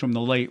influences from the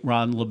late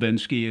Ron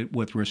Lubinsky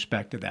with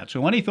respect to that.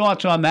 So any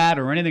thoughts on that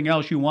or anything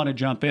else you want to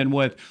jump in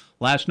with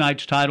last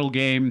night's title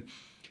game?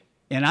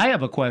 And I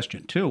have a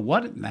question, too.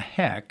 What in the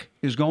heck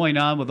is going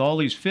on with all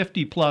these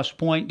 50-plus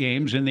point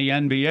games in the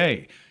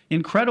NBA?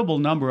 Incredible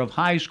number of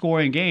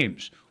high-scoring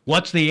games.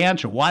 What's the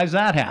answer? Why is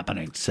that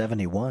happening?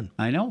 71.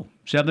 I know.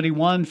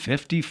 71,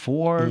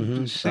 54,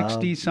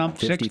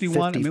 60-something,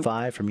 61.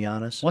 55 from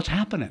Giannis. What's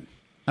happening?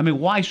 I mean,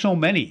 why so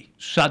many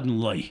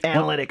suddenly?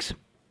 Analytics.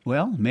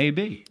 Well,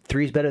 maybe.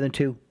 3's better than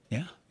 2.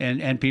 Yeah.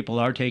 And people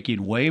are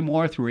taking way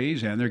more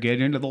threes, and they're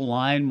getting into the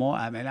line more.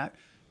 I mean,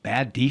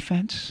 bad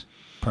defense,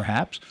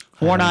 perhaps.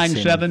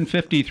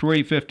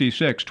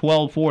 497-5356,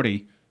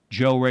 1240,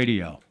 Joe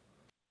Radio.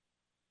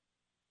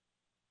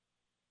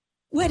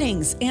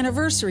 Weddings,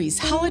 anniversaries,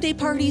 holiday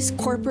parties,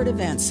 corporate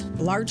events,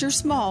 large or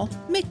small,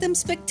 make them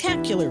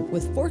spectacular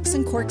with Forks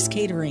and Corks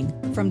Catering.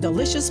 From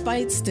delicious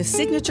bites to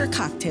signature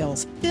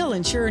cocktails, they'll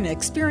ensure an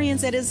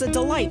experience that is a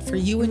delight for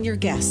you and your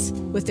guests.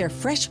 With their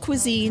fresh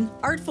cuisine,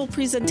 artful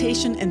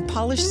presentation, and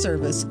polished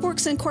service,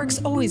 Forks and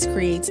Corks always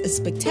creates a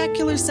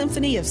spectacular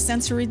symphony of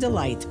sensory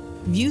delight.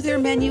 View their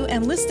menu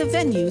and list of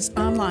venues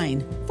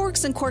online.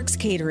 Forks and Corks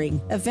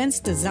Catering, events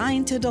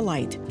designed to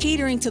delight.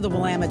 Catering to the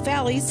Willamette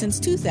Valley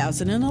since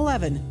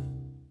 2011.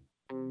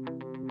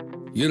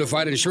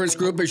 Unified Insurance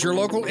Group is your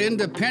local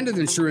independent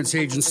insurance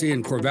agency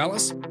in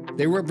Corvallis.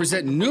 They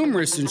represent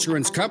numerous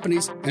insurance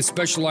companies and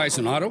specialize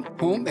in auto,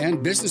 home,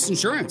 and business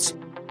insurance.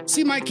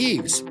 See Mike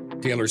Eves,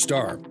 Taylor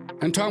Starr,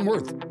 and Tom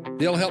Worth.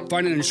 They'll help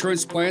find an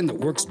insurance plan that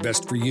works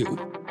best for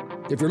you.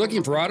 If you're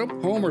looking for auto,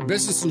 home, or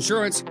business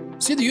insurance,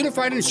 see the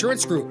Unified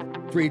Insurance Group,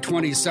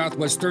 320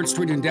 Southwest 3rd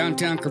Street in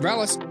downtown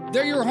Corvallis.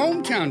 They're your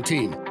hometown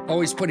team,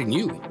 always putting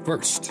you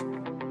first.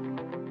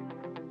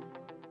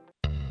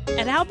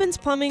 At Albin's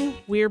Plumbing,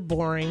 we're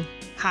boring.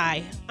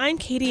 Hi, I'm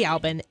Katie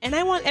Albin, and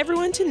I want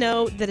everyone to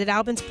know that at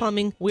Albin's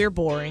Plumbing, we're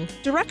boring.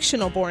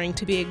 Directional boring,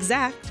 to be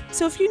exact.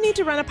 So if you need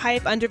to run a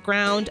pipe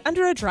underground,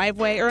 under a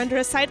driveway, or under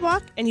a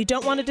sidewalk, and you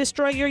don't want to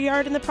destroy your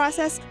yard in the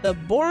process, the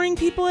boring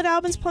people at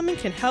Albin's Plumbing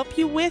can help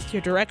you with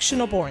your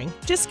directional boring.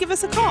 Just give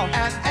us a call.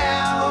 At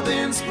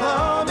Albin's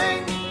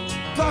Plumbing,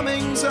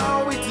 plumbing's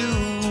all we do.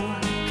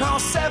 Call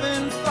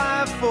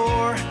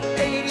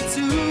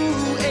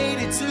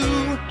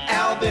 754-8282,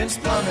 Albin's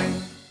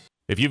Plumbing.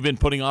 If you've been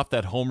putting off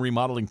that home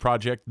remodeling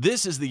project,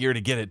 this is the year to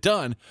get it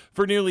done.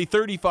 For nearly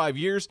 35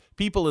 years,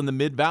 people in the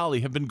Mid-Valley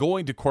have been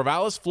going to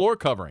Corvallis Floor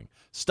Covering.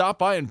 Stop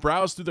by and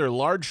browse through their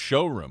large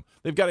showroom.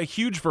 They've got a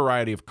huge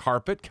variety of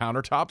carpet,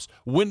 countertops,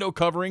 window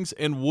coverings,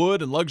 and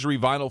wood and luxury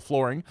vinyl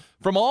flooring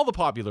from all the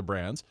popular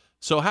brands.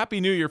 So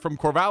Happy New Year from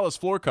Corvallis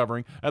Floor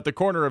Covering at the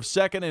corner of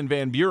 2nd and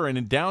Van Buren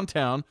in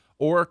downtown,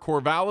 or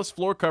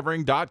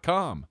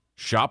CorvallisFloorCovering.com.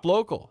 Shop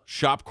local.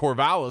 Shop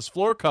Corvallis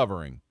Floor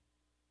Covering.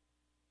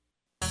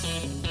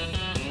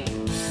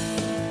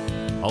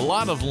 A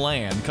lot of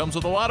land comes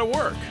with a lot of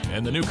work,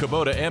 and the new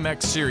Kubota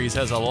MX Series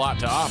has a lot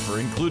to offer,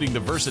 including the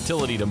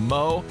versatility to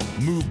mow,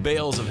 move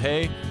bales of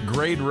hay,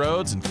 grade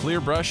roads, and clear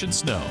brush and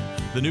snow.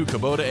 The new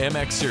Kubota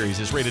MX Series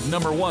is rated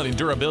 #1 in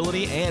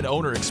durability and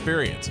owner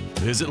experience.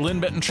 Visit Lynn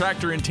Benton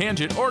Tractor in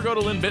Tangent or go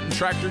to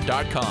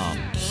lynnbentontractor.com.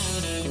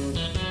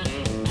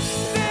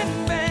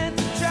 Lynn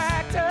Benton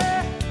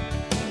Tractor,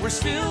 we're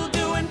still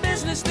doing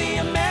business the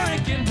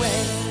American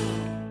way.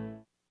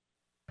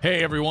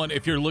 Hey everyone,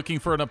 if you're looking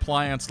for an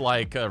appliance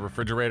like a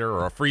refrigerator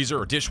or a freezer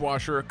or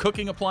dishwasher,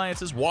 cooking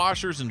appliances,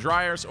 washers and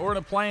dryers, or an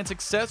appliance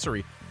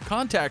accessory,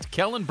 contact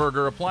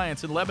Kellenberger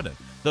Appliance in Lebanon,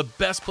 the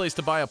best place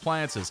to buy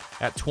appliances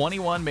at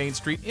 21 Main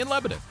Street in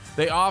Lebanon.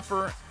 They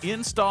offer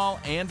install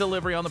and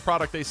delivery on the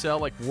product they sell,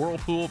 like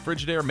Whirlpool,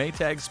 Frigidaire,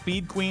 Maytag,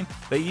 Speed Queen.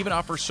 They even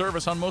offer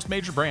service on most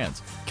major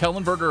brands.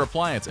 Kellenberger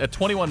Appliance at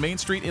 21 Main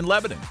Street in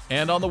Lebanon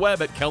and on the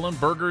web at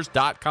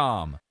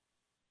kellenbergers.com.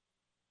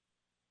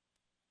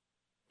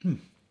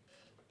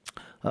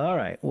 All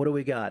right, what do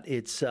we got?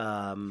 It's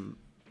a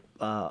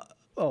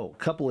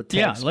couple of texts.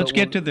 Yeah, let's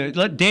get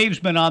to Dave's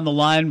been on the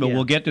line, but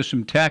we'll get to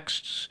some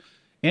texts.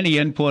 Any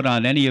input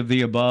on any of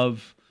the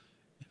above?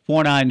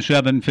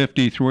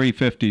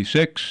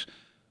 497-5356.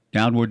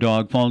 Downward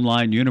Dog phone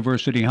line,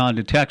 University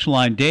Honda text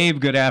line. Dave,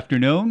 good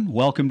afternoon.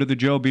 Welcome to the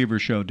Joe Beaver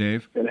Show,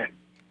 Dave.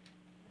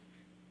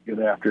 Good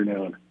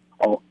afternoon.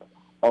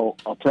 I'll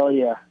tell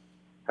you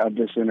how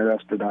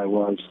disinterested I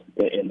was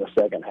in the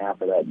second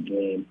half of that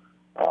game.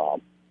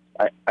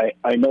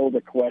 I know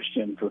the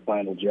question for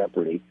Final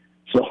Jeopardy,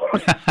 so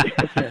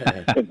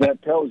if that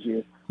tells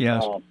you,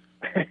 yes.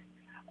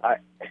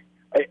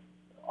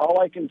 All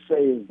I can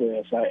say is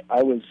this: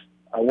 I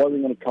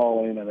wasn't going to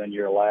call in, and then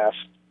your last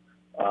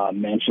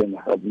mention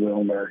of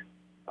Wilmer,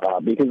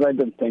 because I've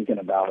been thinking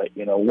about it.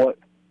 You know what?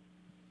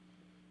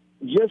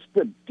 Just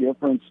the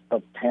difference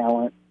of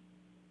talent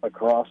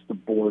across the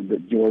board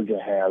that Georgia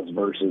has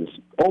versus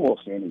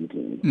almost any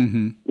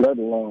team, let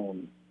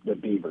alone the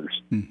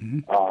Beavers,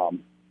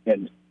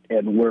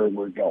 and where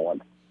we're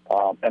going.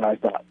 And I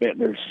thought, man,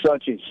 there's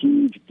such a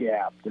huge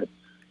gap that,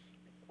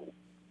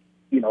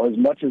 you know, as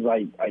much as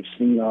I've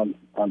seen on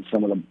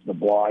some of the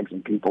blogs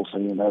and people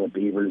saying that the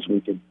Beavers,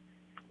 we could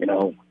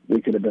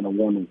have been a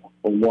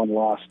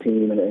one-loss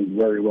team and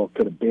very well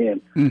could have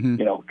been.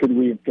 You know, could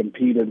we have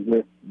competed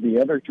with the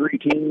other three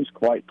teams?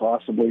 Quite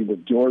possibly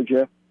with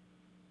Georgia.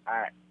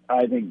 I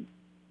think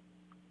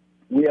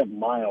we have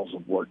miles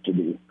of work to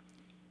do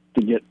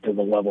to get to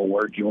the level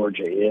where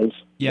Georgia is.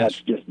 Yes.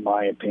 That's just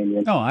my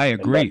opinion. No, I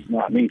agree. And that's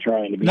not me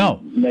trying to be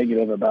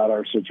negative about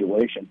our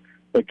situation.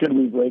 But could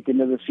we break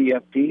into the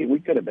CFP? We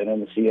could have been in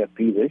the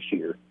CFP this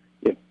year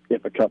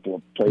if a couple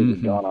of plays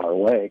had gone our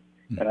way.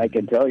 And I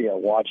can tell you,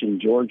 watching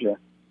Georgia,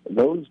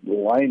 those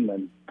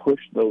linemen push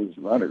those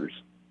runners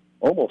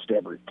almost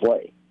every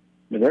play. I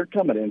mean, they're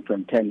coming in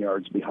from 10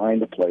 yards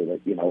behind the play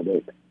that, you know,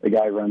 the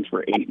guy runs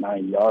for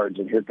 8-9 yards,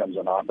 and here comes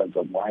an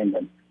offensive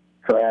lineman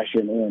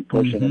crashing in and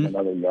pushing him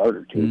another yard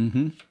or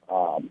two.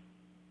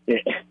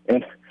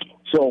 And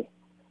so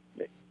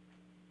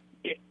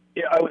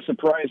I was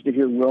surprised to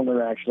hear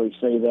Wilmer actually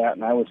say that,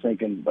 and I was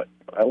thinking, but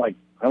I like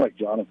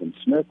Jonathan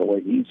Smith, the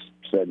way he's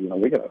said, you know,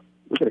 we got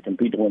to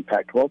compete to win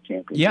Pac-12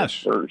 championships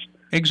first.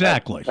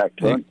 Exactly.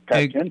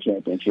 Pac-10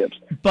 championships.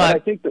 But I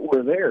think that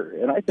we're there,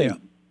 and I think.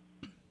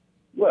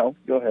 Well,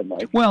 go ahead,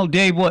 Mike. Well,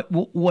 Dave,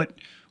 what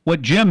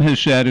Jim has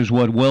said is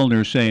what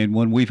Wilner's saying.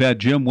 When we've had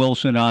Jim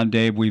Wilson on,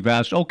 Dave, we've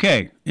asked,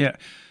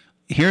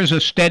 here's a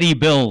steady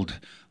build.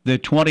 The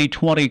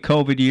 2020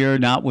 COVID year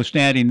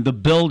notwithstanding, the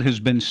build has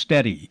been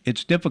steady.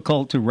 It's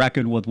difficult to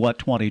reckon with what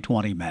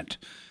 2020 meant.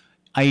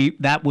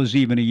 That was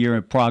even a year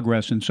of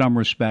progress in some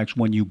respects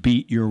when you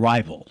beat your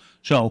rival.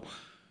 So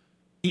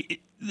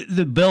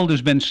the build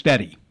has been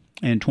steady,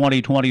 and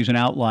 2020 is an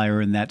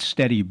outlier in that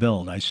steady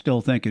build. I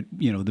still think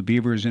the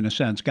Beavers, in a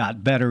sense,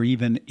 got better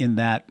even in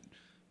that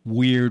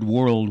weird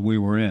world we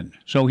were in.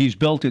 So he's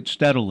built it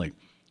steadily.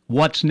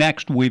 What's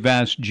next? We've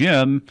asked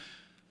Jim,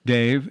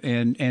 Dave,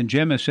 and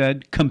Jim has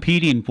said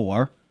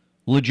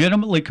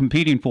legitimately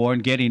competing for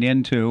and getting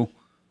into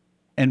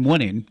and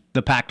winning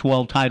the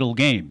Pac-12 title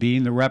game,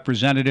 being the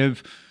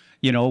representative,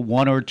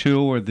 one or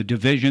two, or the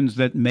divisions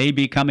that may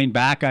be coming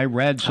back, I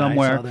read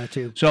somewhere. I saw that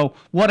too. So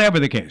whatever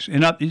the case.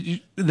 And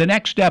the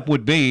next step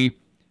would be,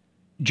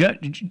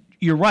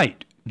 you're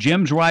right.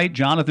 Jim's right.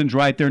 Jonathan's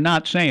right. They're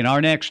not saying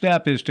our next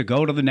step is to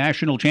go to the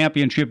national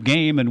championship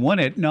game and win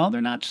it. No, they're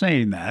not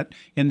saying that.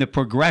 In the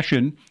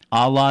progression,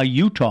 a la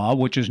Utah,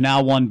 which has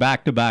now won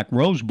back-to-back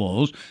Rose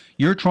Bowls,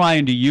 you're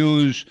trying to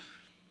use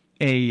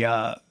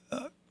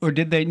or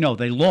did they? No,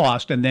 they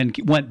lost and then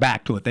went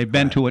back to it. They've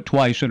been to it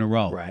twice in a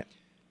row. Right.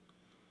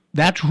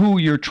 That's who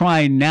you're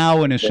trying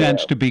now, in a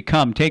sense, to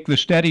become. Take the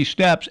steady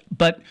steps.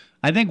 But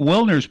I think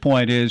Wilner's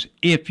point is,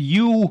 if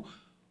you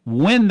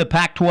win the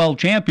Pac-12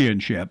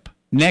 championship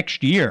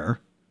next year,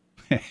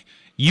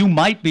 you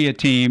might be a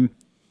team,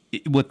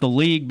 with the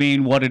league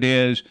being what it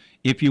is,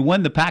 If you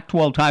win the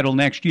Pac-12 title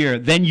next year,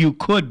 then you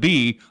could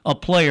be a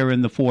player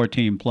in the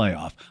 4-team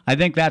playoff. I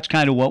think that's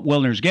kind of what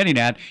Wilner's getting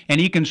at,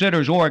 and he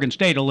considers Oregon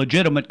State a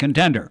legitimate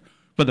contender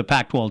for the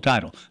Pac-12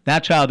 title.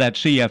 That's how that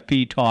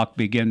CFP talk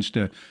begins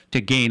to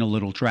gain a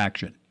little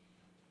traction.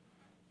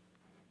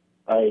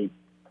 I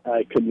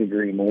couldn't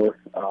agree more.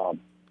 I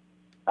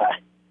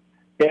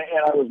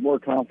was more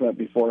confident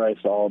before I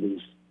saw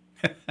these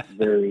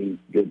very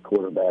good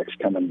quarterbacks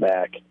coming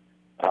back.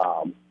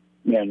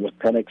 And with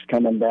Penix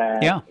coming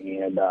back,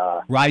 and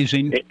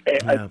Rising,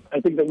 I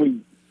think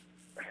that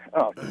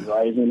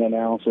Rising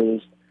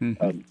announces,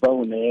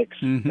 Bo Nix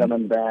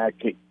coming back.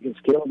 Is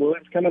Caleb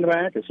Williams coming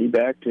back? Is he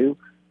back too?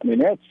 I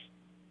mean,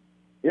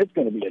 it's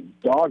going to be a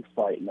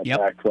dogfight in the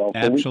Pac-12.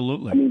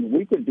 Absolutely.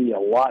 We could be a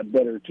lot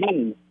better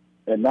team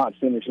and not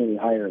finish any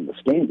higher in the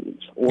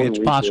standings. Or it's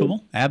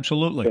possible.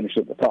 Absolutely. Finish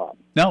at the top.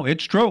 No,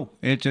 it's true.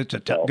 It's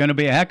going to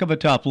be a heck of a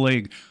tough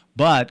league,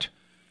 but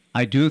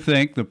I do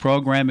think the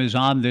program is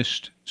on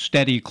this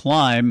steady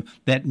climb.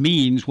 That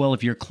means, well,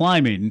 if you're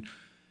climbing,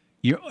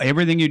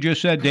 everything you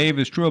just said, Dave,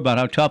 is true about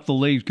how tough the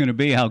league's going to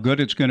be, how good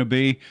it's going to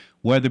be,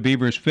 where the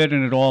Beavers fit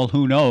in it all,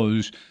 who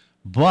knows.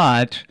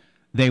 But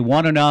they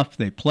won enough.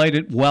 They played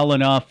it well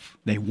enough.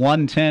 They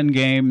won 10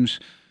 games.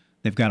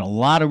 They've got a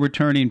lot of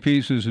returning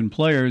pieces and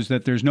players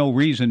that there's no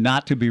reason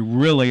not to be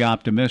really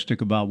optimistic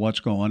about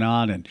what's going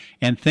on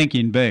and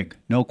thinking big.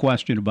 No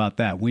question about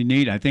that.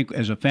 I think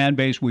as a fan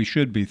base, we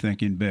should be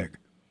thinking big.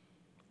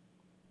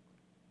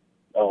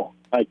 Oh,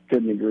 I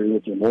couldn't agree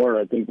with you more.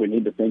 I think we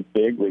need to think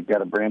big. We've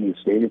got a brand new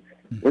stadium.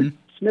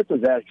 Smith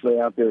is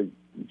actually out there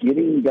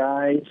getting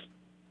guys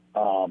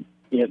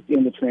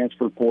in the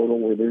transfer portal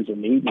where there's a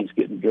need. He's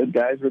getting good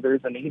guys where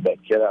there's a need.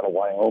 That kid out of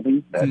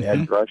Wyoming, that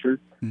edge rusher.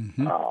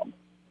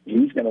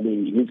 He's going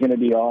to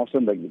be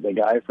awesome. The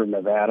guy from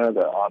Nevada,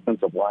 the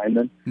offensive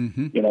lineman,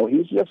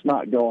 he's just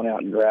not going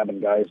out and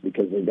grabbing guys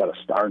because they've got a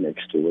star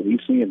next to it.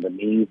 He's seeing the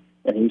need,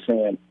 and he's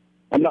saying,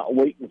 "I'm not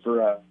waiting for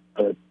a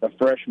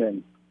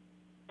freshman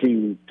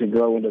to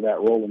grow into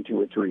that role in 2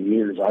 or 3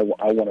 years. I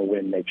want to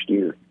win next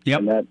year."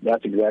 Yep. And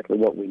that's exactly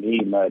what we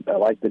need. And I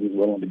like that he's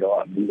willing to go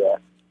out and do that.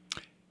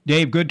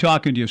 Dave, good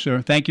talking to you,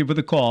 sir. Thank you for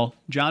the call.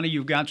 Johnny,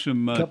 you've got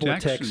some couple of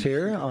texts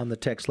here on the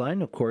text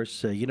line. Of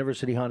course,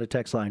 University Honda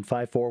text line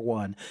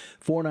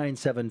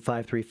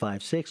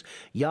 541-497-5356.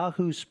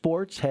 Yahoo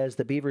Sports has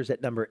the Beavers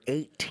at number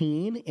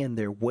 18 in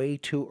their way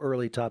too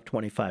early top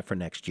 25 for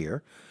next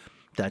year.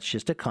 That's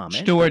just a comment.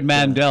 Stuart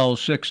Mandel,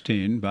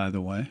 16, by the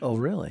way. Oh,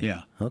 really?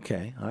 Yeah.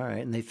 Okay. All right.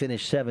 And they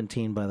finished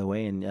 17, by the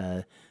way. In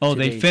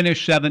they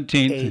finished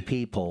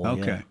 17th? AP poll.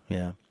 Okay.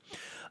 Yeah.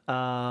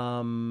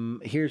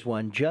 Here's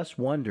one. Just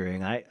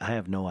wondering, I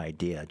have no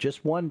idea.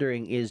 Just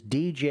wondering, is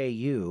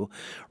DJU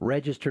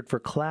registered for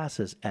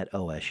classes at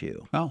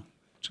OSU? Oh,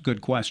 it's a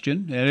good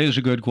question. It is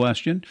a good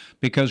question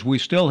because we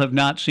still have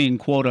not seen,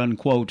 quote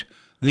unquote,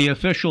 the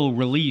official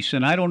release,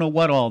 and I don't know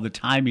what all the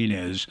timing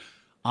is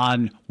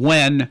on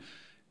when.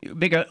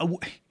 Because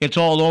it's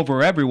all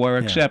over everywhere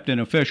except an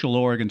official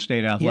Oregon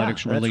State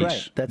Athletics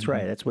release. That's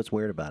right. That's what's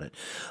weird about it.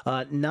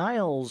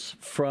 Niles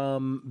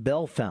from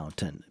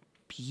Bellefontaine.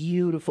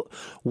 Beautiful.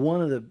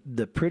 One of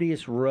the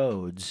prettiest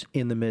roads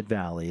in the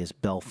Mid-Valley is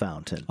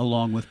Bellefontaine.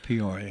 Along with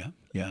Peoria,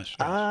 yes.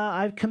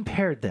 I've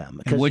compared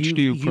them. And which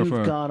do you prefer?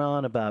 You've gone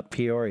on about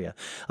Peoria.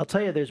 I'll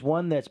tell you, there's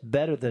one that's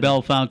better than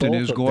Bellefontaine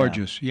both is of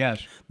gorgeous, them.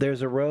 yes.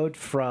 There's a road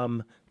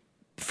from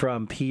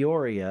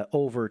Peoria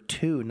over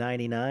to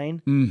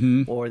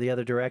 99 or the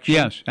other direction.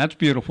 Yes, that's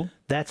beautiful.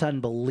 That's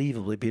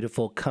unbelievably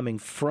beautiful coming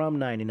from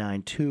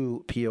 99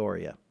 to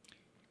Peoria.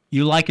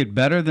 You like it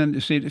better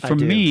than, for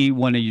me,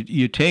 when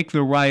you take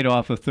the right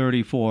off of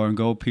 34 and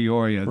go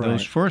Peoria,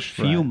 those first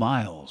few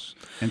miles,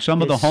 and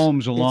some of the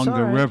homes along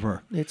the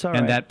river,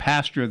 and that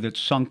pasture that's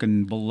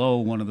sunken below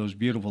one of those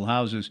beautiful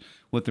houses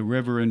with the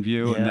river in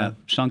view and that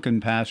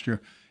sunken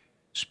pasture,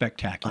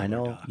 spectacular. I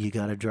know. You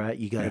got to drive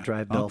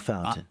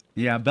Bellefontaine.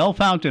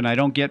 Bellefontaine I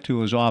don't get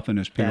to as often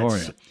as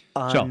Peoria.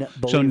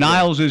 So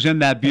Niles is in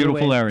that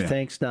beautiful area.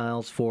 Thanks,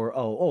 Niles, for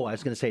I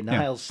was going to say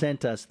Niles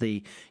sent us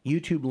the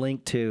YouTube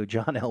link to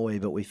John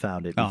Elway, but we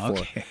found it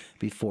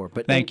before.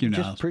 But thank you,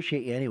 Niles. Just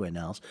appreciate you anyway,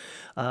 Niles.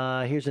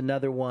 Here's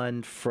another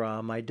one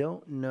from, I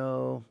don't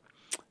know.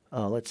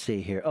 Oh, let's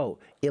see here. Oh,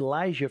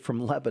 Elijah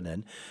from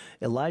Lebanon.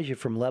 Elijah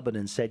from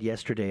Lebanon said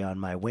yesterday on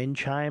my wind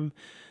chime,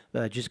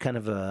 just kind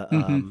of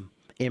a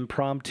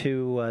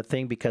impromptu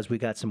thing because we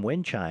got some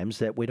wind chimes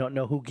that we don't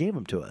know who gave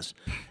them to us.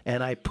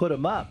 And I put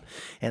them up,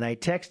 and I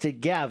texted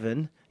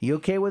Gavin, "You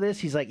okay with this?"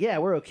 He's like, "Yeah,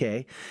 we're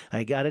okay."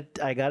 I got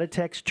to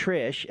text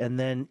Trish, and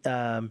then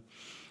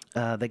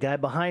the guy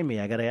behind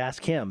me, I got to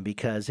ask him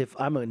because if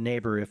I'm a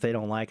neighbor, if they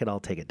don't like it, I'll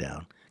take it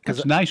down.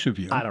 That's nice of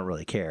you. I don't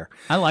really care.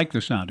 I like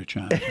the sound of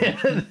chimes.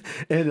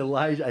 And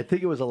Elijah, I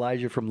think it was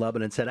Elijah from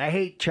Lebanon, said, "I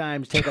hate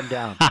chimes. Take them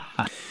down."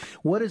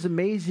 What is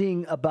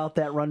amazing about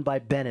that run by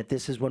Bennett,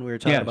 this is when we were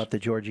talking about the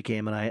Georgia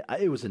game, and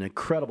it was an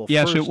incredible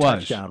first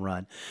touchdown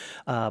run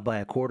by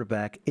a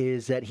quarterback,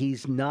 is that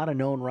he's not a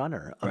known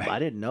runner. Right. I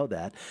didn't know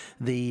that.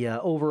 The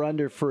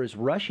over-under for his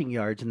rushing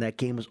yards in that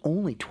game was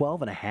only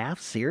 12.5.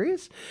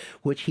 Serious?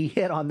 Which he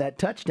hit on that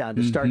touchdown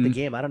to start the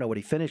game. I don't know what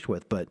he finished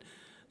with, but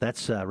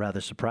that's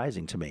rather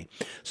surprising to me.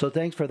 So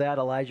thanks for that,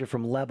 Elijah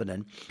from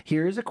Lebanon.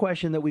 Here is a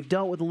question that we've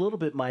dealt with a little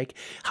bit, Mike.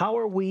 How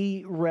are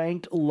we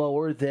ranked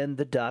lower than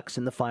the Ducks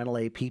in the final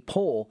AP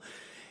poll?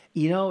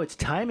 It's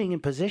timing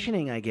and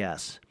positioning, I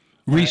guess.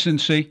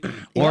 Recency.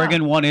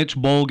 Oregon won its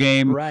bowl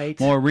game. Right.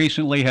 More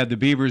recently, had the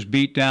Beavers'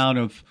 beatdown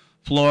of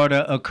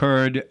Florida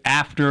occurred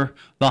after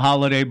the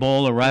Holiday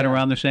Bowl or right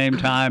around the same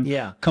time.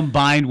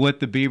 Combined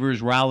with the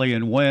Beavers' rally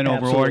and win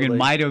over Oregon,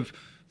 might have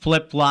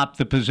flip-flop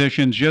the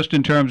positions just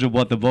in terms of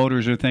what the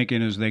voters are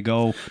thinking as they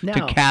go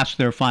to cast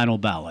their final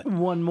ballot.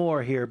 One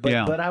more here,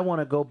 but I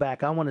want to go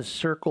back. I want to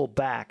circle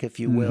back, if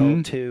you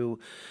will, to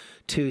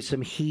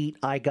some heat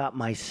I got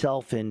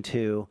myself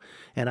into,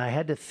 and I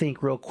had to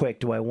think real quick,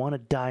 do I want to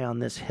die on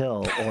this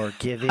hill or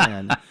give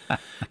in?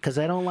 Because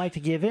I don't like to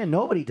give in.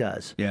 Nobody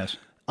does. Yes.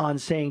 On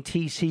saying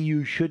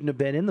TCU shouldn't have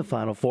been in the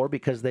Final Four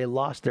because they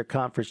lost their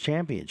conference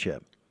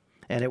championship.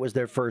 And it was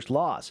their first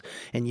loss.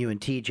 And you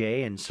and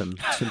TJ and some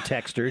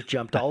texters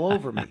jumped all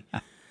over me.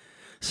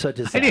 So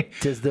does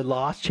the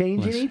loss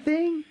change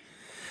anything?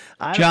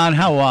 John,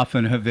 how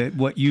often have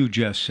what you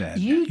just said?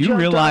 You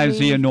realize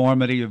the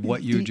enormity of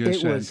what you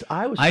just said.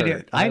 I was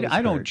hurt.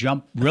 I don't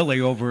jump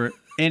really over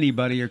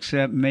anybody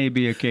except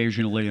maybe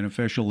occasionally an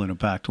official in a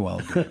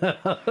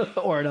Pac-12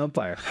 or an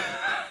umpire.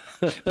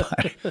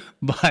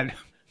 but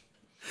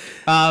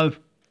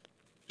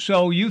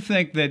so you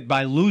think that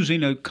by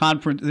losing a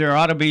conference, there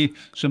ought to be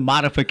some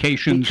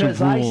modifications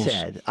of rules?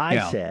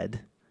 I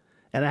said,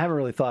 and I haven't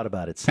really thought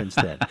about it since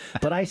then,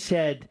 but I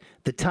said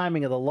the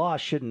timing of the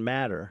loss shouldn't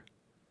matter.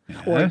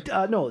 Or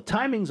no,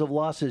 timings of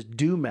losses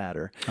do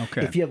matter.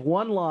 Okay. If you have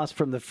one loss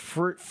from the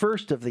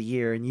first of the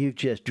year and you've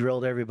just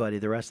drilled everybody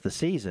the rest of the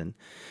season,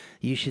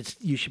 you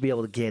should be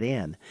able to get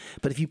in.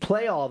 But if you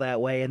play all that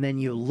way and then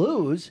you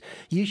lose,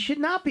 you should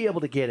not be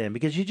able to get in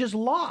because you just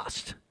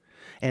lost.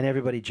 And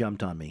everybody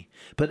jumped on me.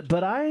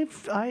 But I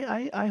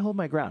hold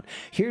my ground.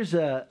 Here's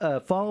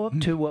a follow-up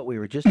to what we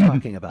were just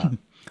talking about.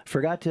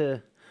 Forgot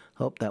to...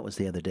 Oh, that was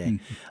the other day.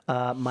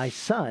 My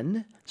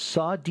son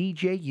saw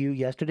DJU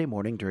yesterday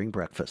morning during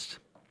breakfast.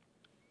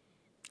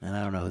 And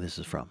I don't know who this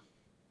is from.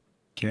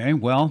 Okay,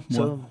 well,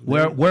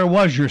 where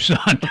was your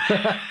son?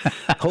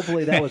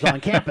 Hopefully that was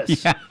on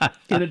campus,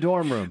 in a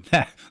dorm room.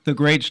 The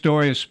great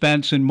story of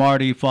Spence and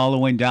Marty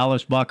following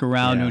Dallas Buck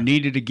around, who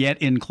needed to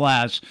get in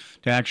class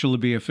to actually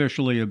be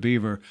officially a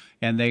Beaver.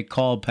 And they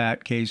called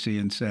Pat Casey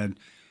and said,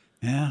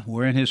 yeah,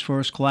 we're in his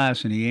first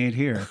class and he ain't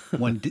here.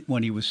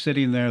 When he was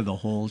sitting there the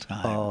whole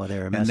time. Oh, they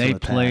were messing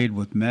with Pat. And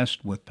they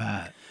messed with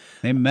Pat.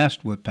 They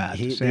messed with Pat.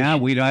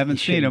 We haven't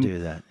seen him. Do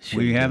that.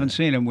 We haven't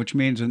seen him, which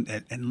means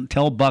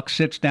until Buck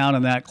sits down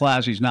in that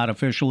class, he's not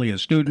officially a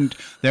student,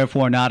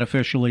 therefore not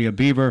officially a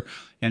Beaver.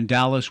 And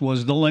Dallas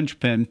was the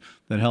linchpin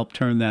that helped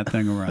turn that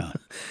thing around.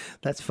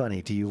 That's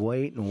funny. Do you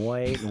wait and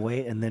wait and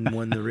wait, and then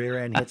when the rear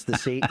end hits the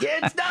seat,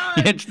 it's done.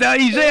 It's done.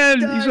 He's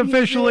in. He's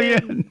officially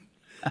in.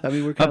 I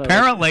mean,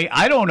 apparently,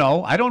 I don't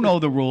know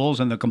the rules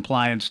and the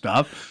compliance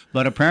stuff,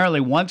 but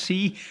apparently once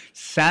he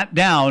sat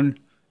down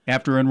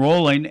after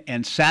enrolling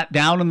and sat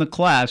down in the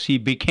class, he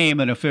became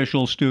an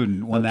official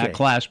student when that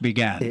class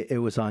began. It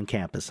was on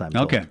campus, I'm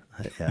told. Okay.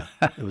 Yeah,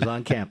 it was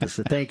on campus.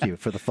 So thank you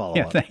for the follow-up.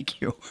 Yeah, thank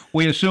you.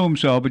 We assume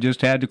so, but just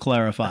had to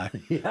clarify.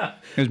 Yeah.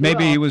 Because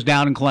maybe he was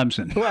down in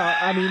Clemson. Well,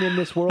 I mean, in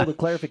this world of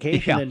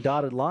clarification and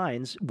dotted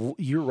lines,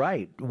 you're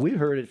right. We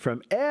heard it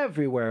from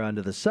everywhere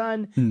under the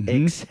sun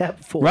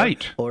except for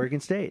Oregon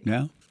State.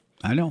 Yeah,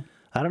 I know.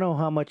 I don't know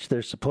how much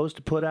they're supposed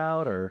to put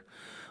out or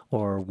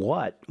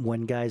what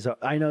when guys are.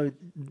 I know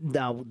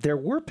now there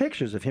were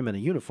pictures of him in a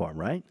uniform,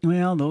 right?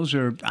 Well, those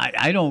are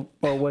I don't.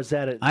 Or was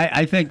that?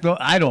 I think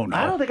I don't know.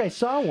 I don't think I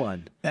saw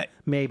one.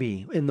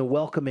 Maybe in the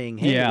welcoming.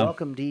 Hey,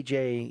 welcome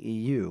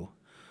DJU.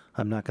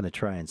 I'm not going to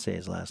try and say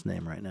his last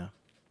name right now.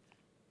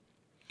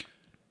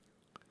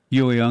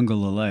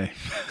 Uiagalelei.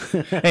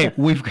 Hey,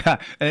 we've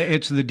got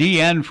it's the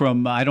DN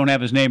from I don't have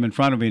his name in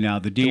front of me now.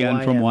 The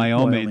DN from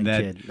Wyoming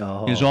that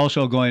is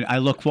also going. I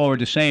look forward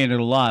to saying it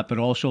a lot, but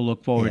also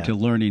look forward to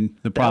learning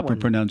the proper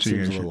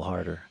pronunciation. Seems a little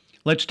harder.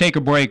 Let's take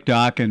a break,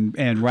 Doc,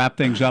 and wrap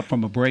things up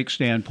from a break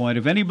standpoint.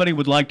 If anybody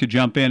would like to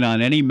jump in on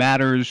any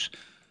matters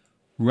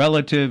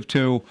relative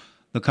to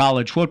the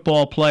college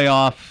football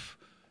playoff,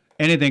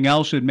 anything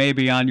else that may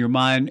be on your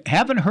mind,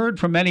 haven't heard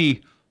from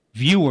any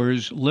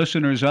viewers,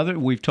 listeners,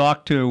 we've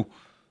talked to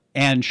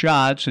Ann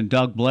Schatz and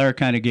Doug Blair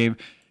kind of gave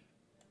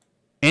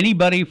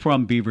anybody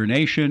from Beaver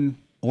Nation,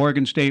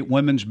 Oregon State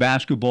women's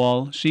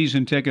basketball,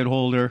 season ticket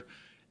holder,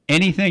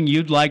 anything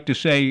you'd like to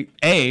say,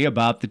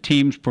 about the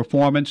team's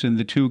performance in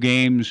the 2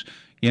 games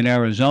in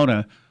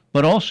Arizona,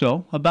 but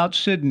also about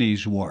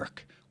Sydney's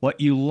work, what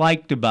you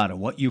liked about it,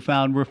 what you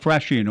found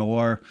refreshing,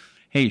 or,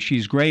 hey,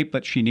 she's great,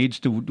 but she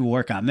needs to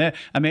work on that.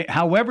 I mean,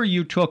 however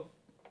you took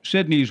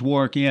Sydney's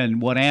work in.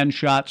 What Ann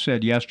Schott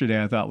said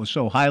yesterday I thought was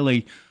so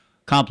highly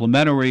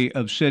complimentary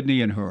of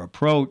Sydney and her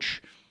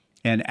approach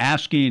and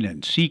asking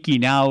and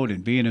seeking out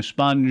and being a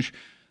sponge,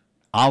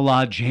 a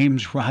la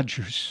James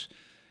Rogers.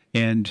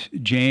 And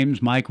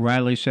James, Mike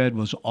Riley said,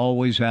 was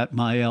always at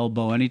my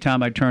elbow.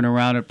 Anytime I turn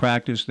around at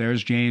practice,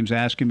 there's James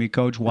asking me,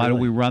 Coach, why do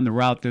we run the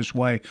route this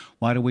way?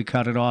 Why do we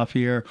cut it off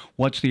here?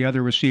 What's the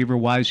other receiver?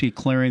 Why is he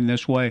clearing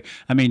this way?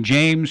 I mean,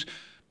 James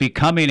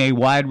becoming a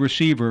wide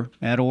receiver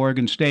at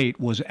Oregon State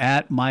was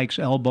at Mike's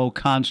elbow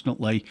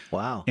constantly.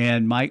 Wow.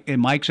 And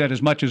Mike said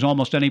as much as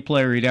almost any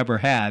player he'd ever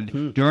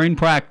had during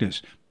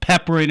practice,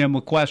 peppering him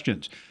with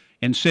questions.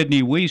 And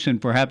Sydney Wiesen,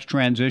 perhaps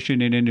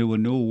transitioning into a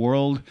new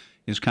world,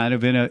 is kind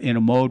of in a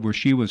mode where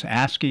she was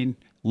asking,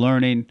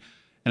 learning,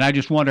 and I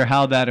just wonder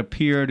how that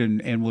appeared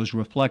and was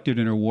reflected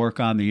in her work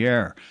on the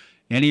air.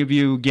 Any of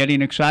you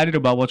getting excited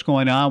about what's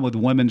going on with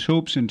women's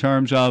hoops in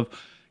terms of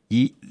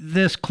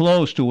this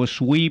close to a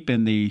sweep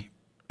on the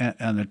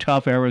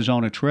tough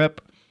Arizona trip?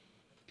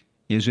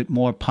 Is it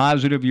more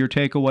positive, your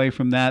takeaway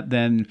from that,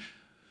 than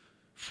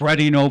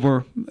fretting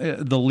over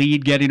the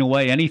lead getting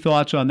away? Any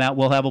thoughts on that?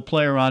 We'll have a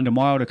player on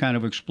tomorrow to kind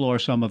of explore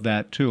some of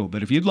that too.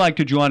 But if you'd like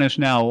to join us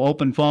now,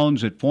 open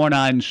phones at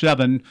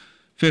 497-5356,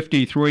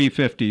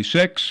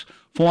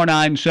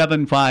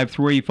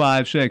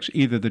 497-5356,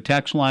 either the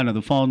text line or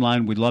the phone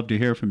line. We'd love to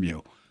hear from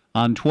you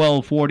on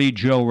 1240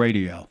 Joe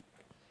Radio.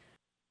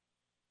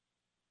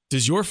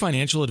 Does your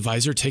financial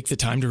advisor take the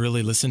time to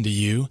really listen to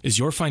you? Is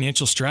your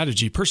financial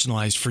strategy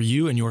personalized for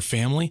you and your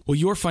family? Will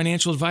your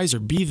financial advisor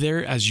be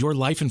there as your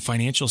life and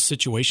financial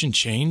situation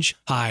change?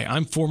 Hi,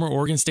 I'm former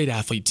Oregon State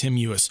athlete Tim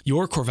Ewis,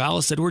 your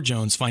Corvallis Edward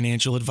Jones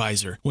financial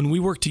advisor. When we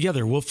work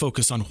together, we'll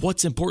focus on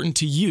what's important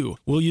to you.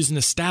 We'll use an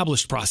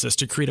established process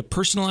to create a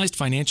personalized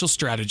financial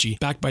strategy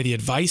backed by the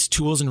advice,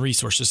 tools, and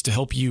resources to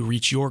help you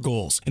reach your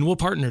goals. And we'll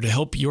partner to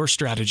help your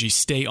strategy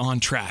stay on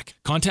track.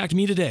 Contact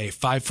me today,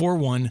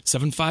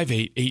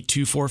 541-758-8245.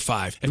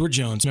 Edward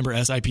Jones, member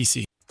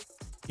SIPC.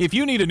 If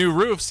you need a new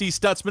roof, see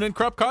Stutzman and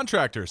Krupp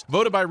Contractors.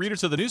 Voted by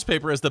readers of the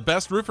newspaper as the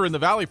best roofer in the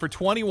Valley for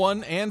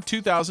 21 and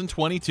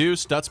 2022,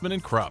 Stutzman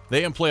and Krupp.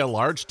 They employ a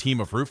large team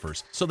of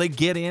roofers, so they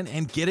get in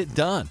and get it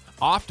done,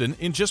 often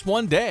in just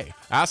one day.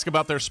 Ask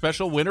about their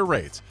special winter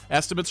rates.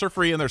 Estimates are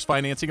free and there's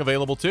financing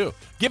available too.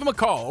 Give them a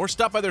call or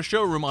stop by their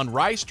showroom on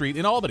Rye Street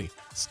in Albany.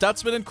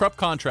 Stutzman and Krupp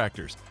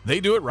Contractors. They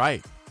do it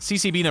right.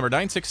 CCB number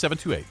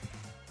 96728.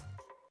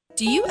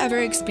 Do you ever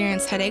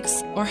experience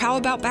headaches, or how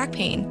about back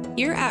pain?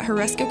 Here at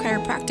Horesco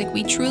Chiropractic,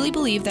 we truly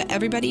believe that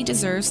everybody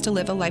deserves to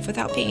live a life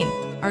without pain.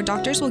 Our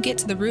doctors will get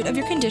to the root of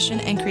your condition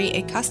and create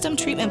a custom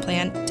treatment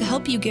plan to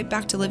help you get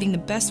back to living the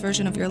best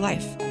version of your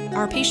life.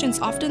 Our patients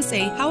often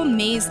say how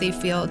amazed they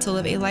feel to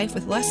live a life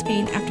with less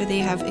pain after they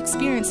have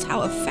experienced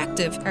how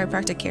effective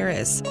chiropractic care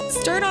is.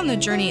 Start on the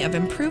journey of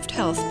improved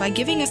health by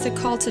giving us a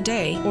call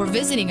today or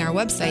visiting our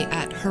website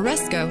at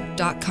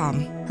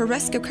horesco.com.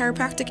 Horesco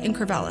Chiropractic in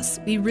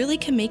Corvallis. We really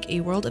can make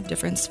a world of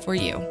difference for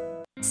you.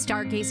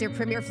 Stargazer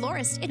Premier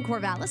Florist in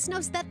Corvallis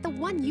knows that the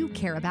one you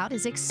care about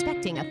is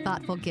expecting a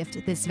thoughtful gift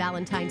this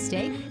Valentine's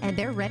Day, and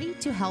they're ready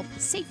to help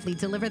safely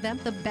deliver them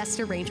the best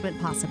arrangement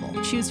possible.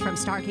 Choose from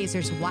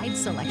Stargazer's wide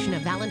selection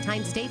of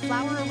Valentine's Day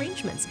flower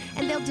arrangements,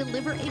 and they'll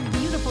deliver a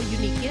beautiful,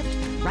 unique gift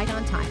right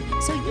on time,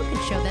 so you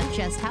can show them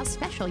just how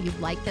special you'd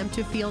like them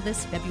to feel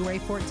this February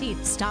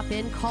 14th. Stop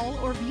in, call,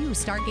 or view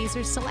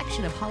Stargazer's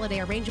selection of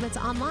holiday arrangements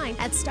online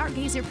at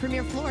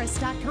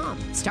stargazerpremierflorist.com.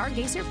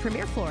 Stargazer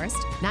Premier Florist,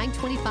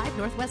 925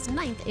 Northwest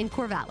 9th in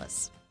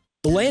Corvallis.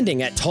 The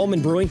Landing at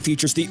Tallman Brewing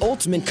features the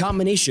ultimate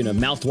combination of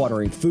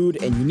mouthwatering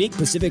food and unique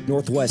Pacific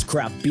Northwest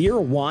craft beer,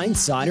 wine,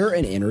 cider,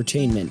 and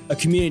entertainment. A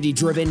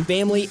community-driven,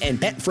 family,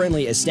 and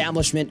pet-friendly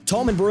establishment,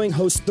 Tallman Brewing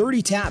hosts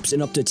 30 taps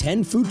and up to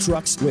 10 food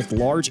trucks with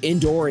large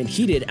indoor and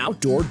heated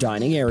outdoor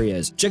dining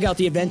areas. Check out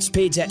the events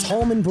page at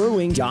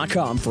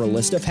tallmanbrewing.com for a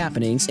list of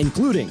happenings,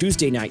 including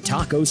Tuesday night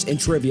tacos and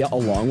trivia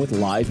along with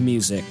live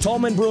music.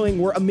 Tallman Brewing,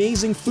 where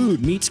amazing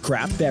food meets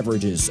craft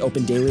beverages.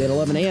 Open daily at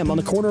 11 a.m. on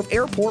the corner of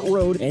Airport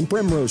Road and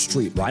Primrose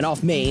Street, right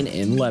off Main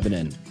in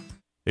Lebanon.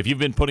 If you've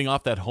been putting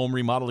off that home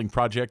remodeling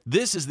project,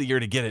 this is the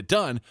year to get it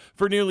done.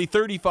 For nearly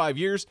 35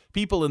 years,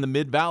 people in the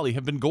Mid-Valley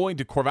have been going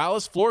to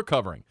Corvallis Floor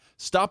Covering.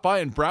 Stop by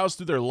and browse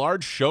through their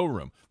large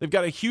showroom. They've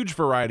got a huge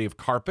variety of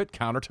carpet,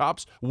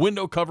 countertops,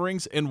 window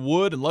coverings, and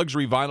wood and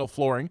luxury vinyl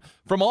flooring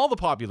from all the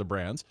popular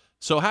brands.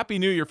 So Happy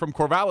New Year from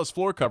Corvallis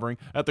Floor Covering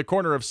at the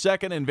corner of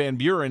 2nd and Van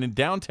Buren in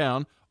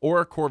downtown,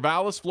 or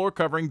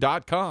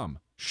corvallisfloorcovering.com.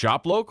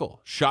 Shop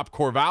local. Shop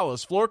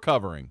Corvallis Floor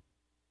Covering.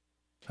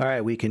 All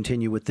right, we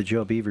continue with the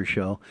Joe Beaver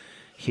Show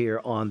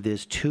here on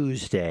this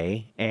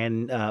Tuesday.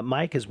 And,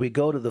 Mike, as we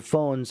go to the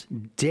phones,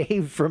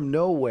 Dave from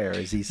nowhere,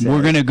 as he said.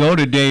 We're going to go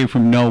to Dave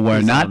from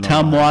nowhere. Not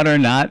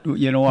Tumwater, not,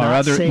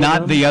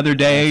 not the other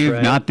Dave,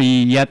 right. Not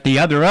the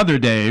other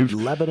Dave.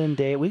 Lebanon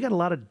Dave. We got a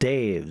lot of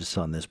Daves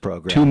on this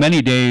program. Too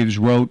many Daves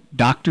wrote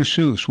Dr.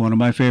 Seuss, one of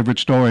my favorite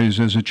stories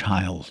as a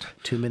child.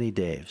 Too many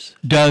Daves.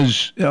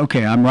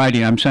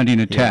 I'm sending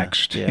a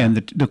text. Yeah. And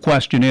the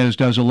question is,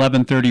 does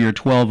 11:30 or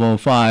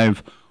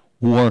 12:05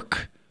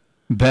 work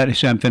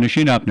I'm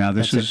finishing up now.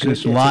 This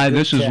is live.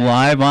 This is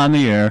live on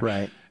the air.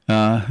 Right.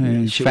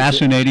 It's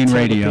fascinating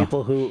radio.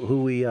 Tell the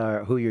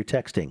people who you're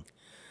texting.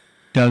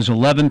 Does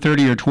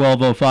 11:30 or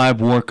 12:05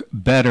 work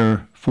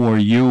better for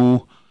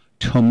you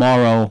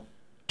tomorrow?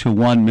 To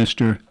one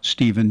Mr.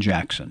 Steven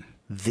Jackson.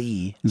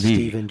 The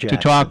Steven Jackson.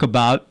 To talk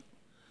about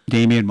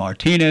Damian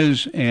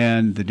Martinez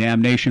and the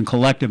Damnation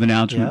Collective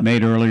announcement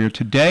made earlier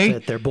today.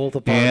 That they're both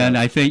a part and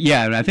of. I think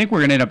we're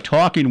going to end up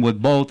talking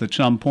with both at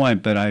some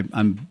point, but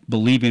I'm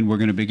believing we're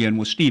going to begin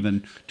with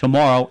Steven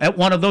tomorrow at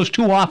one of those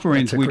two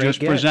offerings we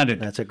just presented.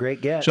 That's a great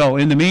get. So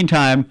in the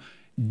meantime,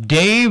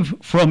 Dave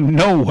from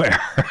nowhere.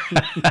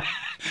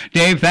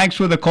 Dave, thanks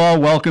for the call.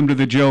 Welcome to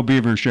the Joe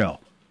Beaver Show.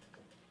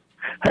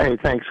 Hey,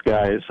 thanks,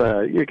 guys.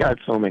 You got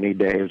so many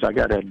Daves. I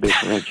got to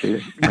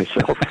differentiate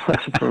myself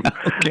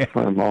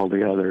from all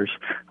the others.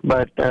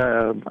 But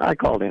I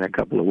called in a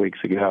couple of weeks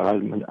ago.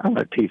 I'm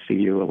a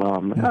TCU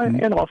alum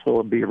and also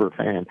a Beaver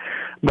fan.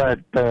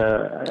 But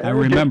I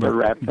remember. Just to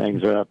wrap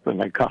things up in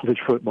the college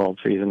football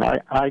season,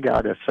 I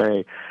got to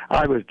say,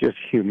 I was just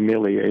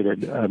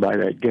humiliated by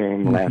that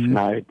game last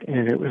night,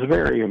 and it was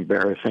very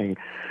embarrassing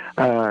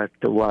to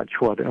watch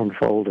what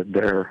unfolded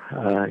there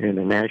in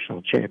the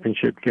national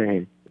championship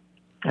game.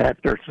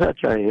 After such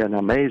an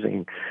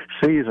amazing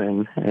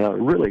season, a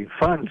really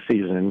fun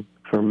season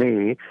for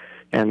me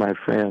and my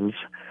friends,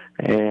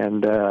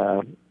 and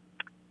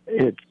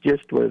it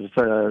just was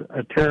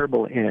a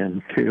terrible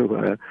end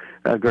to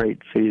a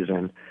great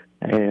season.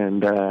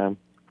 And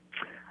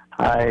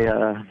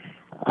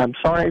I'm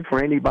sorry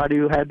for anybody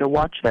who had to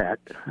watch that.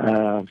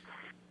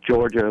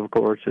 Georgia, of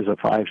course, is a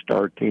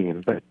 5-star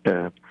team, but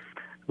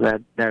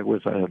that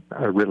was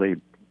a really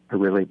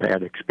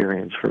bad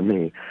experience for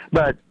me.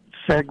 But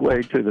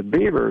segue to the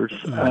Beavers,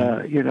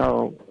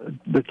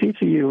 the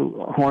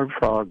TCU Horned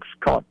Frogs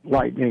caught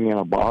lightning in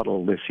a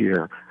bottle this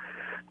year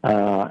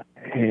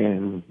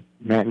and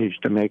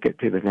managed to make it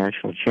to the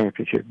national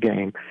championship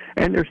game.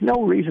 And there's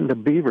no reason the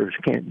Beavers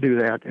can't do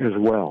that as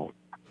well.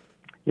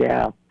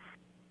 Yeah,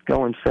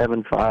 going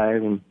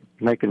 7-5 and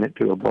making it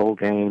to a bowl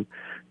game,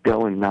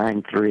 going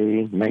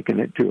 9-3, making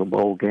it to a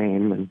bowl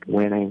game and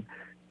winning,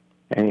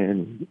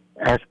 and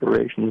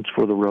aspirations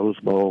for the Rose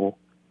Bowl.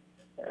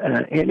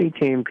 Any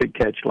team could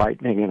catch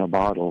lightning in a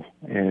bottle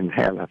and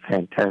have a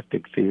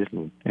fantastic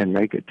season and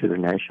make it to the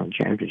national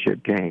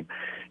championship game.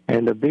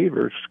 And the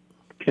Beavers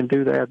can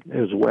do that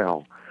as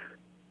well.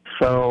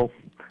 So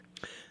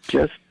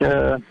just...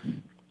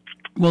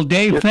 well,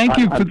 Dave, thank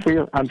you.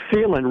 I'm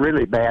feeling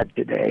really bad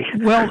today.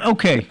 Well,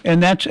 okay,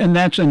 and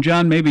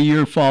John, maybe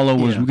your follow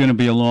was going to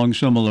be along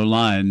similar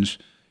lines.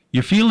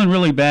 You're feeling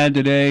really bad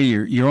today.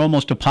 You're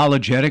almost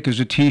apologetic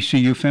as a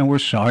TCU fan. We're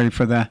sorry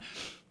for that.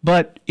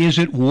 But is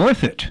it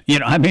worth it?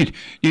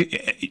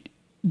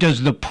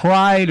 Does the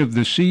pride of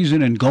the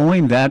season and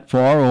going that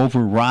far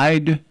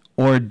override,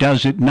 or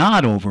does it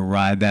not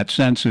override that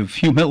sense of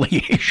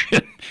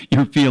humiliation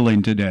you're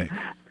feeling today?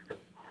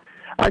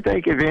 I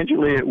think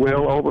eventually it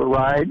will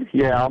override.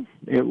 Yeah,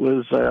 it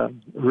was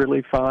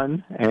really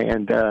fun,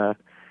 and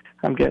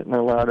I'm getting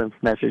a lot of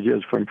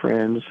messages from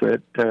friends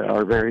that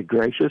are very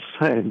gracious,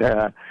 and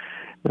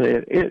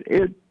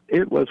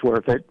it was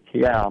worth it.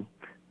 Yeah,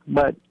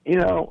 but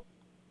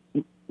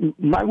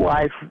my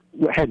wife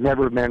had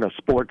never been a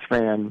sports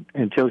fan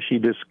until she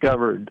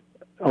discovered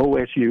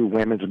OSU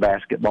women's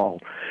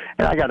basketball.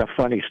 And I got a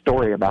funny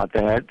story about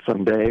that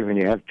someday when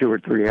you have 2 or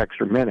 3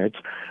 extra minutes.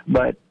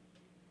 But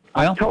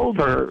I told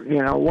her,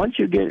 once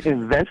you get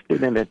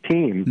invested in a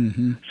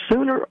team,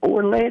 sooner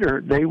or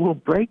later they will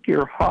break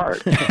your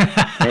heart.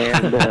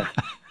 And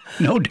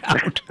no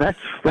doubt.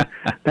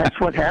 That's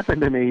what happened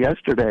to me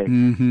yesterday.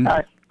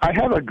 I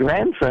have a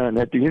grandson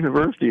at the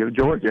University of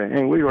Georgia,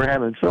 and we were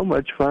having so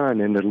much fun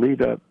in the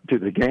lead up to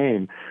the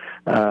game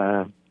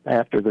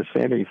after the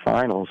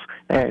semifinals.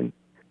 And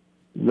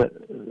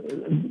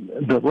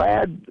the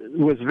lad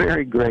was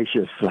very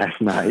gracious last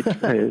night.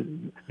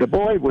 The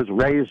boy was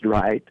raised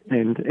right,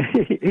 and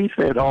he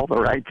said all the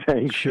right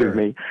things to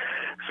me.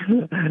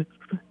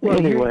 Well,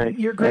 anyway,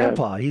 your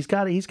grandpa, he's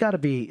got to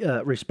be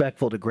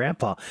respectful to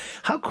grandpa.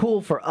 How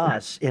cool for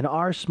us in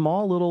our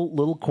small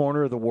little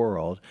corner of the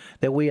world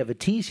that we have a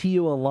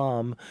TCU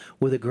alum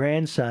with a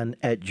grandson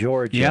at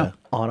Georgia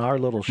on our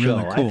little show.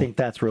 Really cool. I think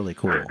that's really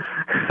cool.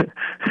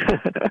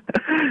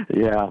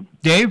 Yeah,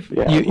 Dave,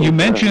 you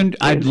mentioned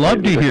I'd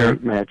love to hear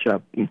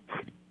matchup.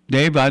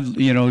 Dave,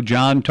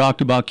 John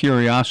talked about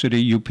curiosity.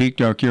 You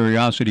piqued our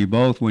curiosity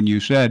both when you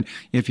said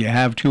if you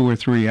have 2 or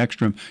 3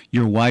 extra,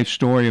 your wife's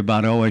story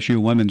about OSU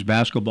women's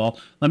basketball.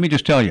 Let me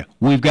just tell you,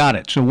 we've got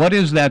it. So what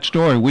is that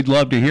story? We'd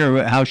love to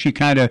hear how she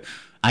kind of,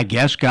 I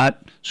guess,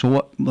 got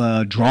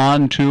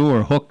drawn to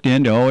or hooked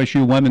into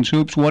OSU women's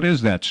hoops. What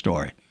is that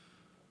story?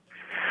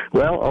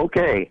 Well,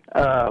 okay.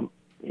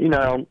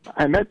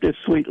 I met this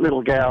sweet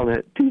little gal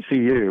at TCU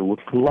TCU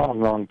a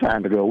long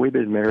time ago. We've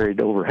been married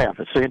over half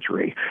a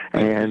century,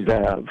 and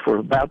for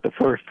about the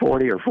first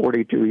 40 or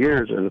 42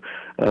 years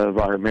of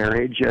our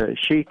marriage,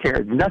 she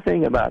cared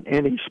nothing about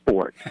any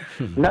sport,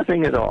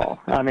 nothing at all.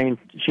 I mean,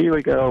 she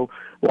would go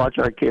watch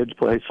our kids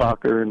play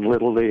soccer and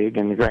Little League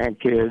and the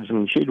grandkids,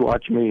 and she'd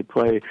watch me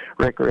play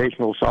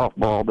recreational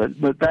softball,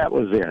 but that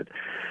was it.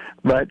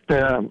 But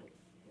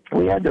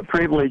we had the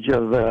privilege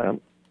of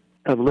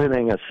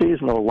living a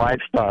seasonal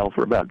lifestyle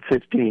for about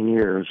 15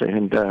 years,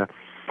 and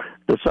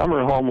the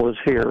summer home was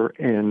here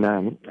in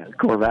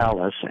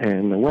Corvallis,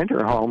 and the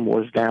winter home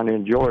was down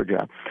in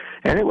Georgia,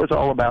 and it was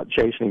all about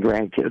chasing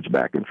grandkids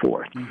back and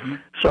forth. Mm-hmm.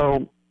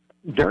 So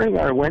during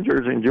our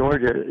winters in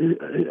Georgia,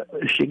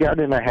 she got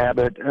in the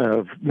habit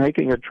of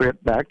making a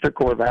trip back to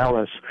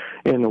Corvallis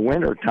in the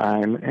winter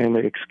time, and the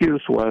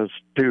excuse was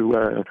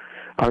to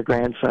our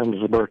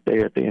grandson's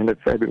birthday at the end of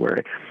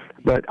February.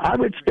 But I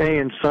would stay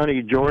in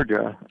sunny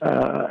Georgia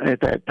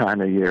at that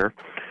time of year.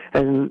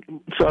 And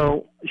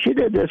so she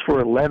did this for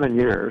 11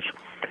 years.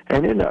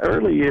 And in the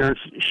early years,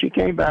 she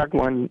came back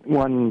one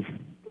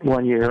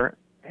year,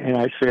 and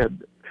I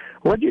said,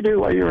 "What'd you do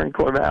while you were in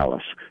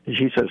Corvallis?" And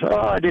she says,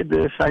 "Oh, I did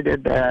this, I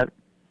did that.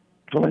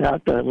 Went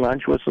out to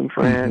lunch with some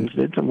friends,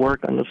 did some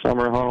work on the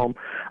summer home.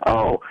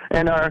 Oh,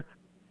 and our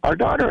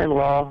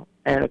daughter-in-law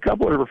and a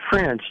couple of her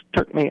friends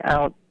took me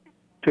out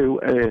to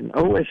an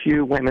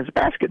OSU women's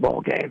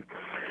basketball game."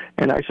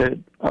 And I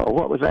said, "Oh,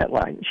 what was that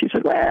like?" She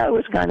said, "Well, it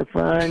was kind of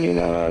fun. You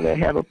know, they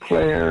have a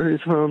player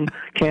who's from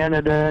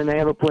Canada, and they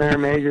have a player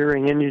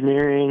majoring in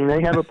engineering.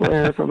 They have a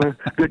player from a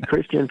good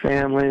Christian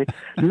family.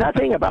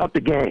 Nothing about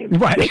the game.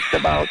 Right. Just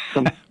about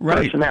some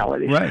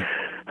personalities." Right.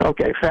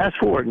 Okay, fast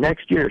forward.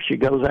 Next year, she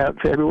goes out in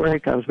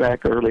February, comes back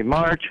early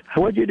March.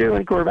 "What'd you do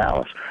in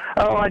Corvallis?"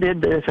 "Oh, I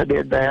did this, I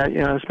did that. You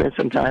know, I spent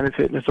some time at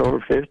Fitness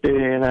Over 50,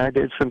 and I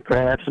did some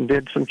crafts and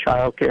did some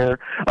child care.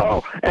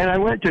 Oh, and I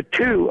went to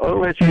 2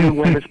 OSU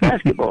women's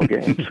basketball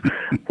games."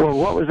 "Well,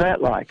 what was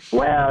that like?"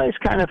 "Well, it's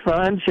kind of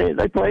fun.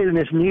 They played in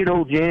this neat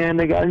old gym.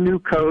 They got a new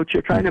coach.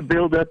 They're trying to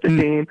build up the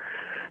team.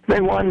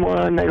 They won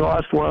one, they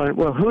lost one.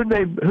 Well, who'd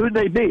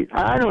they beat?"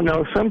 "I don't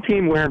know, some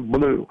team wearing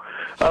blue."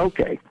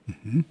 "Okay."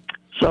 Mm-hmm.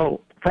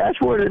 So fast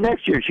forward to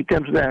next year, she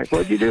comes back.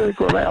 "What'd you do in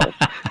Corvallis?"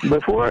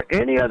 Before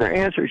any other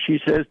answer, she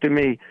says to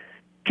me,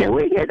 "Can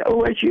we get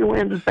OSU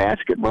women's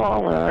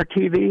basketball on our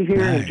TV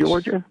here in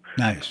Georgia?"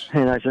 Nice.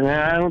 And I said,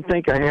 "I don't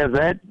think I have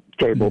that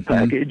cable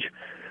package."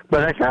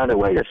 But I found a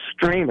way to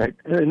stream it,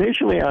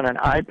 initially on an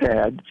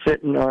iPad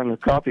sitting on the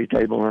coffee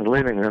table in the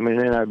living room, and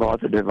then I bought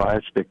the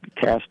device to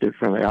cast it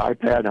from the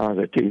iPad on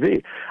the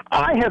TV.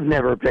 I have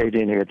never paid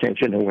any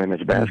attention to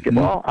women's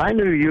basketball. I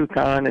knew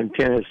UConn and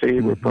Tennessee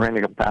were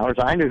perennial powers.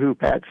 I knew who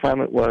Pat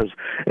Summitt was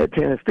at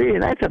Tennessee,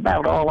 and that's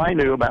about all I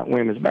knew about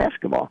women's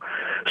basketball.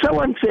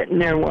 So I'm sitting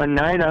there one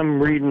night,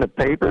 I'm reading the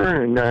paper,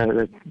 and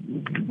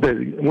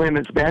the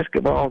women's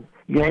basketball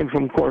game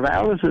from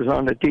Corvallis is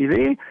on the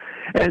TV.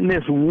 And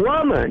this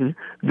woman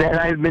that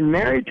I've been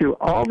married to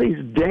all these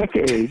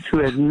decades, who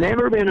has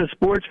never been a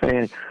sports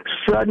fan,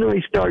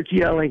 suddenly starts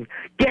yelling,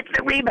 "Get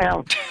the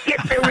rebound!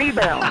 Get the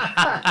rebound!"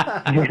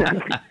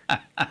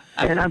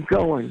 And I'm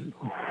going,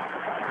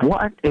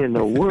 what in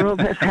the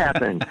world has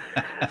happened?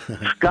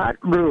 Scott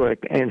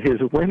Ruick and his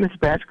women's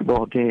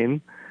basketball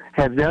team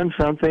have done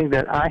something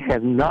that I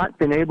have not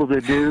been able to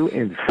do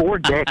in 4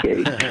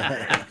 decades.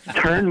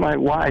 Turn my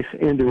wife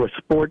into a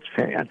sports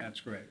fan.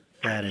 That's great.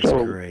 That is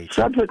great.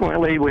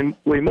 Subsequently,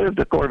 we moved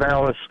to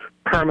Corvallis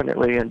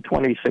permanently in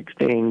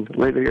 2016,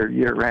 live here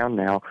year-round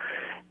now,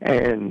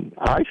 and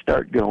I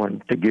start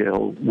going to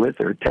Gill with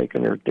her,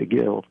 taking her to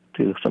Gill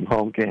to some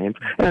home games.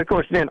 And, of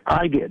course, then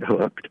I get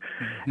hooked,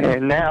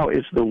 and now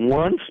it's the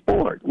one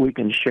sport we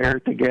can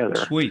share together.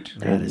 Sweet.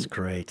 That is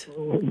great.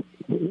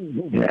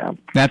 Yeah.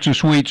 That's a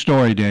sweet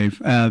story,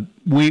 Dave.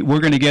 We're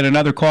going to get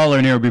another caller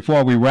in here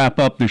before we wrap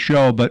up the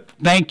show, but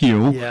thank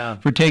you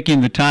for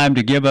taking the time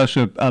to give us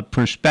a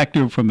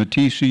perspective from a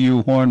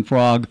TCU Horned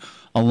Frog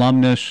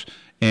alumnus.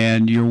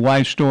 And your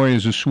wife's story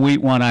is a sweet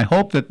one. I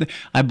hope that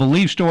I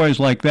believe stories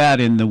like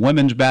that in the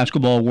women's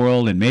basketball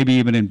world, and maybe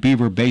even in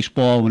Beaver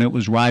baseball when it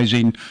was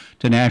rising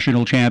to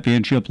national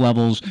championship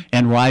levels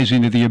and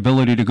rising to the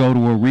ability to go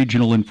to a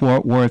regional in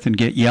Fort Worth and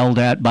get yelled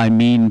at by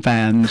mean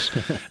fans.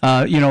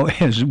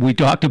 As we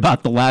talked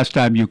about the last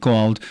time you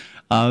called,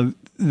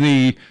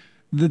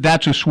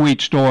 that's a sweet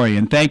story.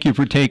 And thank you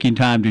for taking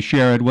time to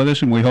share it with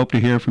us, and we hope to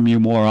hear from you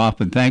more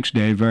often. Thanks,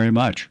 Dave, very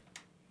much.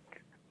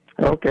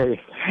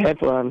 Okay. Have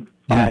fun.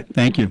 Yeah,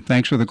 thank you.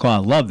 Thanks for the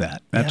call. Love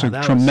that. That's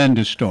a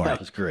tremendous story. That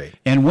was great.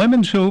 And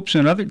women's hoops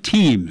and other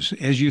teams,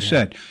 as you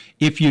said,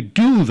 if you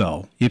do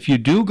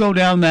go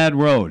down that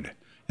road,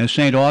 as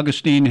St.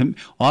 Augustine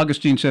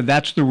said,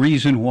 that's the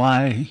reason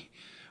why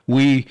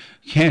we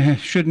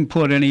shouldn't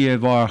put any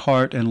of our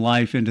heart and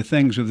life into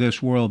things of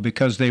this world,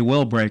 because they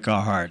will break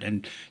our heart.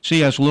 And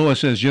C.S.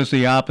 Lewis says just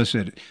the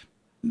opposite.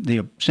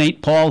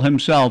 St. Paul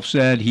himself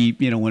said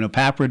when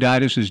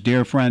Epaphroditus, his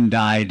dear friend,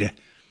 died,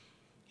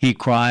 he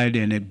cried,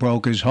 and it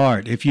broke his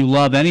heart. If you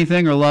love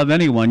anything or love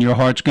anyone, your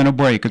heart's going to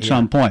break at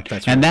some point.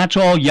 That's and that's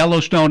all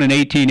Yellowstone and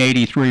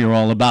 1883 are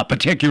all about,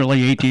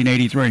 particularly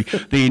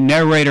 1883. The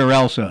narrator,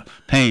 Elsa,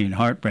 pain,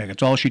 heartbreak.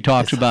 It's all she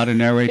talks about and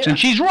narrates. And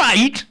she's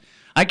right.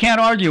 I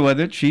can't argue with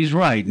it. She's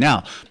right.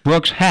 Now,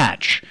 Brooks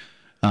Hatch.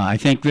 I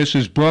think this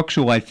is Brooks,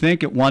 who I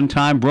think at one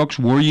time, Brooks,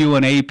 were you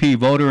an AP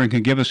voter and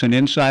can give us an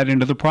insight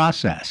into the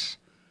process?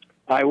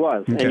 I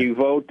was, Okay. and you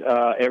vote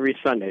every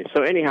Sunday.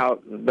 So anyhow,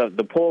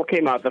 the poll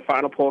came out, the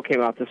final poll came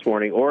out this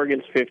morning.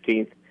 Oregon's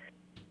 15th,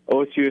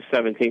 OSU is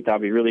 17th. I'll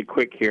be really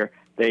quick here.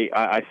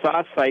 I saw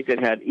a site that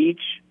had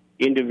each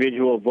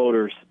individual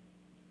voter's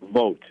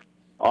vote,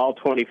 all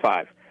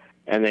 25.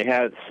 And they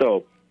had,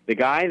 so the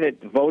guy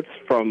that votes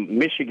from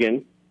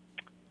Michigan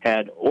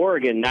had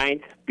Oregon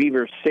 9th,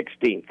 Beaver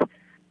 16th.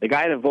 The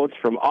guy that votes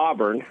from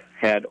Auburn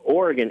had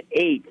Oregon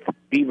 8th,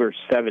 Beaver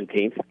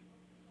 17th.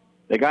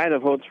 The guy that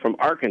votes from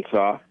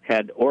Arkansas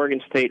had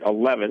Oregon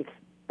 11th,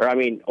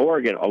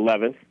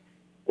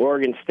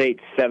 Oregon State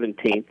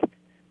 17th.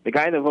 The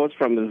guy that votes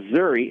from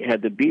Missouri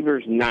had the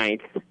Beavers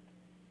 9th,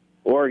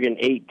 Oregon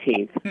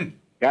 18th. The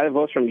guy that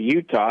votes from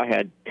Utah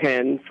had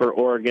 10 for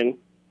Oregon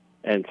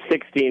and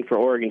 16 for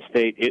Oregon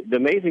State. The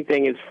amazing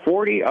thing is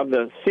 40 of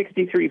the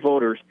 63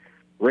 voters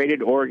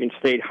rated Oregon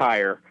State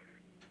higher,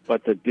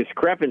 but the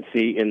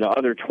discrepancy in the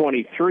other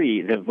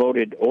 23 that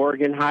voted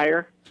Oregon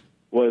higher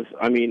was,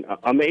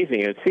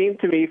 amazing. It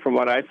seemed to me, from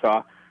what I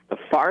saw, the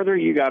farther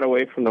you got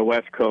away from the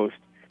West Coast,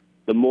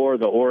 the more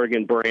the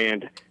Oregon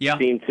brand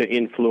seemed to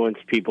influence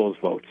people's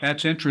votes.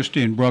 That's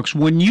interesting, Brooks.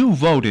 When you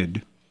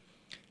voted,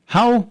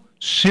 how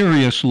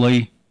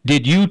seriously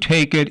did you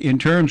take it in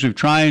terms of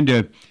trying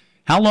to,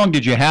 how long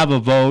did you have a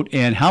vote,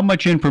 and how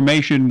much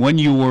information when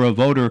you were a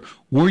voter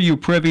were you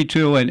privy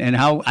to, and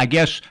how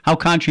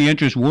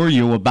conscientious were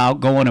you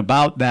about going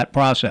about that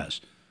process?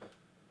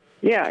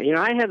 Yeah,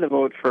 I had the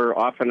vote for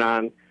off and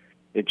on.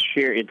 It's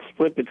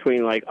split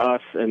between like us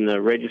and the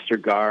Register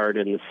Guard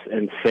and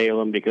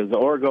Salem, because the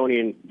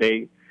Oregonian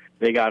they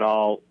got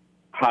all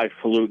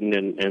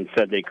highfalutin and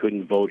said they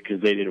couldn't vote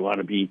because they didn't want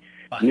to be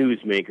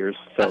newsmakers.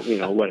 So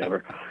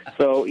whatever.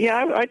 So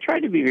yeah, I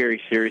tried to be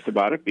very serious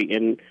about it,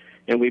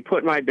 and we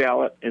put my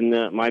ballot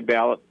my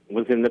ballot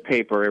was in the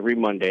paper every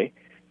Monday.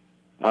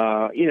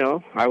 I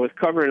was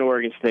covering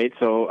Oregon State,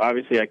 so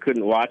obviously I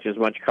couldn't watch as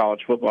much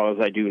college football as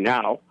I do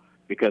now,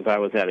 because I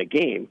was at a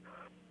game.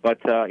 But,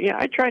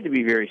 I tried to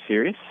be very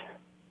serious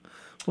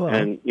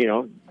and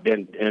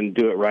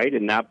do it right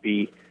and not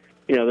be,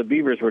 the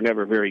Beavers were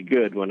never very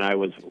good when I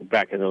was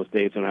back in those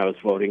days when I was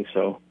voting.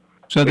 So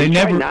they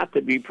never, tried not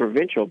to be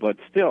provincial, but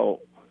still,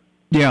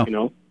 you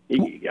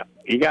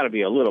got to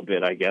be a little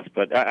bit, I guess.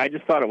 But I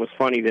just thought it was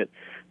funny that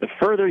the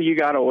further you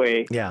got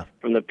away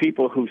from the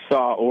people who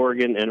saw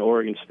Oregon and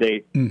Oregon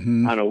State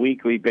on a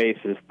weekly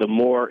basis, the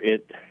more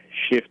it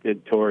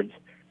shifted towards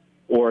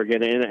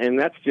Oregon, and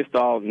that's just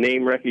all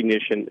name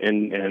recognition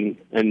and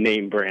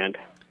name brand.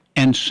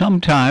 And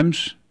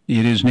sometimes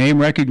it is name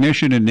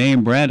recognition and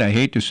name brand. I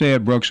hate to say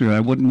it, Brooks, I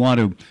wouldn't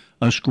want to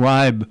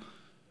ascribe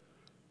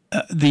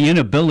the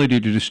inability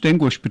to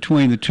distinguish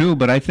between the two,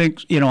 but I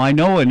think, I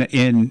know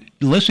in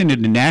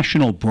listening to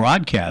national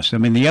broadcasts,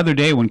 the other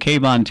day when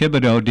Kayvon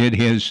Thibodeau did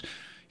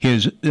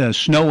his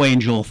snow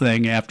angel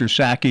thing after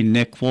sacking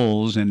Nick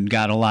Foles and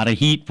got a lot of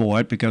heat for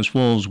it because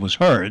Foles was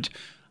hurt.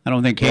 I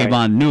don't think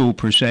Kayvon knew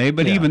per se,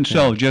 but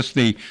so, just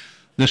the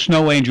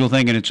snow angel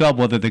thing in itself,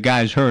 whether the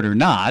guy's hurt or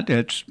not,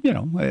 it's,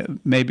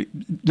 maybe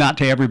not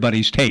to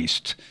everybody's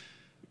taste.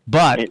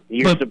 But and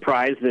you're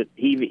surprised that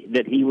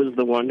he was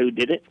the one who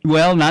did it?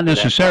 Well, not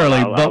necessarily.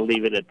 I'll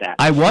leave it at that.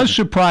 I was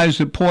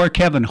surprised that poor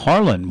Kevin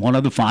Harlan, one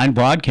of the fine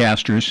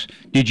broadcasters,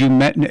 did you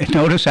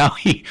notice how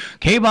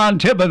Kayvon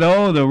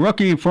Thibodeau, the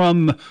rookie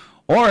from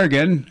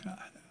Oregon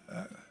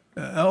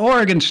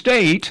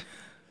State,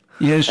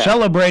 is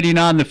celebrating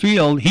on the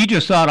field. He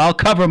just thought, I'll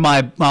cover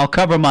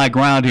my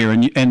ground here,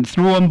 and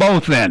threw them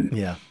both in.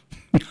 Yeah.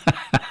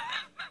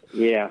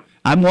 Yeah.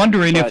 I'm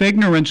wondering if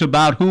ignorance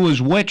about who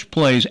is which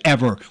plays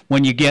ever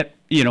when you get,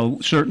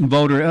 certain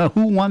voter,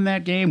 who won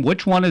that game,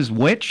 which one is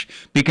which,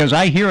 because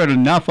I hear it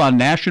enough on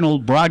national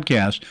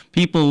broadcast.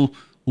 People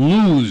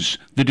lose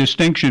the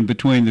distinction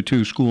between the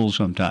two schools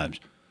sometimes.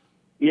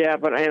 Yeah,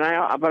 but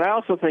I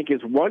also think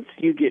is once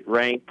you get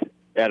ranked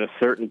at a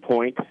certain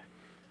point,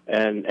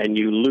 and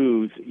you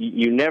lose,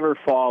 you never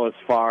fall as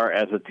far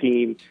as a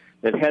team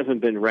that hasn't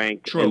been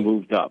ranked and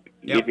moved up,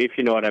 if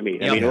you know what I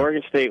mean. Yep.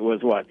 Oregon State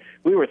was what?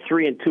 We were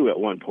 3-2 at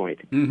one point.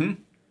 Mm-hmm.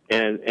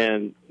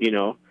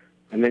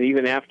 And then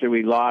even after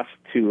we lost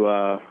to,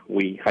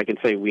 I can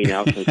say we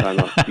now since I'm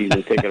a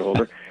season ticket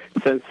holder,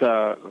 since,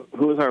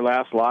 who was our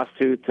last loss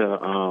to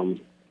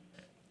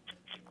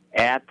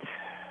at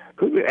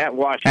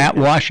Washington. At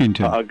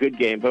Washington. A good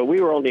game, but we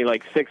were only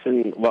like 6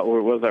 and what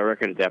was our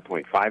record at that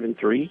point?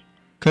 5-3?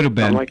 Could have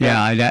been. Like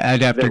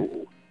I'd have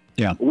to.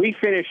 Yeah. We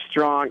finished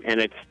strong, and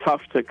it's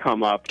tough to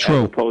come up. True.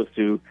 As opposed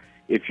to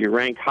if you're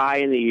ranked high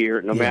in the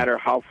year, no matter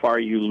how far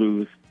you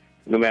lose,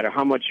 no matter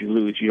how much you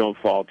lose, you don't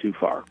fall too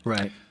far.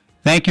 Right.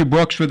 Thank you,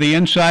 Brooks, for the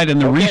insight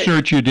and the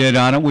research you did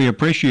on it. We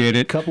appreciate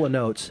it. Couple of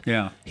notes.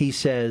 Yeah. He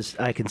says,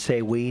 I can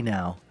say we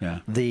now. Yeah.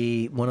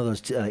 One of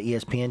those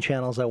ESPN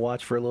channels I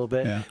watched for a little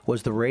bit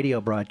was the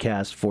radio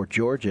broadcast for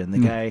Georgia. And the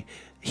guy,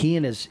 he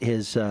and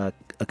his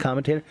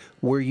commentator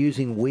were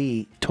using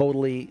we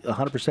totally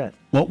 100%.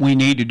 What we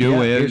need to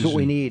do is... Here's what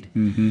we need.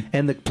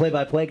 And the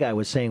play-by-play guy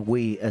was saying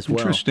we as well.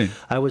 Interesting.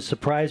 I was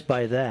surprised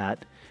by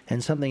that.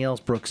 And something else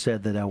Brooks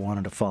said that I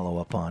wanted to follow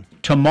up on.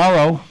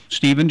 Tomorrow,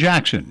 Stephen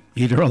Jackson,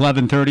 either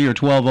 11:30 or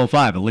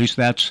 12:05. At least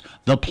that's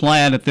the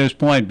plan at this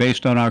point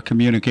based on our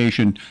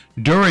communication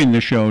during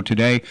the show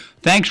today.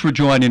 Thanks for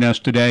joining us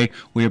today.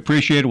 We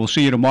appreciate it. We'll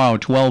see you tomorrow,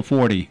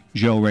 1240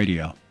 Joe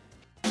Radio.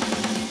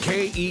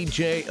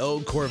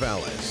 KEJO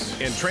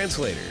Corvallis and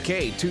translator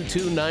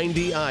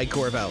K229DI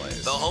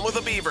Corvallis, the home of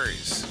the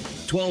Beavers.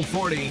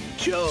 1240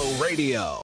 Joe Radio.